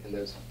 4 of them in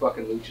those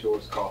fucking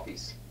luchadors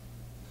coffees.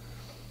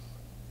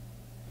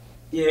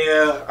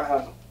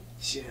 Yeah,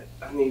 shit.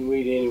 I need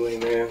weed anyway,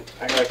 man.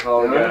 I gotta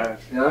call a guy.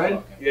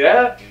 None?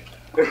 Yeah?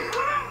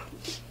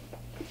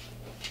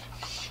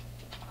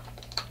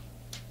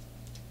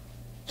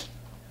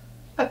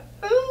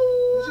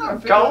 I'm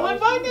calling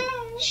my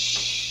guy.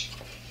 Shh.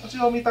 Don't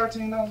you owe me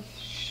 $13?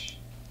 Shh.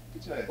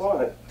 Get your ass.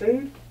 What,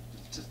 dude?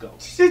 Just go.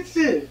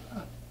 Sit.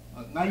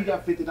 Now you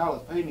got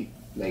 $50. Pay me.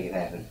 Make it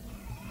happen.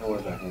 Don't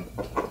worry about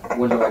him.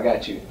 Wonder I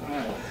got you.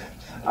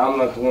 I'm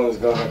not the one that's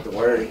gonna have to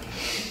worry.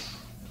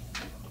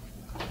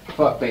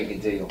 Fuck Pink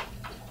and Teal.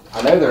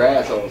 I know they're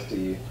assholes to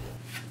you.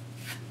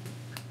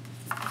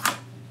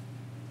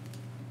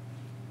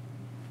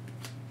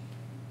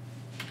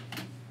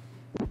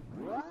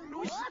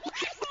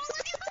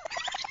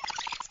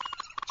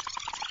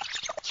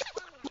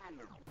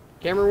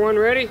 Camera 1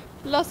 ready?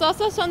 Los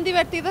osos son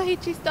divertidos y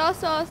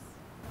chistosos.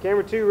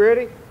 Camera 2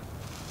 ready?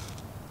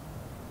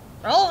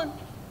 Rolling.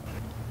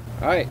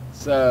 Alright,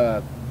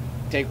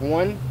 take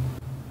 1.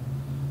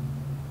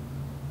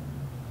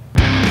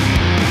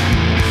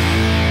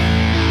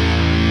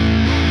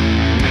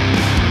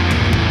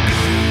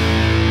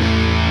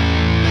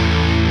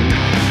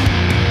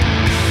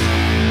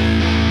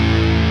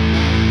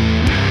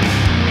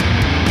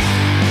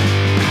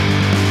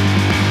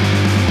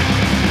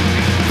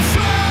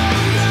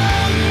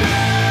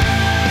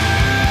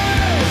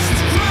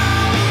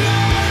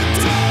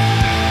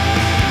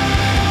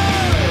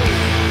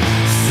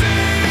 See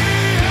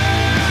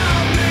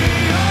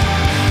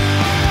how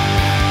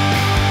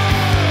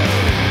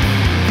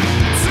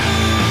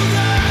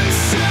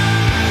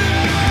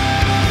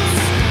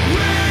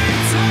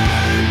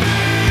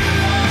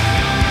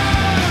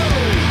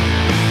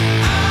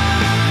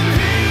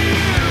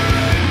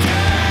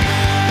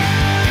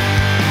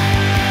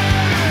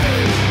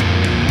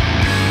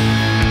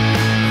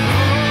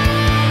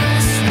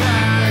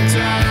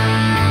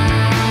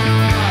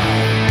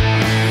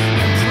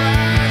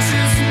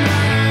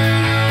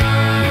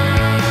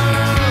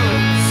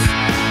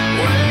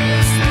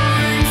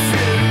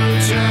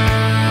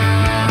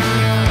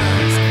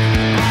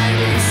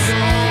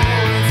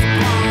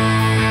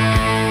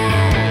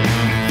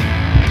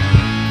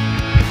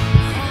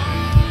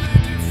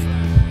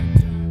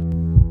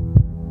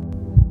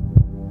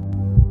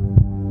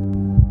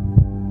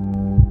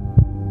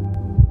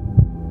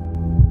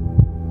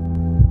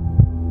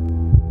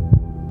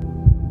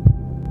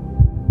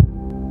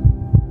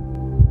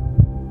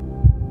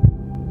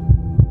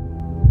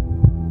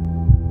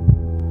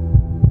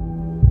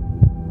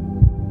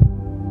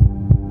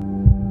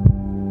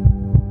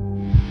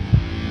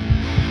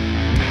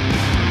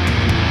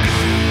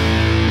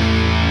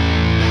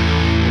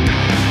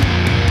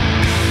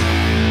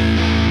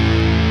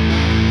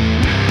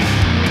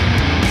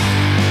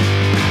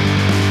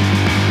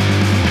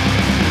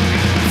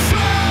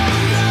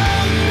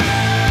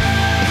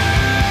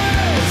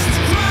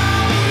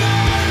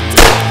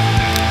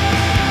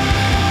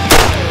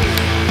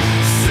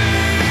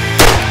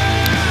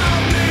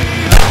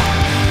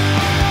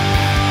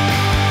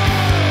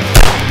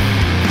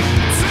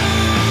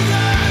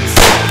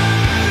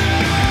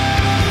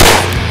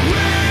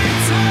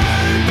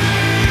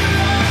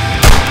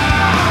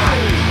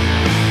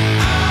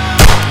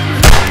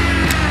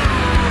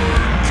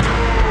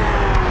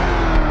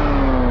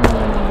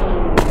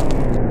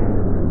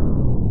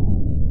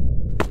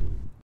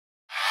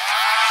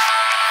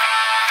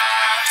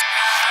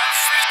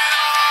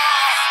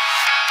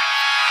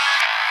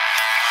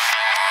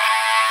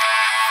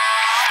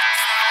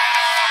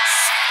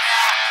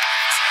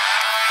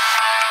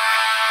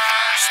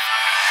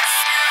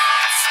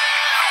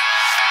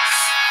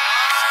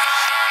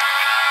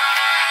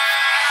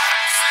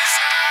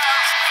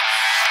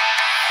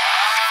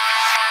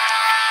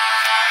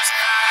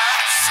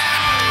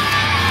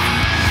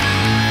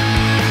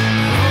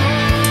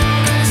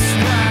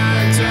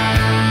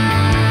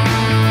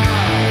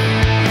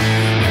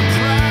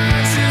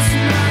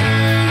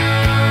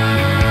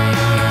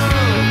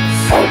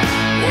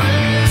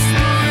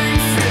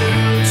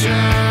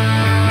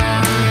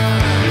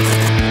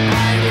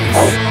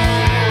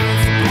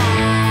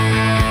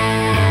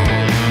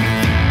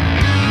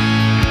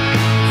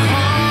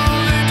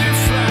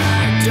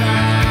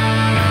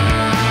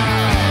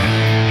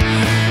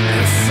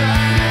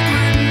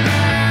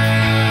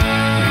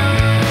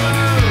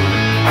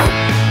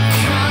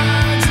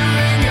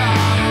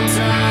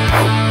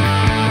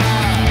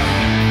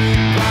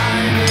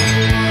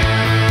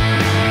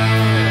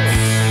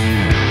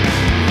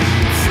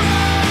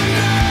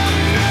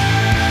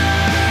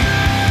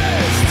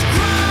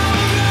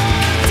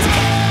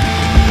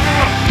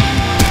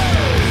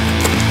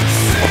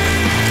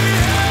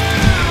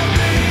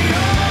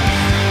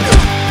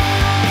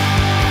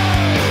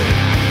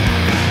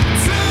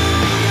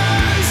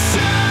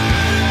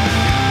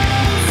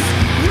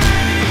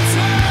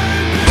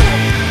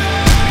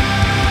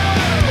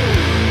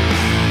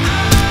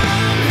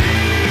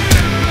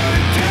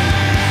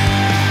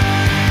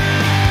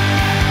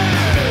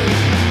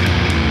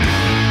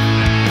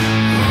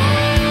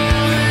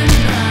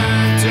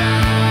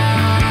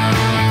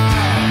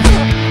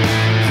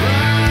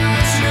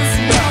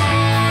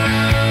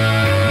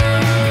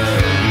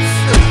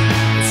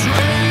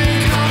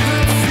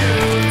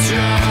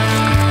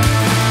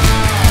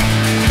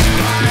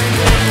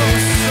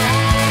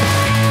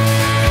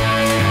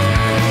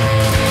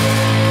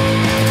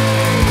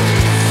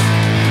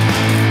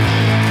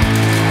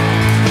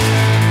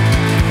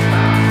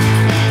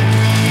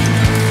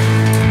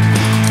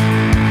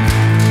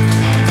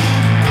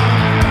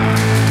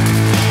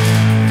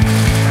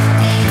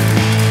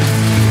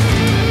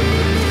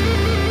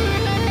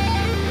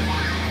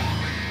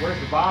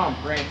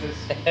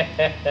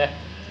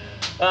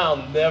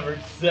I'll never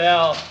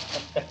sell.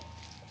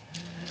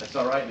 That's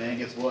all right, man.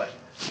 Guess what?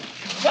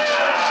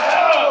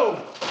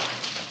 Oh!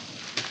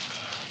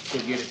 Go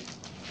get it.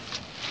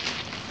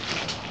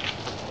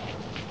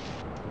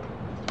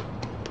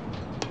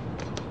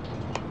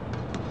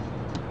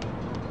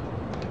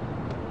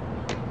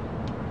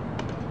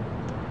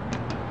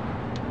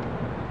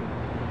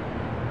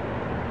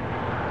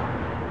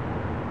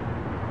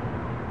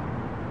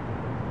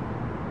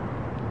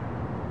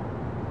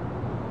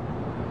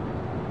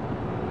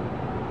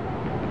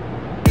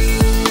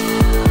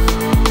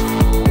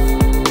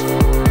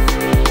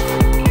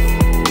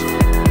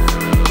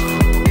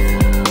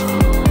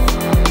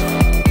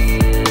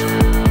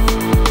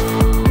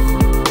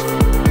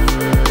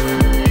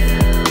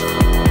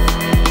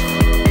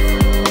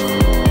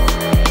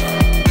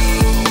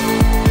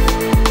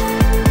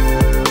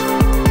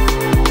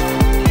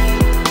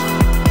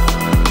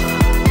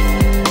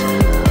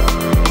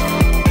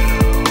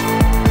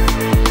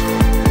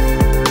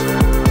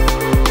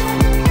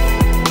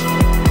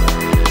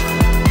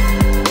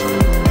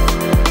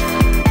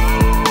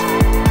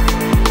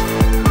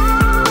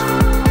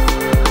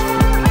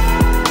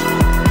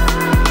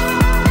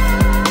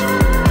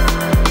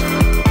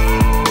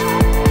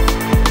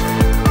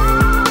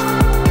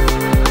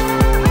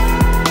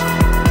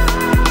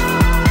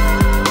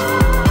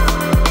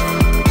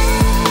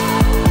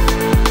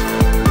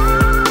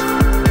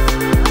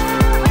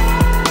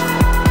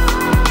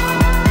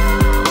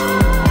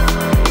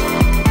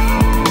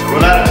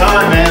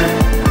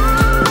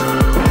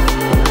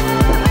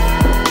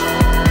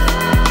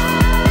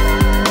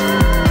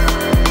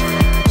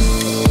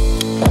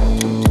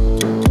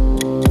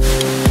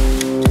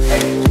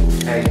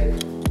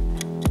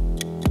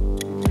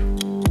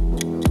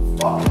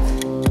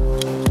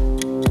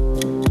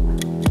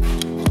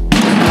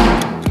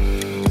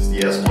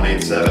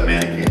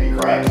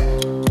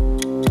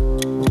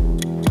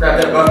 Grab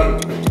that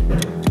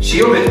bucket.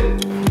 Shield it.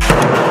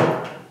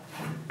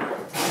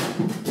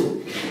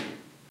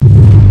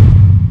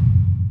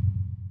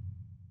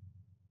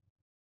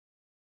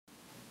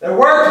 That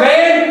worked,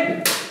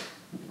 man!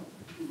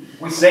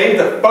 We saved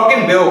the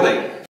fucking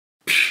building.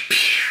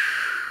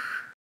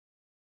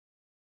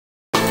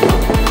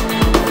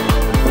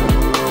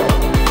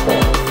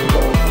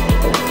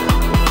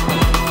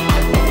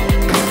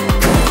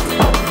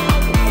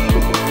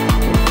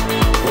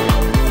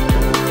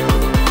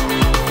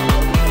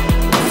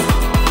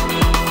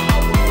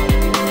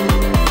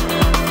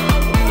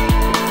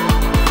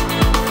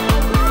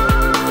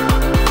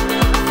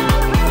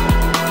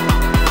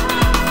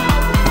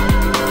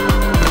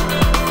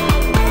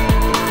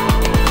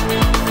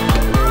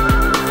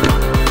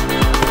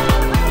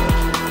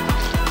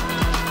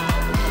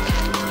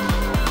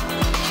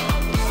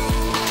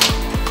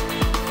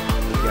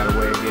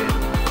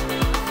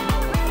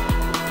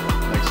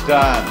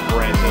 Time,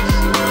 Francis.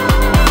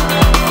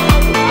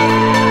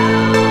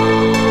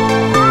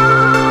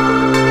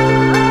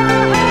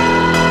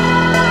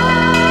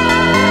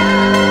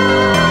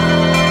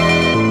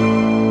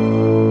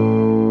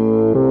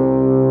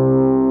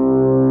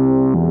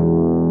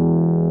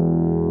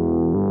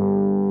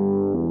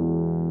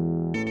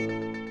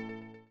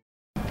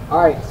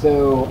 Alright,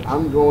 so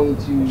I'm going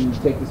to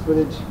take this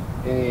footage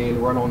and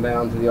run on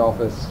down to the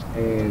office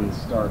and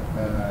start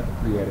the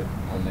pre-edit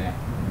on that.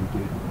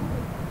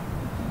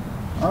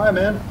 All right,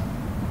 man.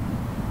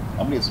 I'm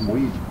gonna get some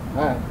weed.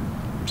 All right.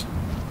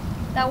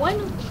 That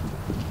one?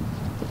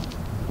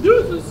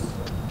 Deuces.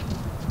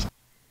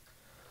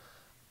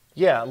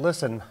 Yeah,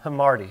 listen,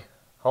 Marty,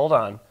 hold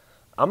on.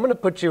 I'm gonna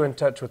put you in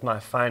touch with my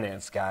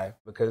finance guy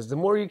because the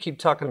more you keep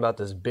talking about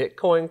this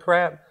Bitcoin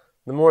crap,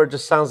 the more it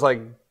just sounds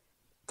like,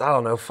 I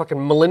don't know,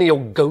 fucking millennial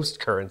ghost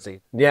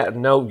currency. Yeah,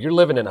 no, you're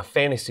living in a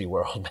fantasy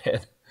world,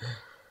 man.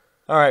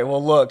 All right,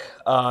 well, look,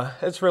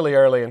 it's really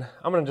early, and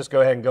I'm going to just go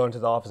ahead and go into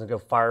the office and go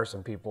fire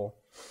some people.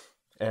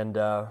 And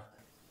I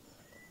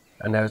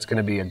know it's going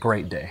to be a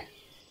great day.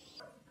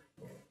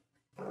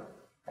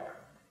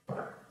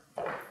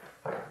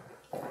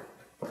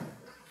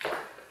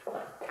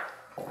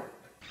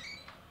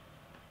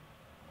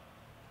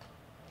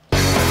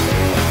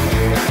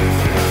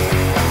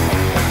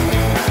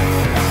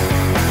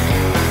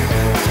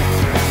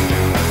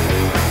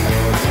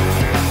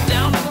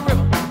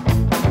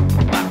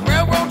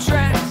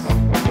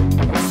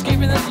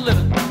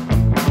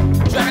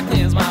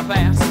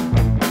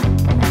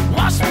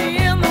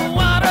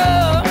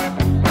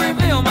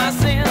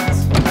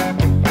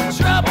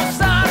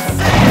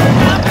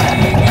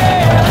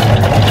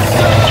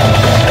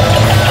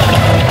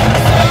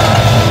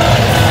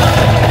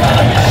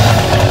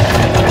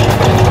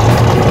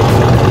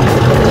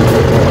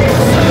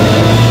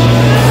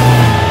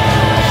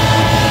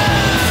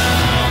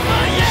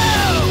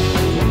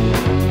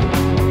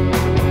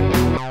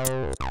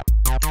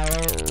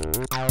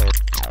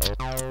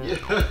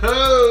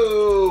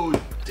 Yo,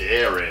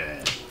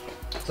 Darren.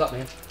 What's up,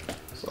 man?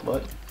 What's up,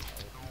 bud?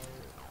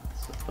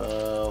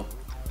 So,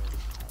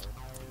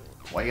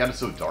 why you got it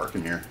so dark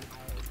in here?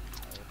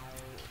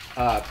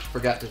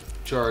 Forgot to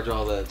charge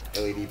all the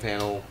LED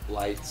panel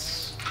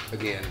lights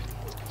again.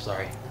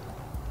 Sorry.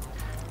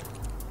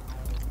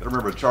 Gotta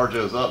remember to charge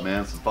those up,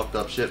 man. Some fucked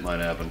up shit might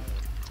happen.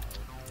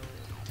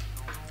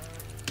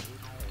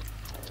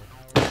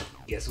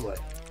 Guess what?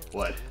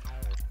 What?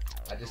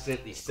 I just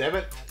sent the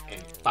 7th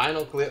and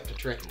final clip to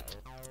Trenton.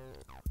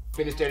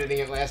 Finished editing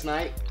it last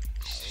night.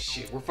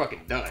 Shit, we're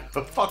fucking done.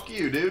 But fuck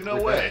you, dude. No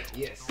We're way. done.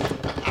 Yes.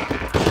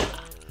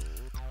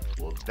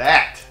 Well,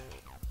 that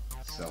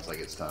sounds like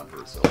it's time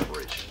for a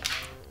celebration.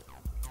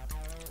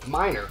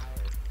 Minor.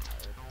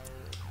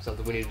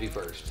 Something we need to do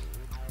first.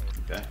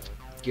 Okay.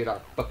 Get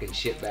our fucking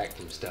shit back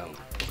from Stone.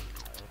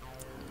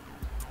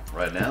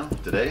 Right now?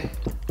 Today?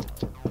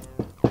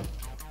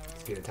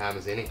 As good a time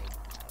as any.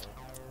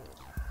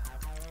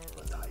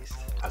 Nice.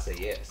 I say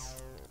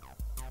yes.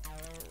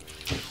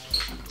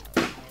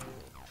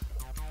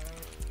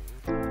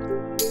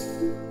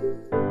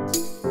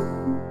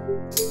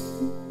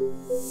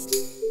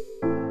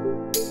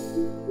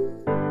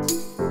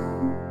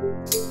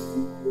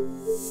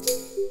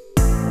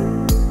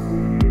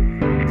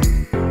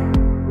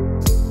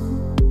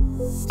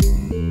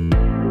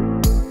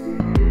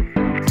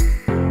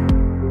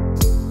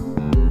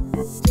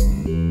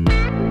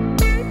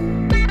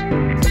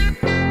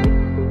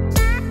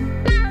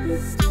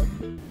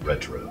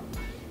 Retro.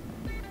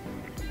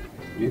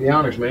 Do the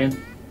honors, man.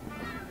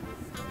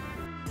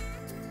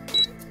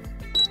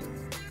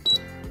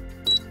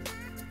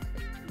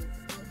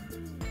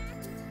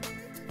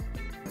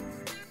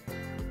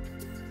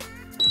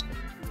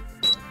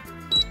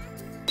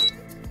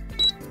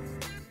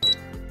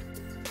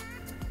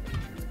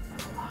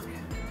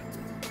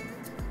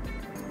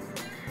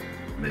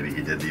 Maybe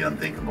he did the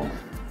unthinkable.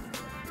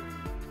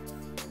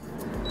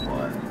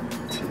 1,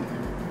 2,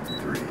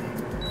 3,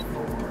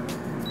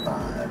 4,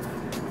 5.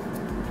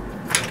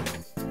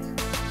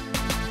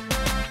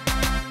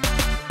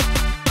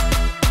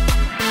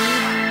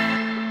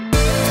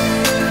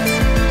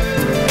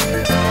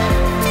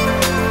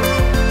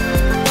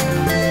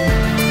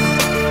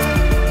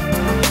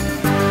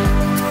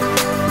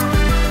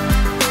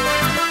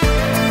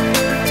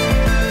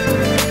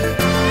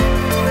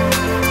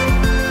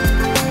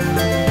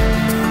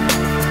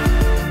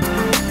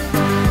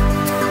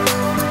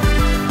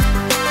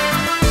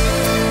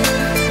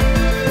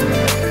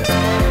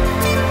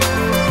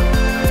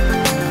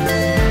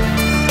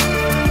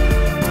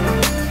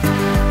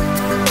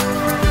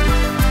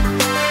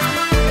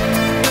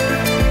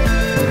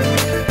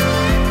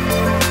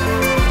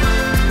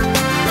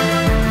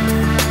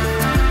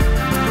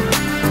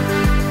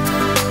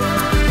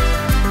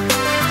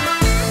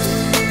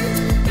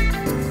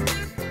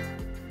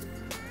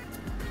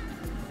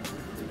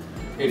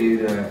 Hey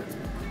dude,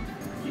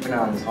 keep an eye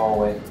on this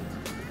hallway.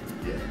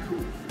 Yeah,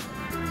 cool.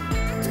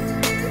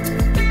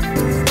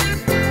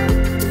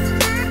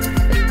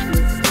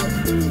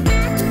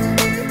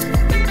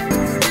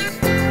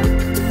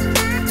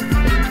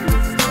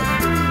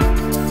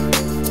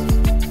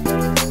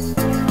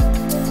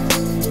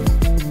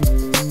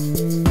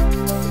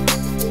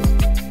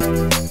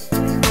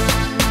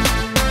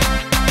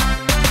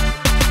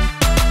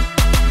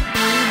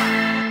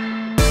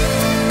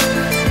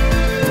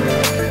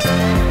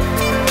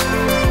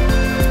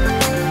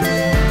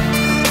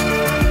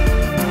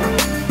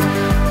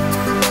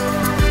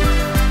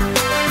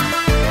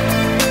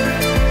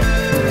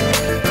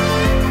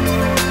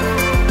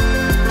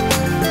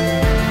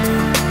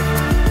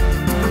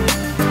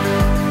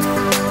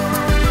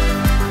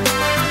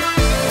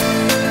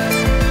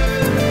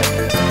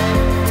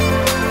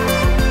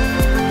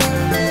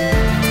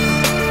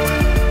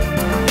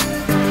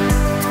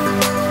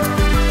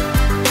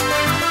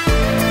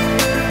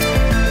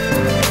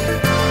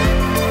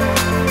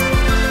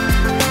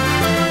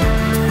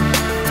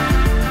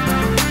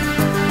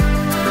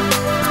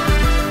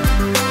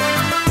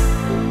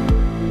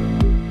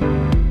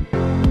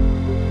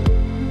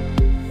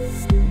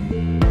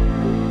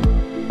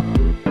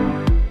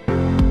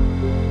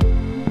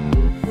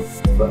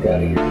 Fuck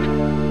out of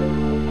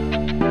here.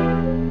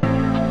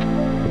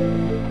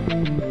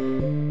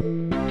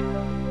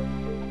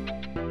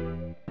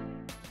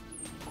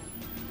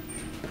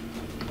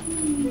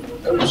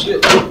 Oh shit.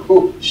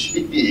 Oh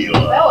shit.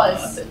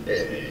 Fellas,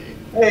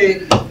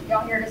 Hey.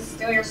 y'all here to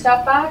steal your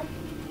stuff back?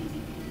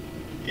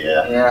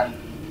 Yeah. Yeah.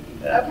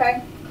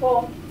 Okay,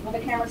 cool. Well, the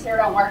cameras here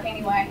don't work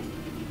anyway,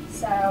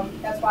 so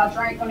that's why I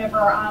drink whenever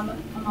I'm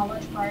on my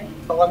lunch break.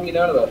 How long have you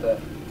known about that?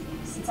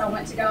 Since I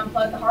went to go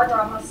unplug the hard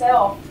drive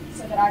myself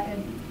so that I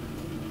could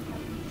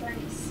have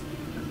drinks.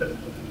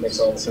 Makes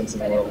all the sense in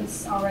the But it world.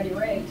 was already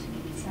rigged,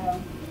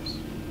 so.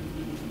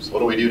 So what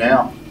do we do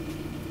now?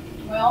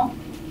 Well,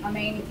 I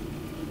mean,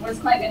 what is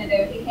Clint gonna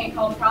do? He can't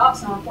call the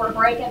cops and report a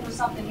break-in for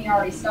something he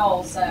already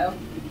stole, so.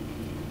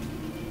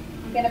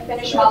 I'm gonna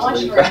finish my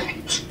lunch Absolutely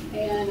break.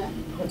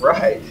 And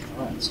Right.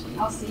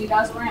 I'll see you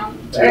guys around.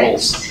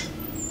 Thanks.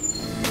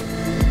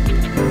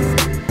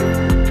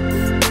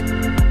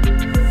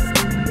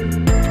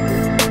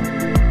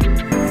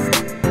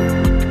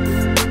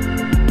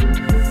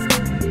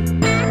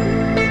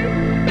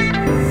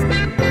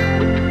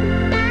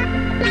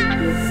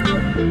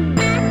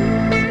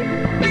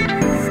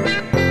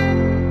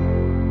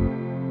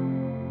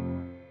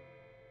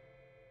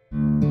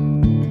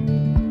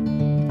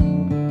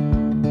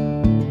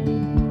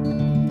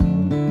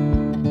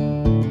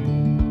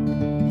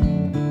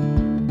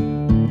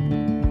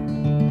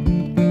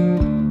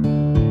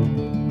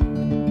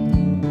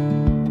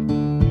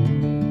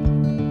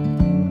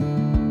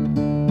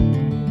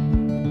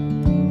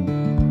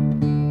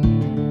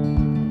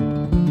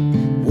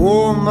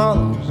 Oh,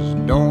 mothers,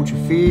 don't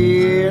you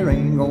fear,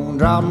 ain't gonna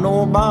drop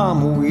no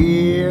bomb over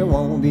here.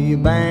 Won't be a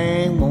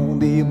bang,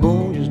 won't be a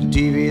boom, just a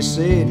TV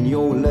set in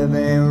your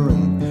living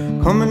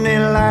room. Coming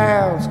in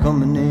loud, it's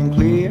coming in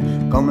clear,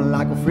 coming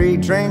like a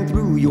freight train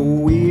through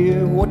your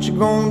ear. What you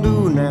gonna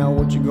do now,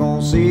 what you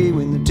gonna say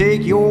when they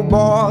take your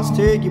boys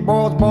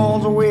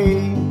bones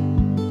away?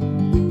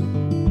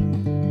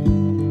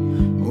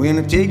 When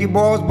they take your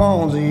boys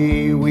bones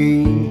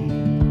away.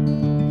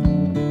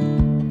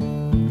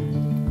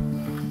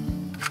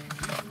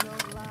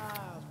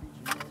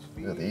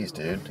 These,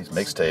 dude. These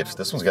mixtapes.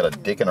 This one's got a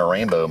dick and a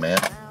rainbow, man.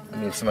 I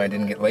mean, if somebody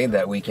didn't get laid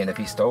that weekend if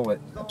he stole it.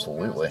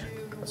 Absolutely.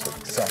 That's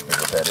exactly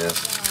what that is.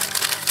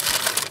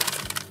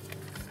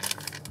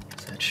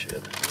 What's that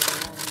shit?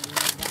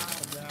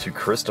 To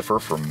Christopher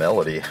for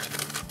Melody.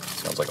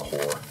 Sounds like a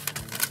whore.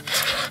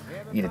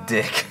 Eat a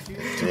dick.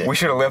 Dick. We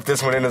should have left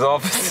this one in his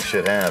office. We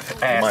should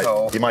have.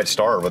 Asshole. He might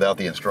starve without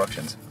the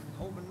instructions.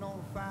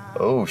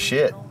 Oh,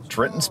 shit.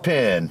 Trenton's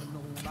pin.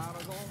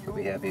 He'll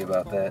be happy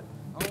about that.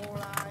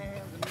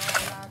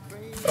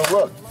 Oh,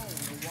 look.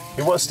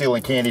 He was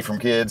stealing candy from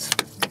kids.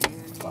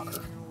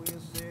 Fucker.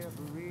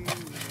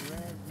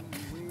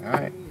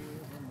 Alright.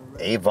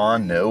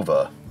 Avon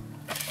Nova.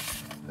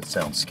 That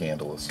sounds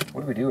scandalous.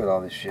 What do we do with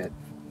all this shit?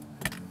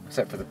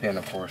 Except for the pen,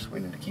 of course.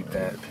 We need to keep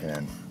that. The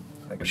pen.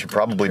 We should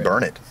probably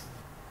burn it.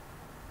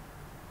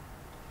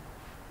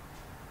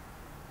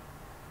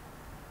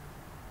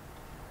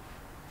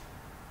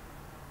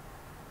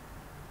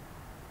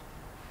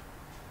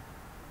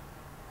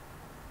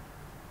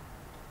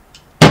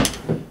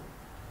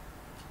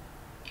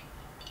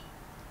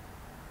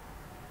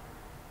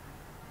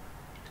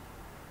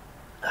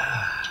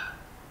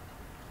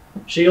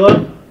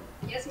 Sheila,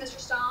 Yes, Mr.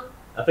 Stone?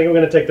 I think I'm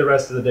going to take the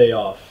rest of the day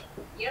off.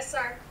 Yes,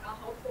 sir. I'll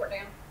hold the fort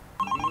down.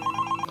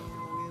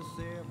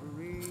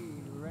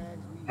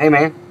 Hey,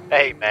 man.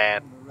 Hey,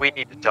 man. We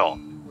need to talk.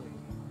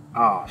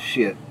 Oh,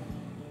 shit.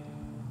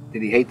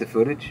 Did he hate the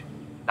footage?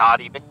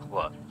 Not even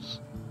close.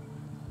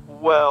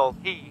 Well,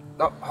 he...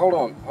 Oh, hold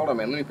on,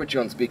 man. Let me put you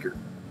on speaker.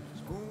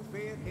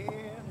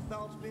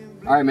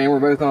 Alright, man,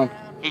 we're both on.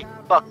 He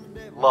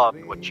fucking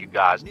loved what you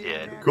guys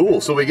did. Cool,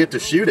 so we get to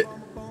shoot it.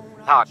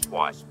 Not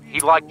quite. He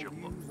liked your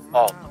look.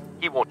 All of them.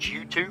 He wants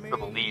you two for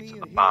the leads in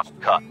the final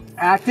cut.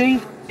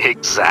 Acting?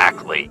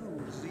 Exactly.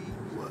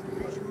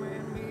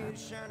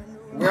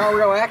 We're all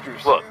real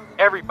actors. Look,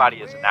 everybody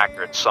is an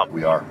actor at some point.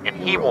 We are. And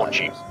he wants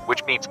you,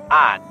 which means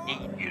I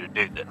need you to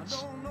do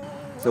this.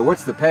 So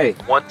what's the pay?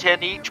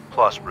 $110 each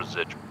plus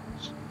residuals.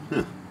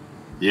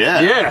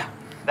 Yeah.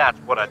 That's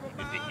what I needed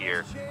to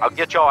hear. I'll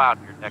get y'all out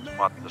here next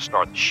month to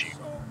start the shoot.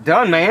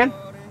 Done, man.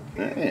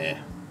 Yeah.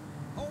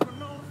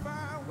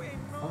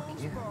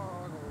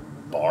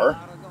 Bar?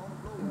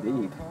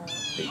 Indeed.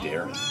 Hey,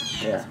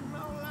 Darren. Yeah.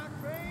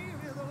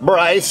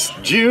 Bryce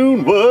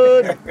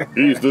Junewood.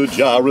 He's the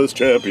Gyrus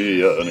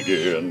champion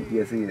again.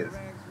 Yes, he is.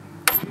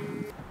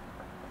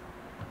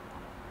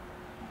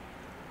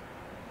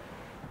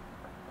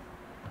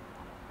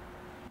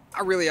 I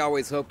really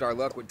always hoped our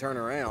luck would turn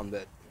around,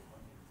 but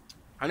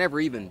I never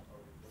even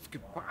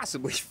could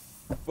possibly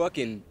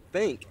fucking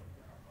think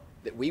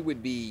that we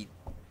would be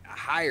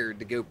hired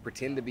to go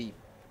pretend to be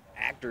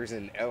actors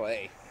in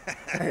LA.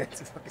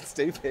 It's fucking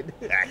stupid.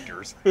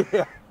 Actors.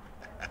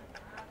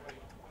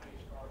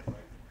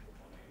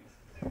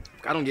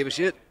 I don't give a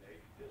shit.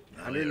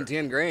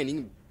 110 grand. You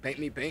can paint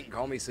me pink and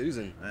call me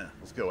Susan. Yeah,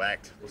 let's go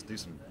act. Let's do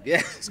some.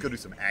 Yeah. Let's go do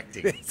some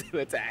acting.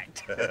 Let's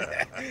act.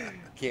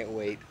 Can't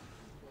wait.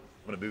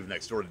 I'm gonna move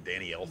next door to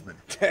Danny Elfman.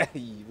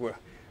 Well,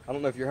 I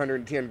don't know if your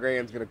 110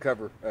 grand's gonna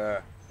cover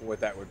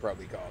what that would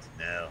probably cost.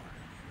 No.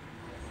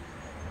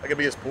 I could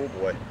be his pool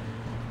boy.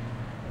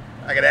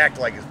 I could act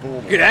like his pool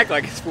boy. You could act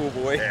like his pool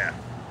boy. Yeah.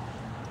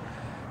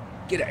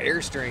 Get an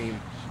Airstream.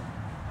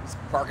 Just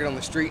park it on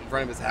the street in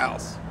front of his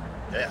house.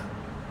 Yeah.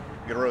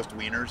 Get roast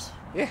wieners.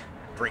 Yeah.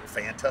 Drink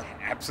Fanta.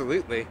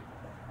 Absolutely.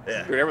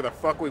 Yeah. Do whatever the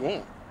fuck we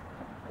want.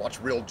 Watch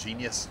Real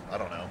Genius. I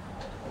don't know.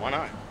 Why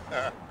not?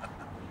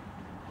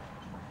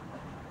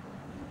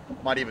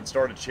 Might even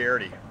start a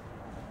charity.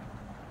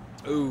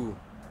 Ooh.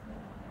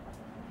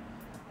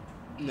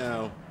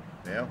 No.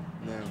 Yeah?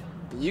 No.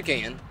 You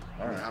can.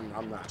 All right.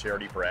 I'm not.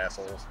 Charity for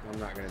assholes. I'm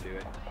not gonna do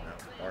it.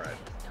 No. All right.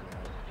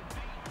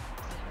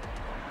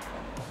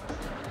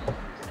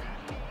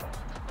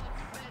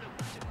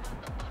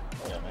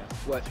 Yeah, man.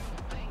 What?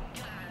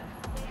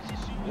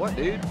 What,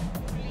 dude?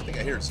 I think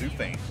I hear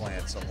Zufane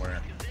playing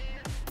somewhere.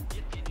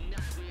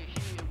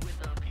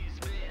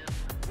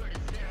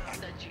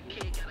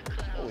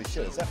 Holy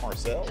shit, is that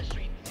Marcel?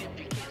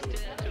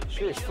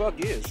 Sure as fuck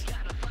is.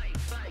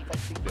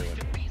 What's he doing?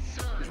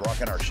 He's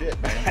rocking our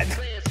shit, man.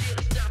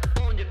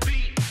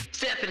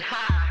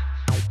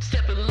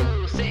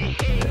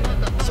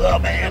 What's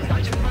up, man?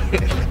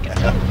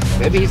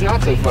 Maybe he's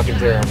not so fucking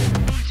terrible.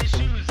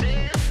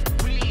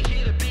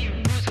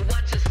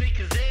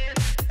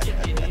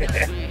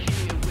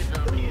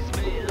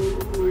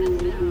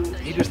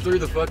 He just threw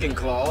the fucking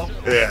claw?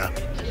 Yeah.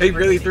 He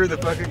really threw the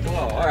fucking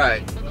claw.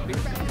 Alright.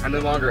 I no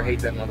longer hate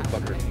that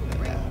motherfucker.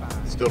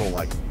 Still don't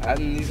like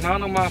him. He's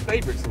not on my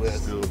favorites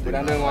list, but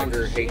I no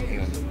longer hate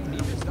him.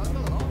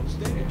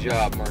 Good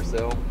job,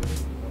 Marcel.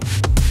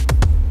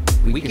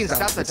 We can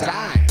stop the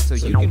time so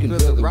you can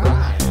feel the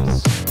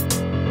rise.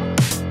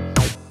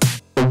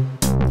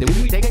 Then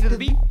we take it to the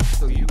beat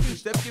so you can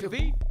step your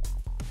feet.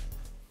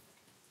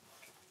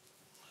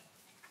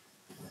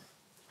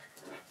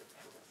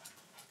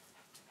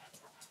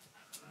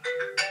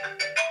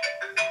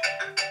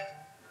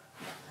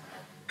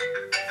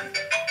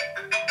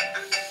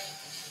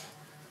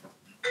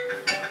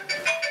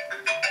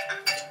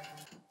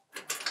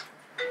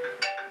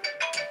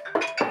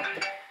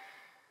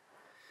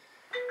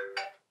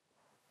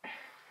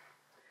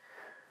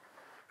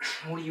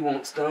 What do you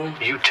want, Stone?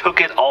 You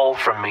took it all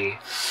from me.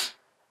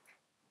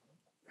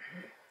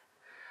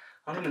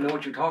 I don't even know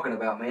what you're talking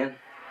about, man.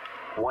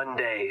 One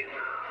day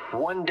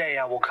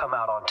I will come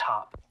out on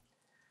top.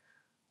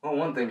 Well,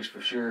 one thing's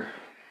for sure.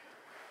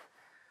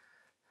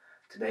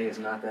 Today is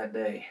not that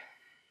day.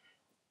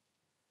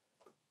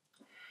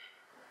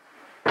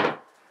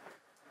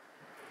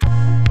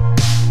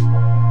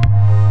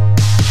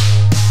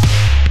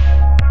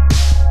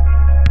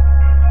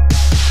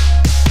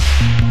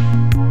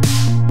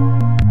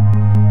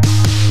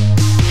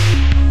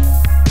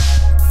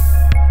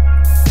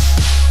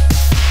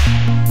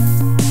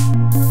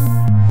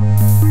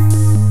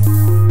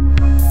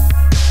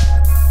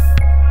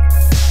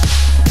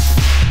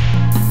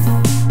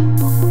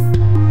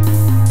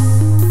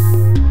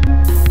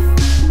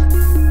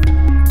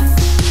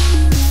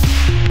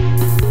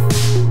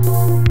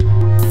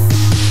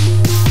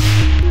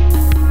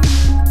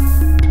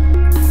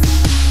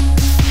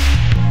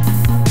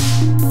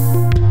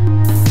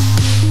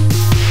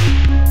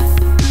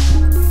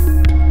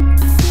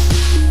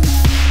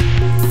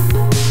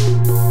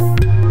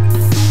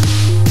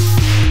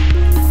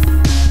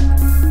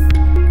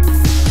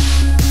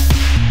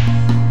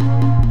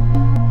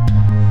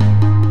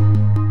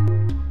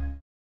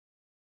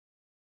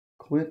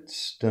 Clint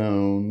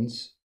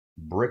Stone's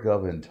Brick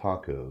Oven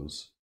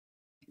Tacos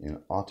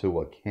in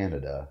Ottawa,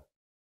 Canada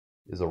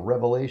is a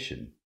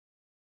revelation,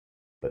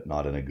 but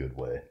not in a good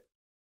way.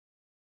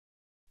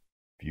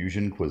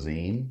 Fusion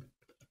cuisine?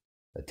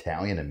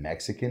 Italian and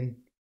Mexican?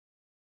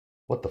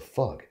 What the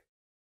fuck?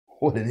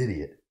 What an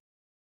idiot.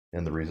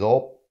 And the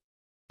result?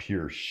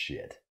 Pure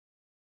shit.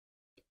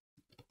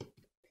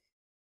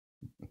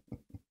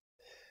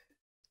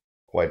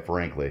 Quite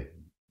frankly,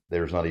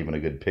 there's not even a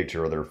good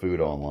picture of their food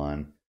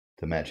online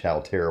to match how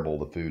terrible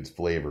the food's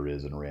flavor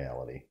is in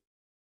reality.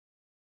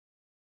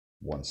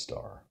 1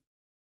 star.